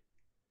there.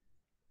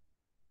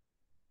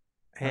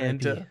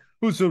 And R.I.P.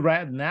 Who's a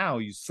rat now,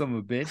 you son of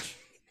a bitch?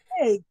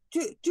 Hey,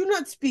 do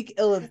not speak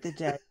ill of the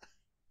dead.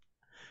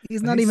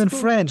 He's not I even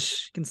spoke-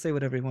 French. He can say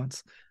whatever he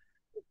wants.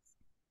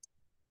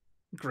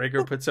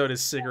 Gregor puts out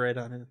his cigarette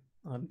on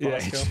Yeah,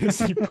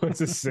 Bosco. he puts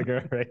a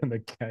cigarette in the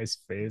guy's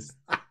face.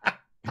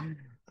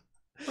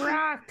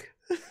 Rock!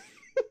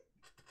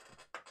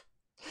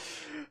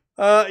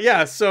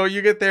 Yeah, so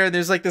you get there and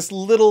there's like this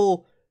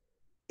little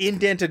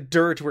indented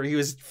dirt where he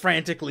was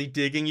frantically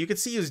digging. You could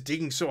see he was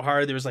digging so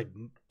hard there was like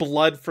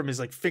blood from his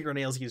like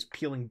fingernails he was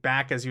peeling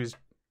back as he was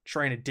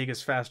trying to dig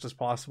as fast as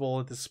possible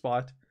at this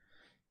spot.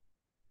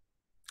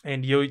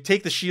 And you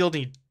take the shield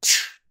and you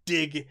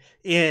dig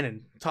in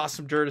and toss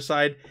some dirt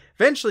aside.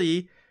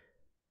 Eventually,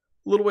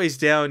 a little ways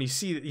down,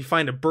 you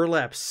find a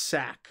burlap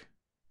sack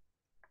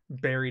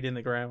buried in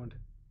the ground.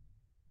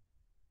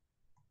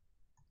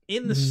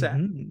 In the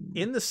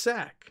Mhm.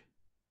 sack,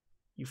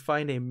 you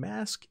find a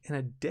mask and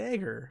a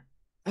dagger,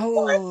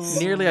 Oh,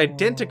 nearly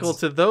identical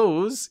to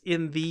those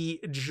in the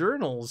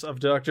journals of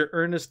Dr.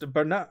 Ernest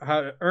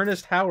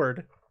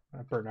Howard.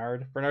 Not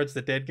Bernard. Bernard's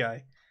the dead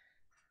guy.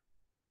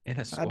 It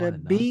has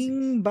Bada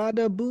bing,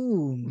 bada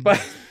boom. But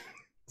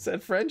is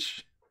that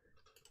French?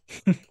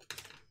 It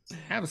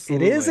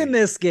Absolutely. is in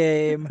this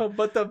game.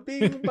 Bada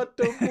bing,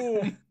 bada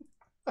boom.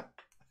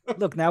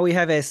 Look, now we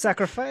have a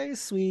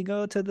sacrifice. We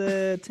go to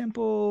the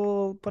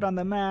temple, put on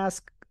the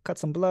mask, cut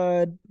some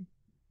blood,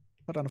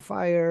 put on a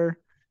fire.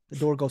 The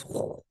door goes.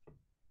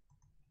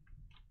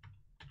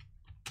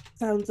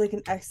 Sounds like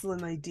an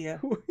excellent idea.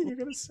 Who are you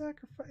gonna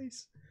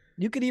sacrifice?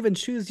 You could even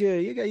choose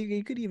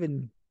you could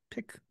even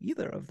pick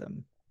either of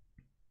them.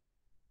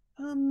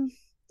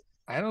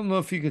 I don't know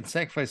if you could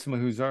sacrifice someone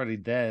who's already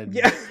dead.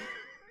 Yeah.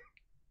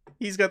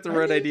 He's got the I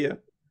right mean- idea.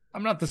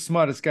 I'm not the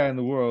smartest guy in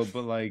the world,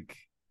 but like,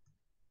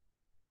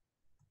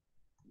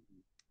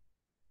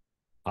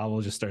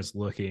 Owl just starts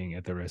looking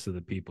at the rest of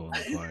the people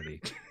in the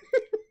party.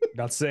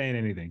 Not saying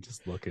anything,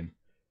 just looking.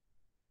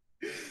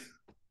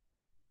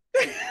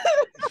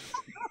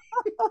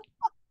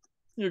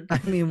 I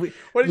mean, we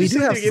What did we you do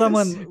say have to get this?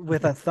 someone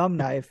with a thumb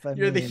knife. I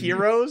You're the mean,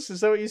 heroes?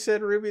 Is that what you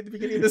said, Ruby, at the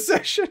beginning of the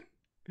session?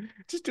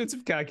 Just doing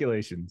some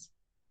calculations.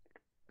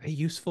 Are you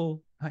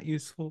useful? Not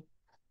useful?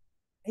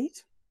 Right?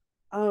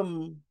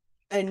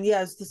 And yeah,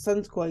 as the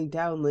sun's going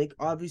down, like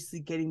obviously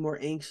getting more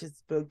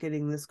anxious about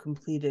getting this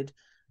completed.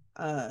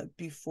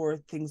 before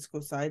things go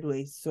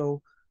sideways.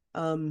 So,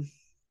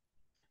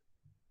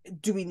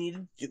 do we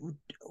need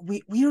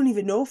we don't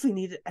even know if we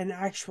need an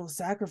actual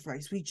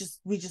sacrifice. We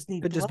just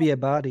need Could just blood. be a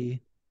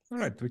body. All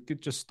right, we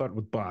could just start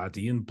with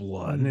body and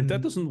blood, and if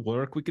that doesn't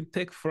work, we could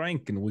take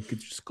Frank and we could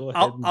just go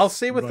ahead. I'll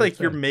say with run like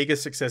your that. mega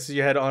successes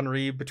you had,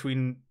 Henri,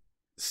 between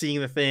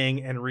seeing the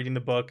thing and reading the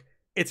book,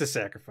 it's a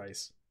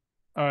sacrifice.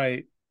 All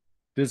right.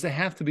 Does it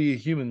have to be a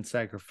human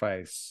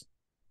sacrifice?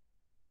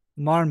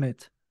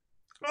 Marmot.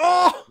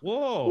 Oh,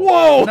 Whoa!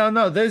 whoa!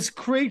 No, there's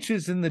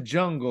creatures in the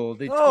jungle.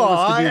 They told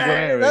us to be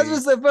wary. that's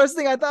just the first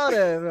thing I thought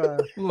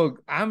of.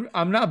 Look, I'm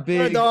not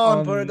big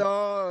on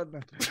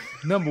Pardon.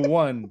 number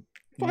one.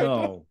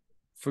 No,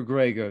 for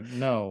Gregor,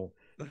 no.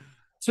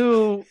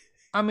 Two,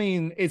 I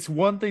mean, it's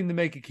one thing to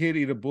make a kid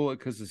eat a bullet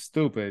because it's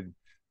stupid,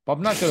 but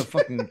I'm not gonna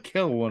fucking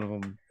kill one of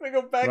them. I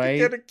go back Right?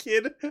 and get a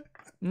kid.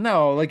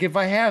 No, like if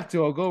I have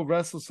to, I'll go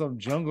wrestle some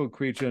jungle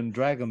creature and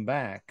drag him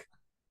back.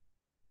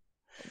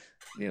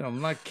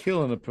 I'm not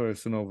killing a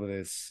person over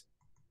this.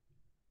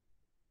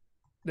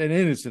 An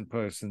innocent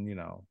person,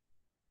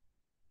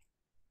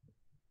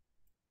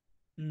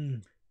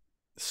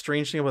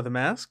 Strange thing about the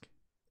mask,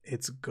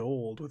 it's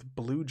gold with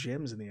blue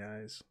gems in the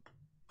eyes.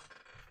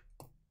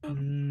 Oh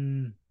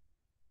man.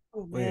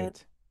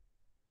 Wait.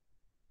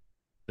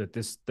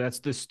 That's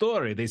the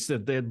story. They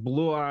said they had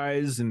blue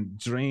eyes and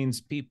drains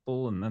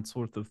people and that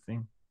sort of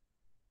thing.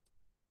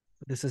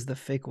 This is the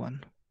fake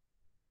one.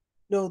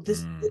 No, this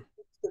is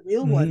the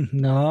real one.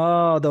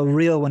 No, the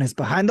real one is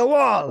behind the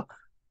wall.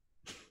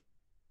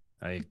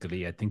 I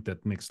agree. I think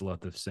that makes a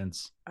lot of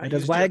sense.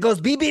 That's why it goes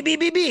beep, beep, beep,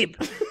 beep, beep.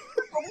 Oh,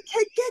 we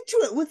can't get to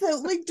it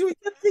without like doing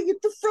that thing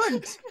at the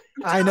front.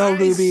 I know,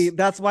 Guys. Ruby.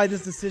 That's why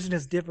this decision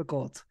is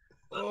difficult.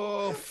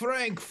 Oh,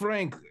 Frank,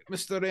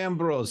 Mr.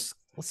 Ambrose,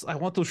 I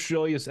want to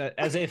show you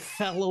as a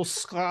fellow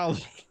scholar.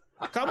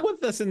 Come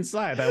with us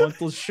inside. I want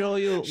to show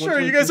you. Sure,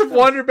 you guys have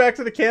wandered back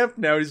to the camp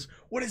now.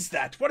 What is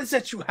that? What is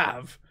that you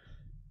have?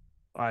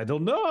 I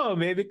don't know.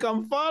 Maybe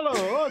come follow.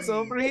 Oh, it's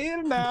over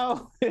here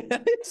now.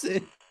 It's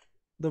it.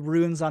 The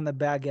runes on the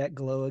baguette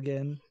glow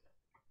again.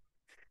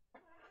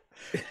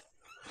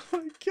 Oh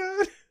my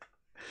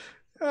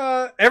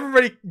god.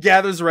 Everybody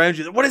gathers around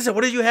you. What is it?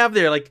 What did you have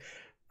there? Like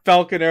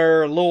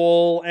Falconer,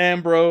 Lowell,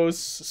 Ambrose,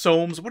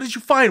 Soames. What did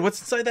you find? What's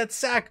inside that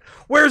sack?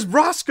 Where's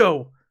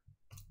Roscoe?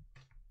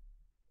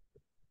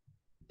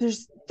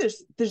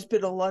 There's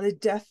been a lot of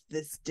death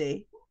this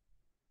day.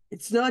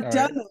 It's not All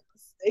done. right.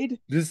 Slade.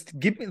 Just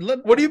give me.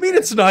 What do you mean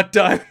it's not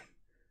done?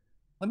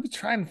 Let me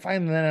try and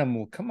find an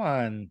animal. Come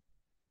on.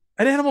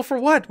 An animal for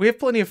what? We have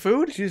plenty of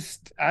food.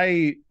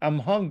 I'm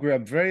hungry.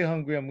 I'm very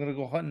hungry. I'm gonna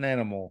go hunt an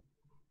animal.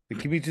 But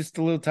give me just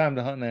a little time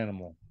to hunt an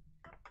animal.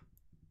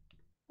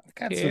 I've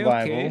got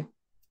survival.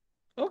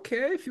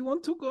 Okay, if you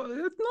want to go,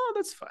 no,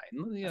 that's fine.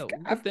 Yeah,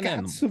 I've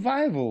got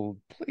survival.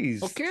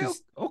 Please. Okay.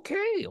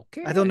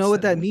 I don't know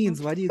what that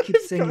means. Why do you keep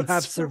saying you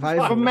have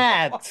survival? For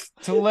Matt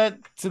to let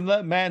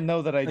Matt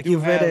know that I Like do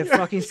you've read have. a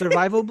fucking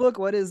survival book?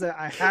 What is it?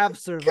 I have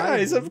survival.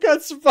 Guys, I've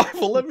got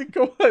survival. Let me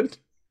go on.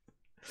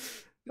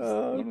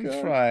 Oh, Let me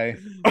God. try.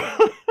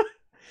 I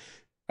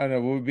don't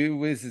know.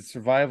 What is it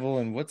survival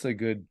and what's a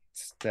good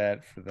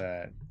stat for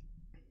that?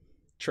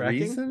 Tracking?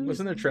 Reason?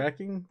 Wasn't there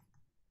tracking?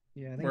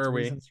 Yeah, I think Where it's are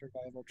we? reason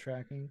survival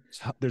tracking.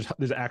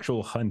 There's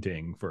actual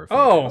hunting for a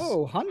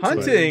Oh, hunting.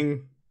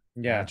 hunting.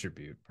 Yeah.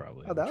 attribute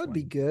probably. Oh, that which would one?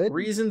 be good.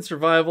 Reason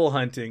survival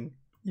hunting.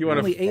 You want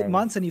Only to 8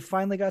 months and you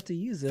finally got to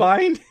use it.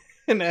 find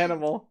an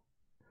animal.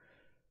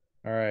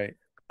 All right.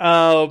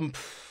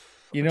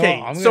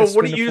 Okay, I'm so gonna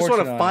what do spend you a just want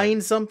fortune to on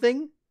find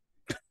something?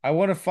 I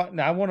want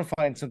to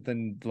find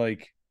something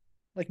like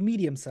Like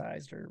medium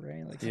sized, or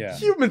right? Like Yeah.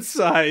 Human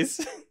size.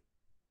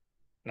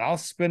 and I'll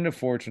spend a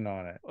fortune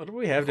on it. What do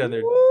we have down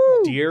there?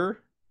 Woo! Deer?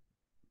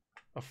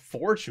 A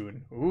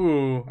fortune.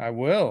 Ooh. I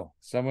will.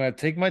 So I'm gonna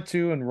take my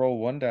 2 and roll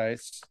 1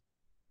 dice.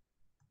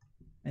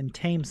 and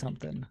tame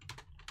something.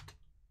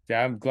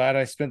 Yeah, I'm glad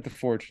I spent the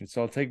fortune.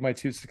 So I'll take my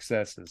 2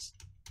 successes.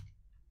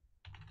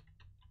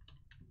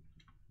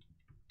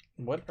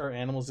 What are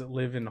animals that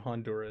live in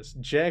Honduras?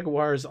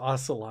 Jaguars,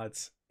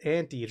 ocelots,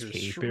 anteaters,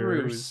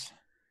 shrews. Tapirs,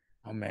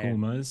 Oh man.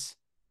 pumas.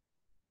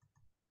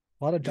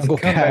 A lot of Just jungle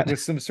come back cat. with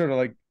some sort of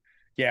like,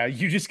 yeah,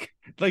 you just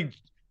like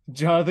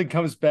Jonathan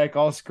comes back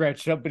all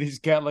scratched up, but he's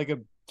got like a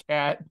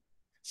cat,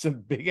 some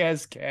big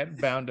ass cat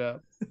bound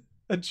up.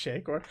 A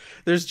jaguar.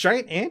 There's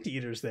giant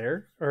anteaters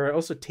there, or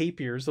also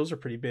tapirs. Those are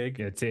pretty big.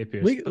 Yeah,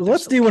 tapirs.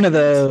 Let's do one of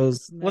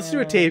those. Let's do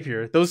a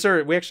tapir. Those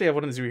are. We actually have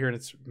one in the zoo here, and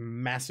it's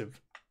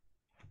massive.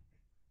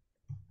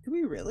 Do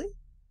we really?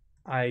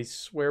 I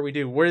swear we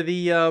do. Where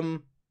the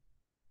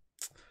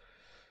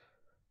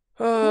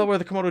where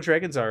the Komodo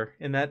dragons are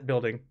in that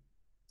building.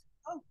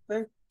 Oh,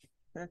 fair.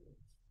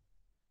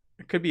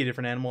 It could be a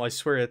different animal. I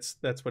swear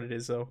that's what it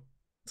is though.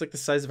 It's like the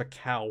size of a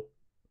cow.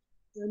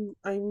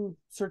 I'm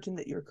certain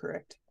that you're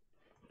correct.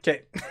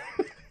 Okay.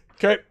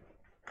 Okay.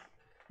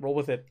 Roll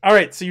with it. All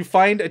right, so you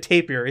find a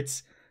tapir.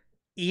 It's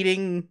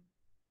eating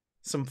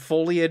some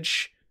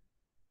foliage.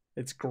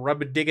 It's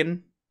grub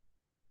digging.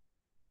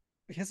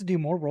 He has to do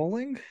more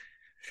rolling.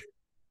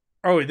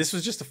 Oh, this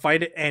was just to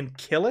fight it and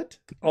kill it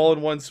all in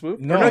one swoop?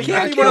 No, Or you you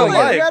can't can't kill even it.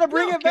 alive. You gotta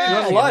bring No, it can't back.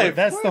 kill it. Alive.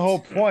 That's the What? whole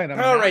point. I'm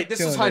All not right, this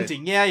was killing it.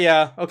 hunting.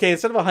 Yeah. Okay,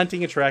 instead of a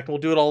hunting attract, we'll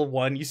do it all in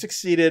one. You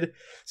succeeded.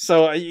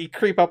 So you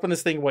creep up on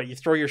this thing. What? You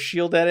throw your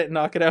shield at it and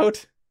knock it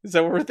out? Is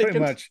that what we're Pretty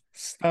thinking? much.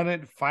 Stun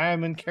it,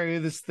 firemen carry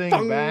this thing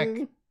Dong. back.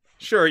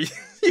 Sure, you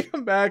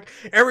come back.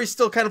 Everybody's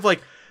still kind of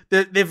like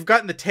they've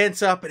gotten the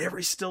tents up, and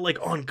everybody's still like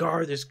on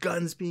guard. There's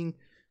guns being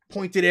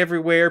pointed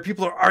everywhere.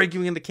 People are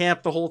arguing in the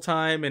camp the whole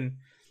time, and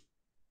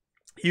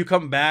you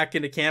come back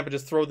into camp and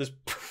just throw this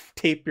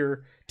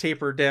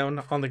taper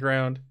down on the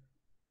ground.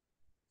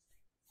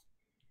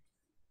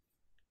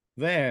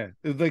 There.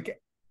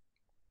 Like,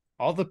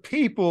 all the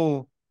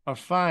people are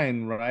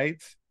fine,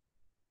 right?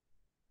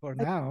 For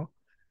now.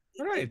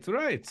 Right.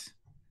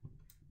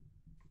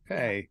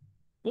 Okay.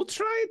 We'll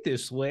try it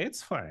this way.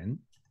 It's fine.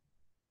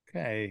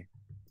 Okay.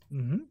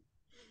 Mm-hmm.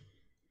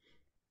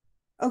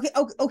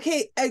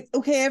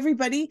 Okay,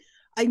 everybody.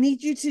 I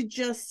need you to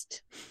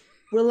just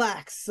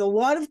relax. A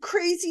lot of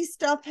crazy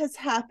stuff has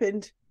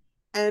happened,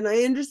 and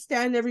I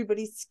understand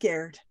everybody's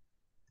scared.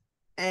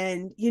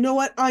 And you know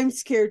what? I'm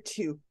scared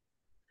too.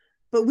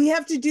 But we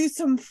have to do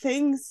some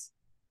things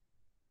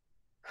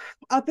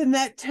up in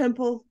that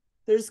temple.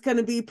 There's going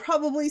to be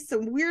probably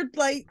some weird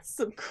lights,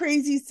 some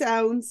crazy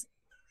sounds.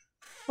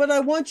 But I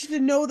want you to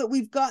know that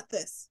we've got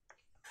this.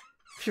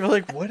 You're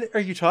like, what are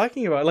you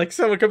talking about? Like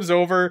someone comes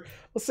over,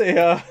 let's say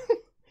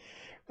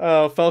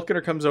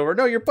Falconer comes over.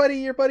 No, your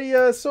buddy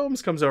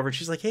Soames comes over, and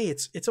she's like, hey,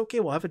 it's okay,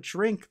 we'll have a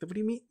drink. What do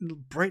you mean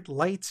bright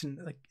lights? And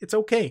like, it's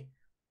okay.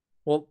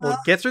 We'll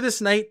get through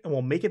this night and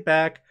we'll make it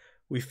back.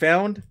 We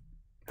found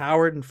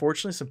Howard.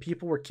 Unfortunately, some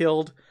people were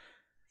killed,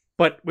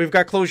 but we've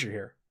got closure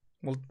here.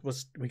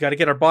 We got to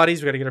get our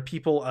bodies, we got to get our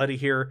people out of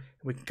here, and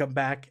we can come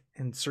back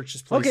and search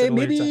this place. Okay, at a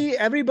later time. maybe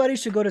everybody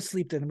should go to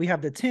sleep then. We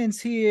have the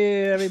tents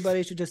here.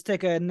 Everybody should just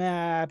take a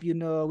nap.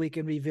 We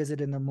can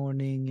revisit in the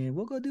morning and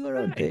we'll go do our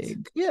own Right.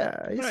 thing. Yeah,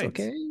 it's Right.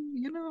 okay.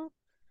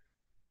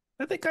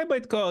 I think I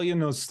might call,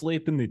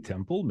 sleep in the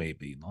temple,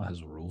 maybe.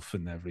 Has a roof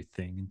and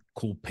everything,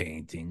 cool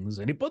paintings.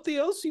 Anybody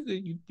else?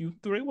 You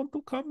three want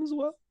to come as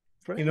well?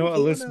 You know, Frank, you wanna-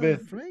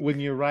 Elizabeth, Frank? when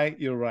you're right,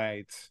 you're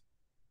right.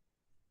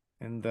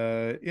 And,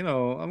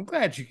 I'm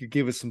glad you could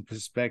give us some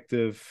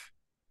perspective.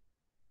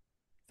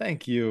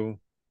 Thank you.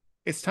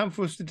 It's time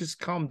for us to just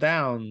calm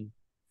down,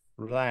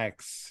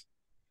 relax.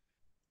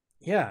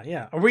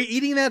 Yeah. Are we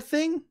eating that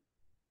thing?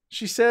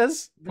 She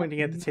says,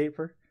 pointing at the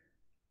taper.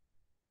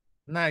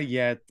 Not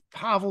yet.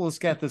 Pavel has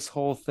got this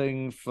whole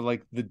thing for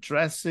like the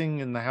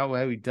dressing and how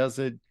he does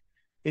it.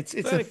 It's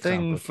a Very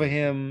thing for complicated.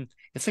 him.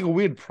 It's like a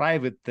weird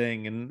private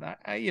thing, and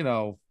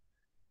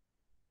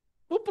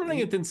We'll bring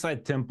it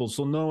inside temple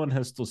so no one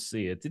has to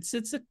see it.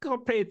 It's a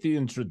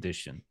Carpathian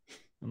tradition,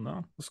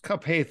 those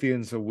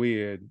Carpathians are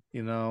weird.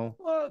 Well,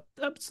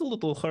 that's a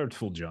little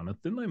hurtful,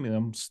 Jonathan. I mean,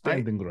 I'm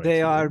standing right They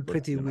here, are but,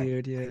 pretty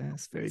weird, yeah.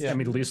 It's very I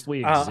mean, at least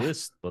we Uh,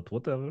 exist, but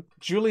whatever.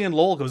 Julian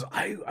Lowell goes,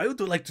 I would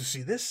like to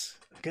see this.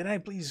 Can I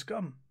please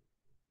come?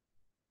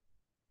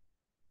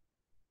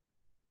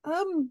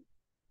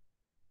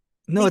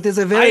 No, it is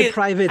a very I-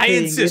 private I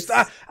thing. insist.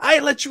 It's- I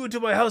let you into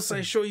my house.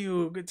 I show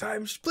you good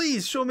times.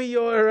 Please show me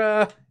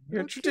your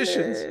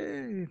traditions.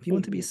 Okay. If you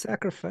want to be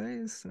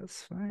sacrificed,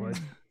 that's fine. What?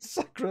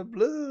 Sacre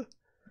bleu.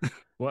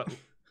 Well,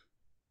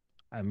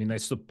 I mean, I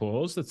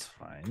suppose that's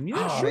fine.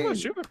 Yeah, Oh,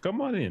 sure.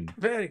 Come on in.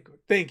 Very good.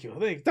 Thank you.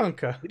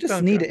 Danke. You just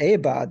Danke. need a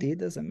body, it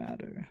doesn't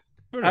matter.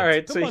 All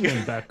right, so come on you-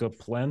 in, backup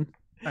plan.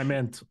 I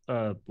meant,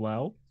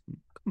 Blau.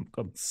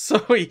 Come.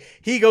 So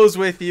he goes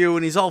with you,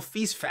 and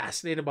he's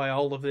fascinated by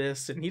all of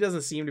this, and he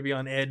doesn't seem to be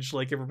on edge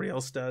like everybody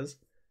else does.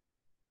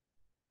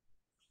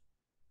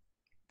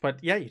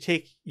 But yeah,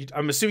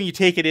 I'm assuming you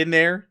take it in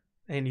there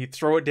and you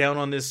throw it down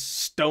on this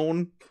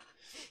stone,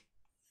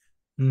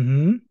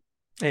 Mm-hmm.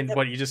 and Yep.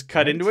 what, you just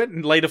cut into it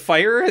and light a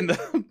fire, and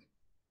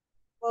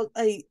Well,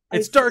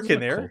 it's dark in A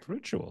there. cult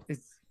ritual.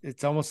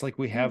 It's almost like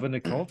we have an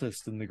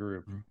occultist in the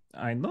group.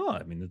 I know.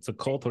 I mean, it's a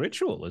cult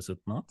ritual, is it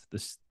not?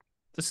 This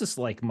is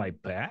like my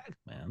bag,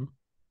 man.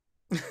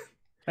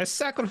 I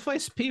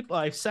sacrifice people.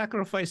 I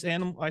sacrifice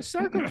animals. I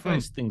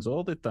sacrifice things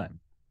all the time.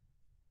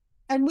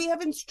 and we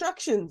have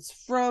instructions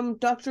from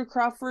Dr.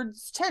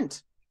 Crawford's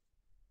tent.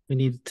 We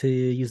need to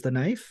use the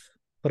knife,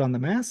 put on the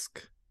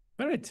mask,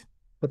 All right.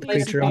 put the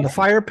Place creature the on the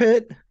fire. fire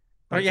pit.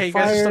 Oh light yeah, the you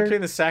guys are fire. stuck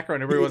in the sack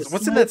around. Everyone's, It's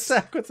what's in that nuts.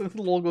 sack? What's in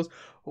the Lowell goes,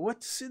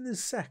 what's in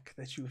this sack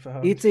that you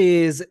found? It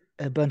is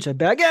a bunch of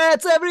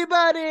baguettes,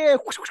 everybody.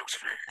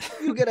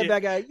 You get a Yeah,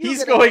 baguette. You He's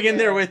get a going in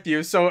there baguette. with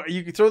you. So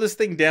you can throw this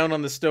thing down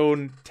on the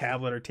stone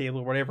tablet or table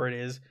or whatever it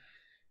is.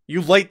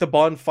 You light the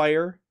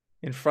bonfire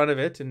in front of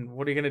it, and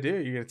what are you gonna do?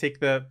 You're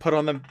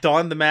gonna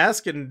don the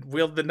mask and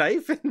wield the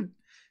knife and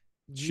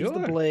Use the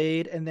Sure.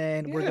 blade, and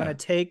then we're Yeah. gonna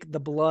take the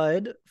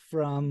blood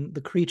from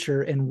the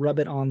creature and rub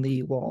it on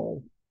the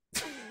wall.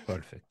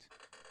 Perfect.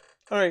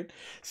 all right.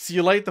 So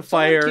you light the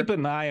Someone fire. Keep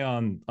an eye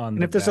on. And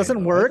the if this guy, doesn't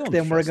though. I work, don't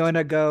then we're trust going him.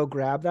 to go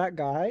grab that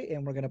guy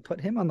and we're going to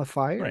put him on the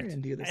fire Right.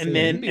 and do the And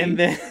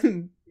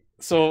then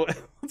So,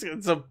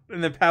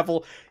 and then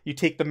Pavel, you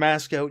take the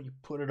mask out, you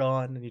put it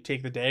on, and you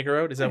take the dagger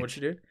out. Is that what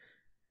you did?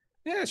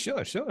 Yeah,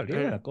 sure.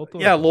 Yeah, go to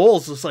Yeah, it.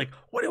 Lowell's just like,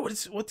 what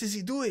is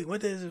he doing?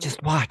 What is?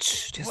 Just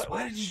watch. Just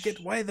why watch. did he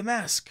get? Why the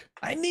mask?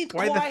 I need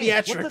Why the quiet.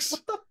 theatrics?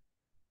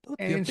 What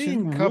you're Ancient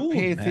being rude,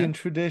 Carpathian man.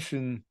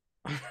 tradition.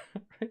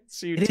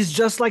 So It is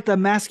just like the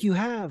mask you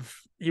have.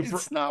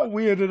 It's not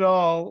weird at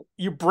all.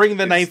 you bring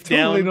the knife It's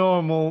totally down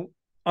normal.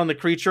 on the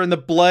creature, and the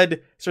blood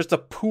starts to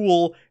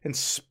pool and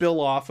spill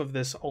off of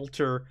this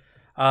altar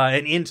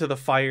and into the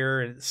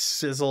fire, and it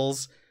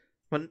sizzles,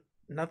 but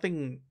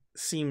nothing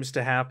seems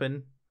to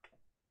happen.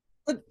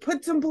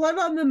 Put some blood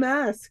on the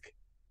mask.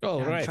 Oh,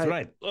 Yeah, right, try-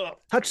 right. Ugh.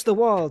 Touch the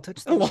wall.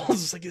 Touch the And wall.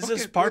 Lowell's just like, is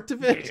this Okay, part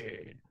of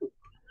it?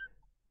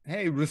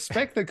 Hey,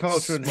 respect the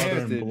culture and Smothering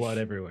heritage. blood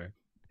everywhere.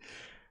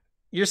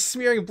 You're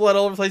smearing blood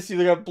all over the place.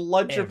 You got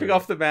blood dripping Everywhere.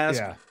 off the mask.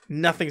 Yeah.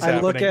 Nothing's I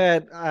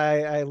happening.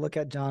 I look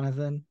at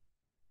Jonathan.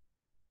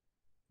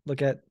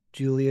 Look at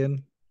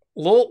Julian.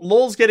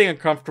 Lowell's getting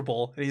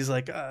uncomfortable, and he's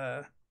like,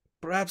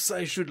 perhaps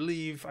I should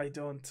leave. I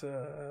don't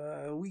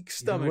weak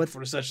stomach what-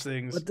 for such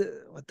things. What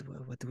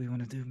do we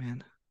want to do,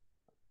 man?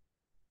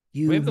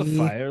 We You, have the me,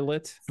 fire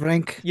lit.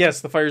 Frank.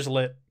 Yes, the fire's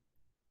lit.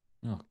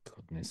 Oh,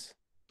 goodness.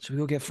 Should we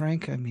go get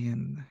Frank? I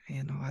mean,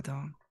 I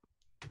don't.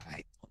 I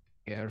don't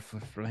care for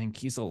Frank.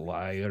 He's a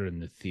liar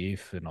and a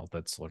thief and all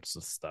that sorts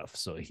of stuff.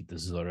 So he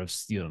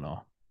deserves,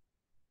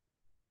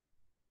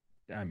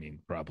 I mean,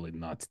 probably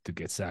not to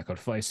get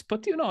sacrificed,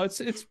 but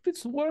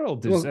it's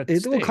world is Well, at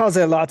it will stake. cause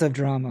a lot of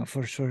drama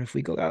for sure if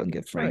we go out and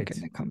get Frank Right.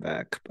 and then come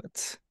back.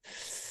 But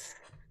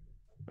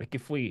Like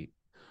if we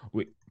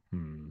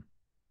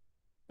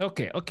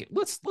Okay.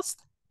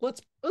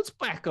 Let's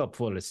back up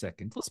for a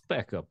second. Let's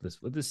back up this.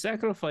 The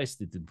sacrifice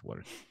didn't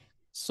work.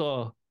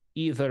 So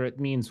either it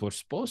means we're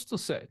supposed to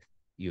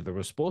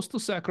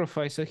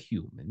sacrifice a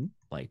human,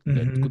 like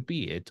that Mhm. could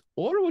be it,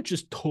 or we're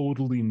just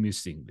totally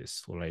missing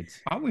this, right?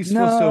 Aren't we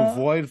supposed to No.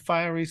 avoid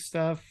fiery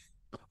stuff?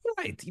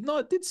 Right.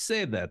 It did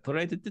say that,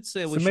 right? It did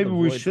say So we should maybe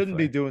we avoid the shouldn't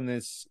be fire. doing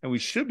this, and we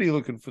should be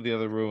looking for the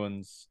other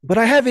ruins.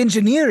 I have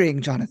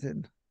engineering,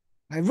 Jonathan.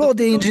 I rolled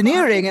the But-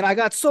 engineering and I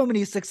got so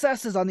many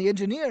successes on the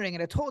engineering,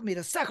 and it told me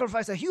to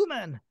sacrifice a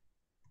human.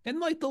 And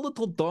like the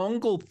little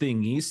dongle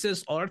thingy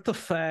says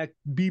artifact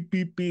beep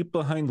beep beep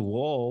behind the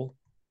wall.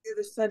 The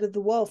other side of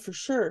the wall for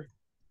sure.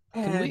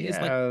 Can we- And It's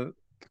can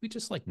we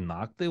just like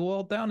knock the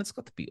wall down? It's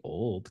got to be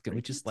old. Can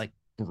we just like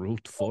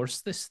brute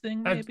force this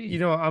thing?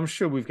 Maybe. I'm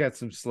sure we've got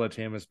some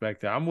sledgehammers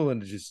back there. I'm willing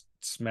to just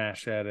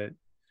smash at it.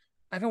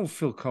 I don't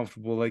feel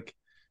comfortable. Like,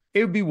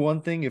 it would be one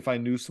thing if I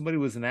knew somebody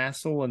was an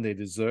asshole and they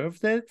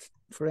deserved it.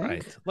 Frank?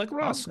 Right, like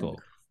Roscoe.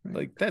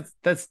 Like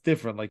that's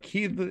different. Like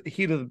heat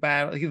of the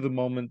battle, heat of the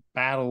moment,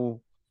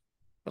 battle.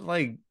 But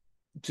like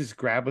just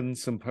grabbing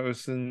some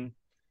person,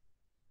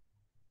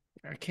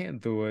 I can't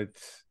do it.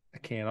 I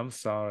can't. I'm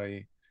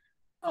sorry.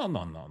 Oh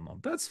no.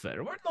 That's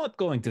fair. We're not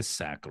going to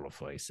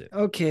sacrifice it.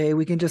 Okay,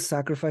 we can just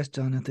sacrifice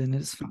Jonathan.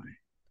 It's fine.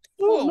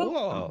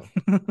 Whoa.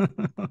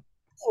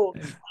 oh,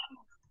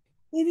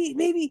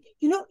 maybe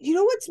you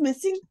know what's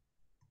missing?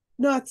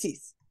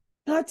 Nazis.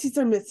 Nazis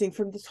are missing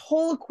from this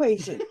whole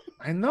equation.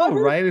 I know,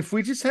 right? If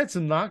we just had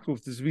some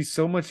knockoffs, this would be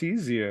so much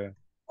easier.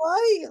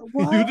 Why?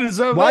 You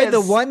deserve Why the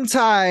this. one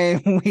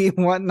time we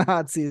want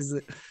Nazis?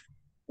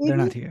 They're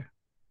not here.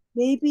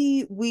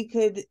 Maybe we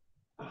could.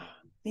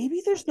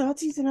 Maybe there's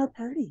Nazis in our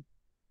party.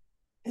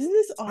 Isn't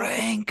this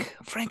awesome?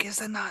 Frank is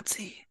a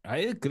Nazi. I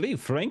agree.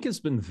 Frank has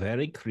been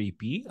very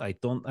creepy. I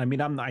don't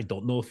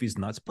know if he's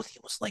nuts, but he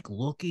was like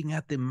looking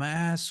at the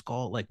mask.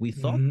 All like we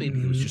thought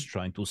maybe he was just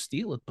trying to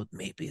steal it, but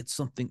maybe it's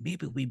something.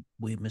 Maybe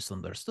we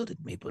misunderstood it.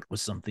 Maybe it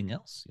was something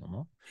else.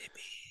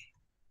 Maybe.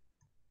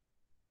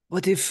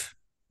 What if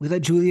we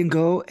let Julian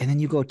go and then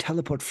you go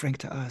teleport Frank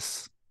to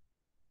us?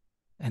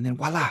 And then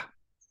voila,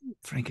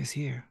 Frank is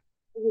here.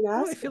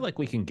 Well, I feel like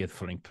we can get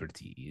Frank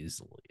pretty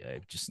easily.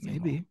 I just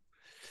Maybe.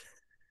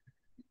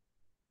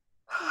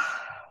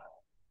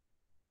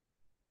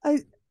 I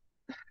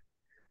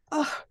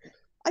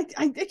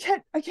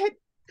can't.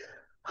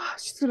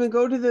 She's gonna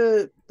go to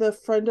the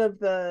front of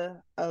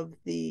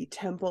the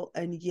temple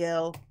and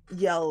yell,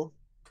 "Hail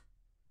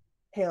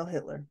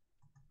Hitler!"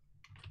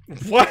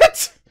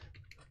 What?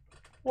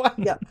 What?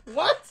 Yeah.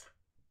 What?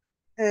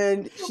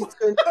 And she's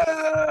going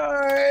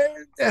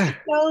down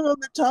on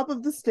the top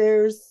of the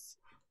stairs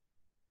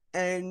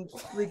and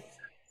Are you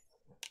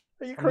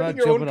I'm not creating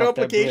your own jumping off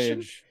that complication?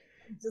 bridge.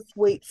 just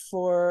wait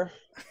for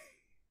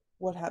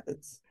what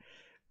happens.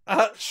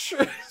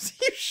 Sure.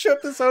 You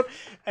shut this out,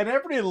 and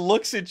everybody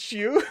looks at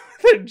you,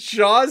 their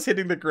jaws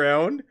hitting the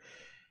ground,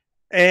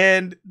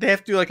 and they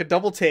have to do like a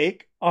double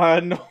take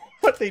on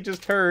what they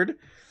just heard.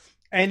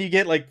 And you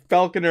get like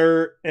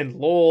Falconer and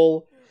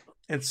Lowell,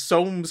 and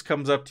Soames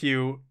comes up to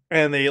you,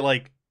 and they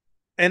like,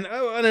 and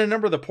a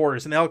number of the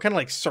porters, and they all kind of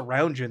like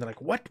surround you, and they're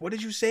like, "What? What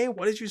did you say?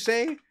 What did you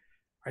say?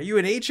 Are you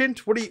an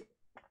agent? What are you?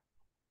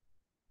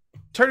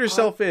 Turn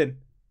yourself in."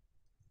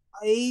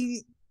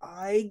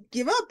 I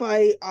give up.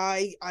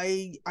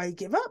 I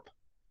give up.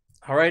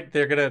 All right,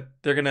 they're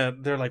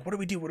like, what do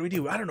we do? What do we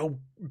do? I don't know.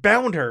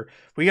 Bound her.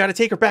 We got to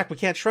take her back. We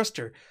can't trust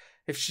her.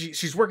 If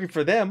she's working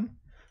for them.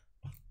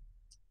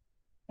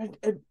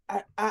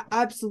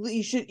 Absolutely,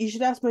 you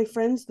should ask my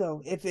friends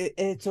though if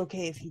it's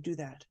okay if you do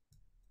that.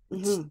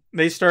 Mm-hmm.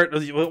 They start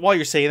while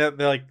you're saying that.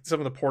 They're like, some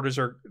of the porters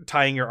are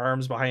tying your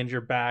arms behind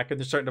your back, and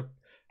they're starting to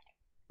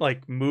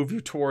like move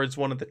you towards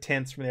one of the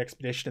tents from the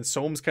expedition. And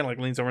Soames kind of like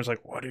leans over and is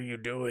like, "What are you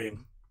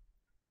doing?"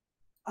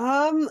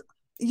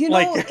 You know,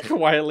 like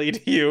quietly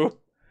to you.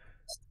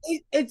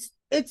 It's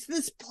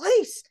this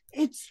place.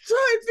 It's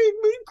driving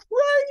me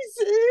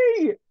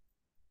crazy.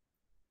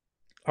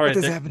 All right,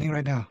 what is happening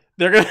right now?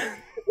 They're gonna.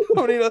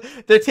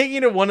 They're taking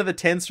you to one of the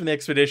tents from the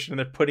expedition, and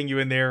they're putting you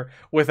in there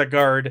with a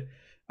guard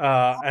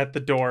at the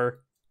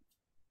door.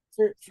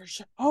 For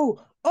sure.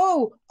 Oh!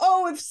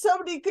 If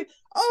somebody could.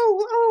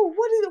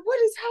 What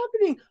is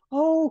happening?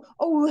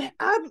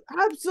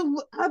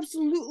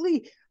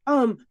 Absolutely.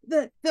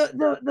 The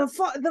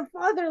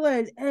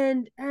fatherland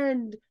and.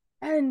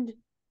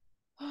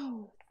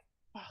 Oh,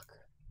 fuck.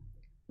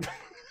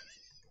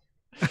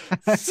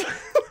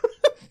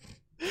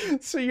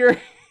 So you're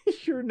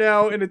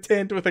now in a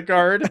tent with a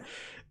guard.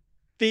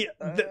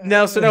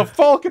 Now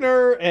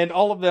Falconer and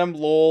all of them,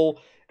 Lowell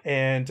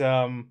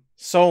and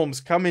Soames,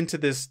 come into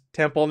this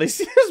temple and they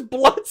see there's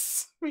blood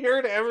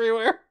smeared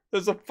everywhere.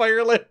 There's a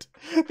fire lit.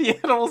 The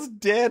animal's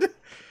dead.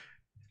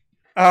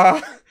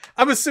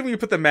 I'm assuming you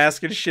put the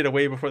mask and shit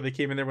away before they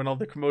came in there when all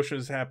the commotion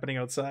was happening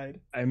outside.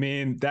 I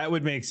mean, that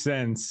would make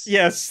sense.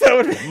 Yes, that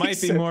would It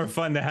might be more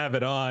fun to have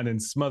it on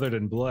and smothered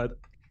in blood.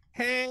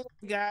 Hey,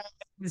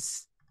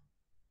 guys.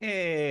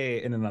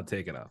 Hey, and then I'll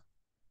take it off.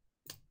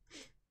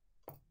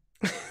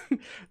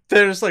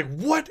 They're just like,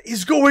 what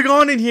is going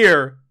on in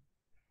here?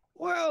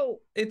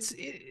 Well, it's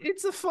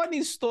a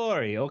funny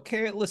story,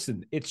 okay?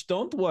 Listen,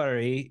 don't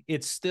worry.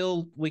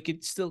 We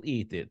could still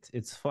eat it.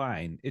 It's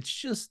fine. It's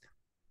just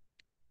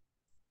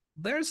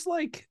there's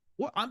like,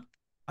 well, I'm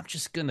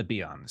just gonna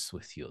be honest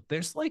with you.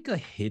 There's like a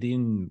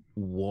hidden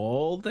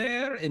wall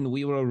there, and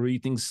we were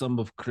reading some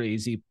of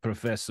Crazy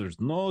Professor's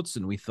notes,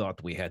 and we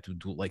thought we had to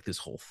do like this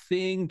whole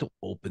thing to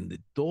open the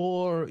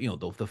door,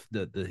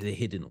 the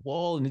hidden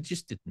wall, and it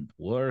just didn't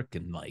work.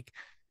 And like,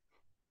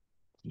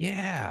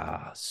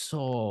 yeah,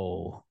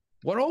 so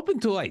we're open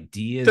to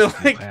ideas.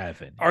 Like,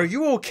 are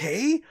you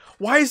okay?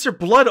 Why is there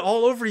blood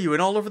all over you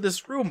and all over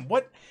this room?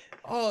 What?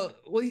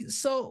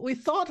 We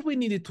thought we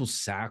needed to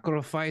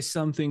sacrifice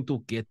something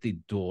to get the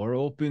door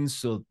open.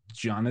 So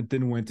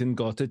Jonathan went and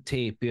got a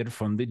tapir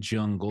from the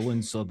jungle,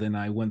 and so then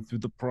I went through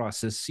the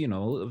process,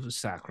 of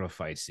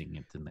sacrificing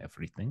it and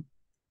everything.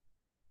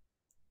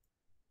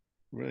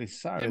 Really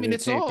sorry. I mean,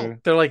 it's all.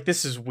 They're like,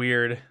 this is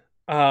weird.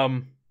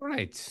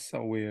 Right.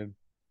 So weird.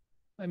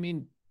 I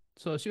mean,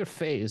 so it's your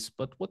face,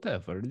 but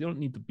whatever. You don't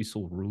need to be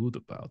so rude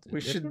about it.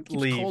 We should keeps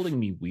leave. Calling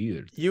me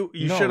weird. You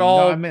should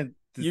all. I meant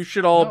you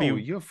should all be.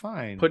 You're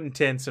fine. Put in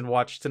tents and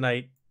watch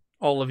tonight.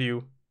 All of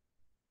you.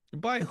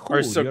 By who?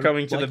 Are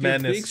succumbing to the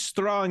madness. Your big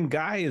strong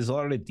guy is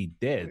already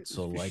dead.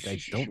 So like, I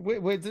don't.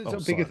 Wait. There's a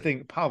bigger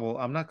thing, Pavel.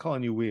 I'm not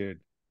calling you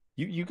weird.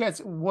 You guys,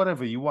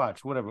 whatever you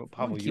watch, whatever.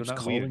 Pavel, you're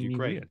not weird. You're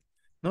great.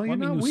 No, you're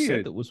not weird.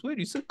 Said it was weird.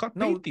 You said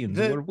Carpathians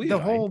were weird. The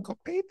whole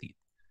Carpathian.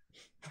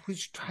 I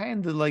was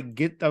trying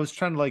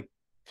to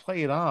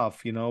play it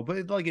off, but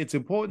it's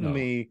important to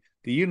me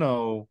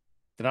that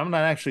that I'm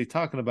not actually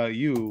talking about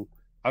you.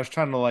 I was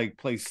trying to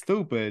play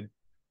stupid,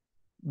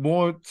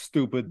 more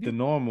stupid than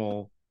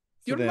normal.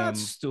 You're not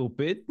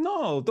stupid.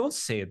 No, don't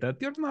say that.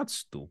 You're not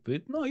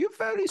stupid. No, you're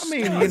very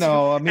stupid.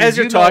 As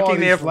you're talking,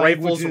 they have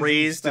rifles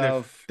raised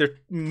and they're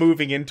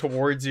moving in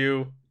towards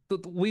you.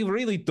 We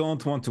really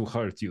don't want to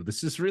hurt you.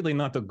 This is really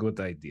not a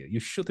good idea. You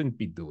shouldn't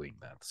be doing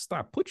that.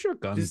 Stop. Put your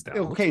guns down.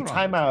 Okay,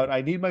 time out.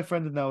 I need my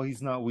friend to know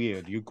he's not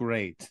weird. You're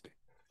great.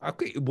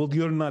 Okay, well,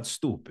 you're not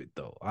stupid,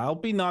 though. I'll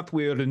be not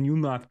weird and you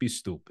not be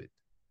stupid.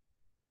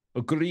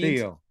 Agreed?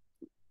 Deal.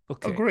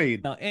 Okay.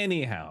 Agreed. Now,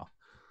 anyhow,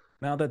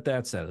 now that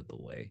that's out of the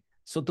way,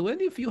 so do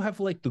any of you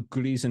have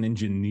degrees in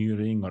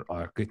engineering or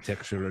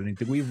architecture or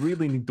anything? We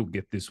really need to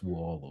get this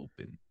wall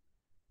open.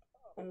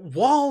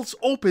 Walls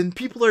open?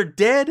 People are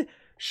dead?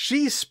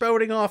 She's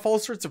spouting off all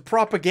sorts of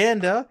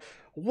propaganda.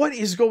 What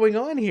is going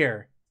on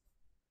here?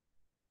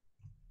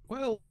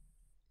 Well,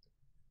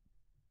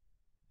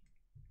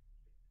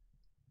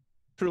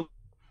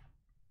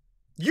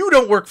 you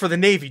don't work for the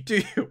Navy,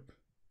 do you?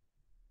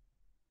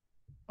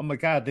 Oh my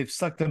God, they've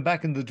sucked him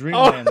back into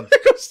dreamland. Oh, there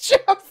goes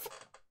Jeff.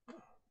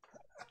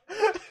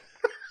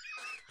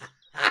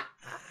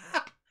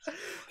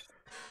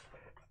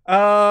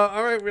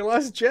 All right, we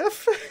lost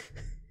Jeff.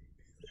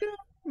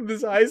 With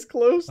his eyes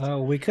closed.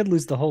 Oh, we could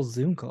lose the whole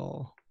Zoom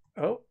call.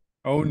 Oh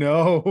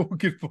no!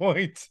 Good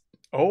point.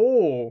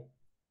 Oh,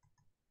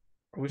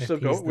 we still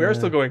go. We are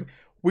still going.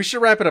 We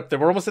should wrap it up. Then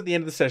we're almost at the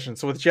end of the session.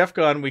 So with Jeff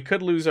gone, we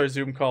could lose our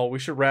Zoom call. We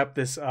should wrap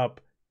this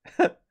up.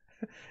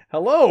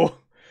 Hello.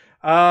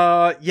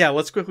 Yeah.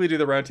 Let's quickly do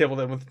the roundtable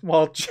then.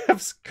 While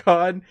Jeff's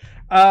gone,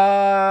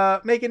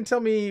 Megan,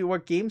 tell me,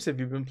 what games have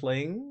you been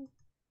playing?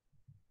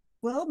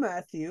 Well,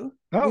 Matthew.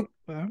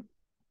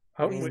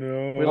 Oh, We-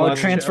 no. we Oh,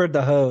 lost transferred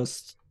the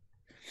host.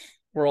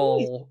 We're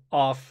all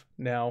off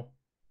now.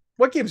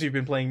 What games have you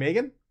been playing,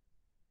 Megan?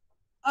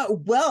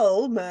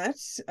 Well, Matt,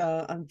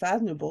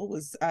 Unfathomable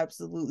was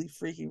absolutely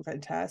freaking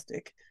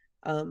fantastic.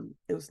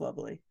 It was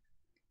lovely.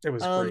 It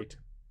was Um, great.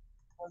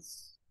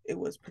 It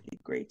was pretty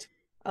great.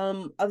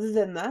 Other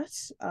than that,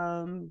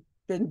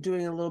 been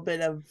doing a little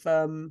bit of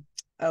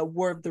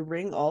War of the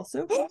Ring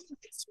also.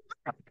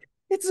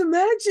 It's a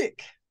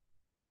magic.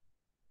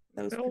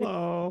 That was pretty.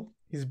 Hello.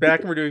 He's back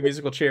and we're doing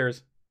musical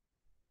chairs.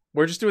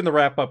 We're just doing the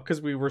wrap up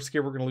because we were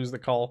scared we're going to lose the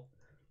call.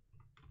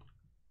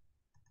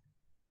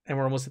 And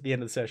we're almost at the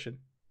end of the session.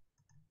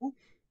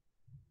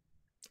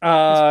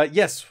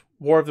 Yes,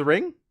 War of the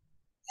Ring.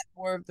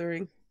 War of the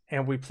Ring.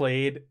 And we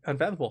played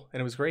Unfathomable,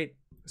 and it was great.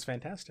 It was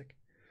fantastic.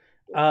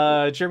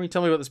 Jeremy,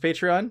 tell me about this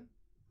Patreon.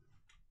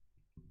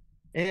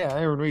 Yeah,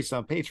 everyone reads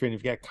on Patreon.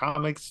 You've got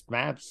comics,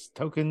 maps,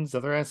 tokens,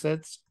 other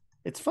assets.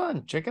 It's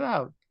fun. Check it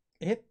out.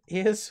 It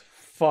is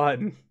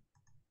fun.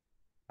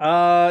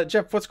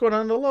 Jeff, what's going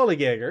on in the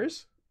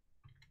Lollygaggers?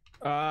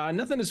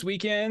 Nothing this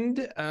weekend.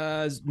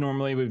 As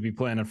normally we'd be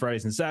playing on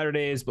Fridays and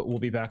Saturdays, but we'll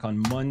be back on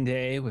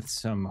Monday with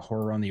some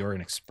Horror on the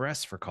Orient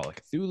Express for Call of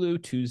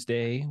Cthulhu.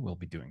 Tuesday, we'll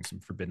be doing some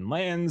Forbidden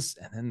Lands.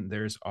 And then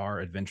there's our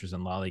Adventures in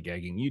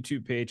Lollygagging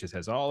YouTube page. It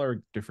has all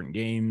our different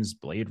games,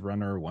 Blade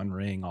Runner, One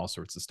Ring, all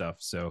sorts of stuff.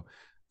 So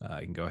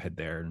you can go ahead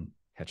there and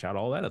catch out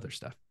all that other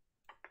stuff.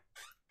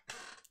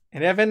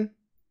 And Evan,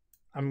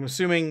 I'm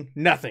assuming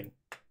nothing.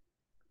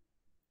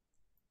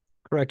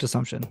 Correct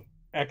assumption.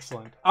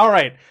 Excellent. All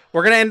right.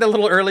 We're going to end a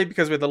little early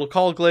because we had a little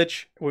call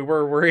glitch. We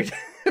were worried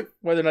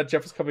whether or not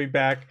Jeff was coming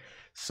back.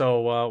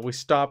 So we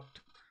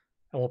stopped.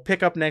 And we'll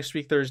pick up next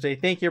week, Thursday.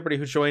 Thank you, everybody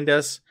who joined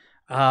us.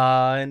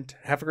 And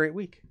have a great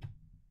week.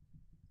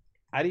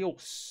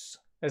 Adios.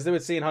 As they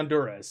would say in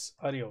Honduras.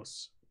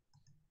 Adios.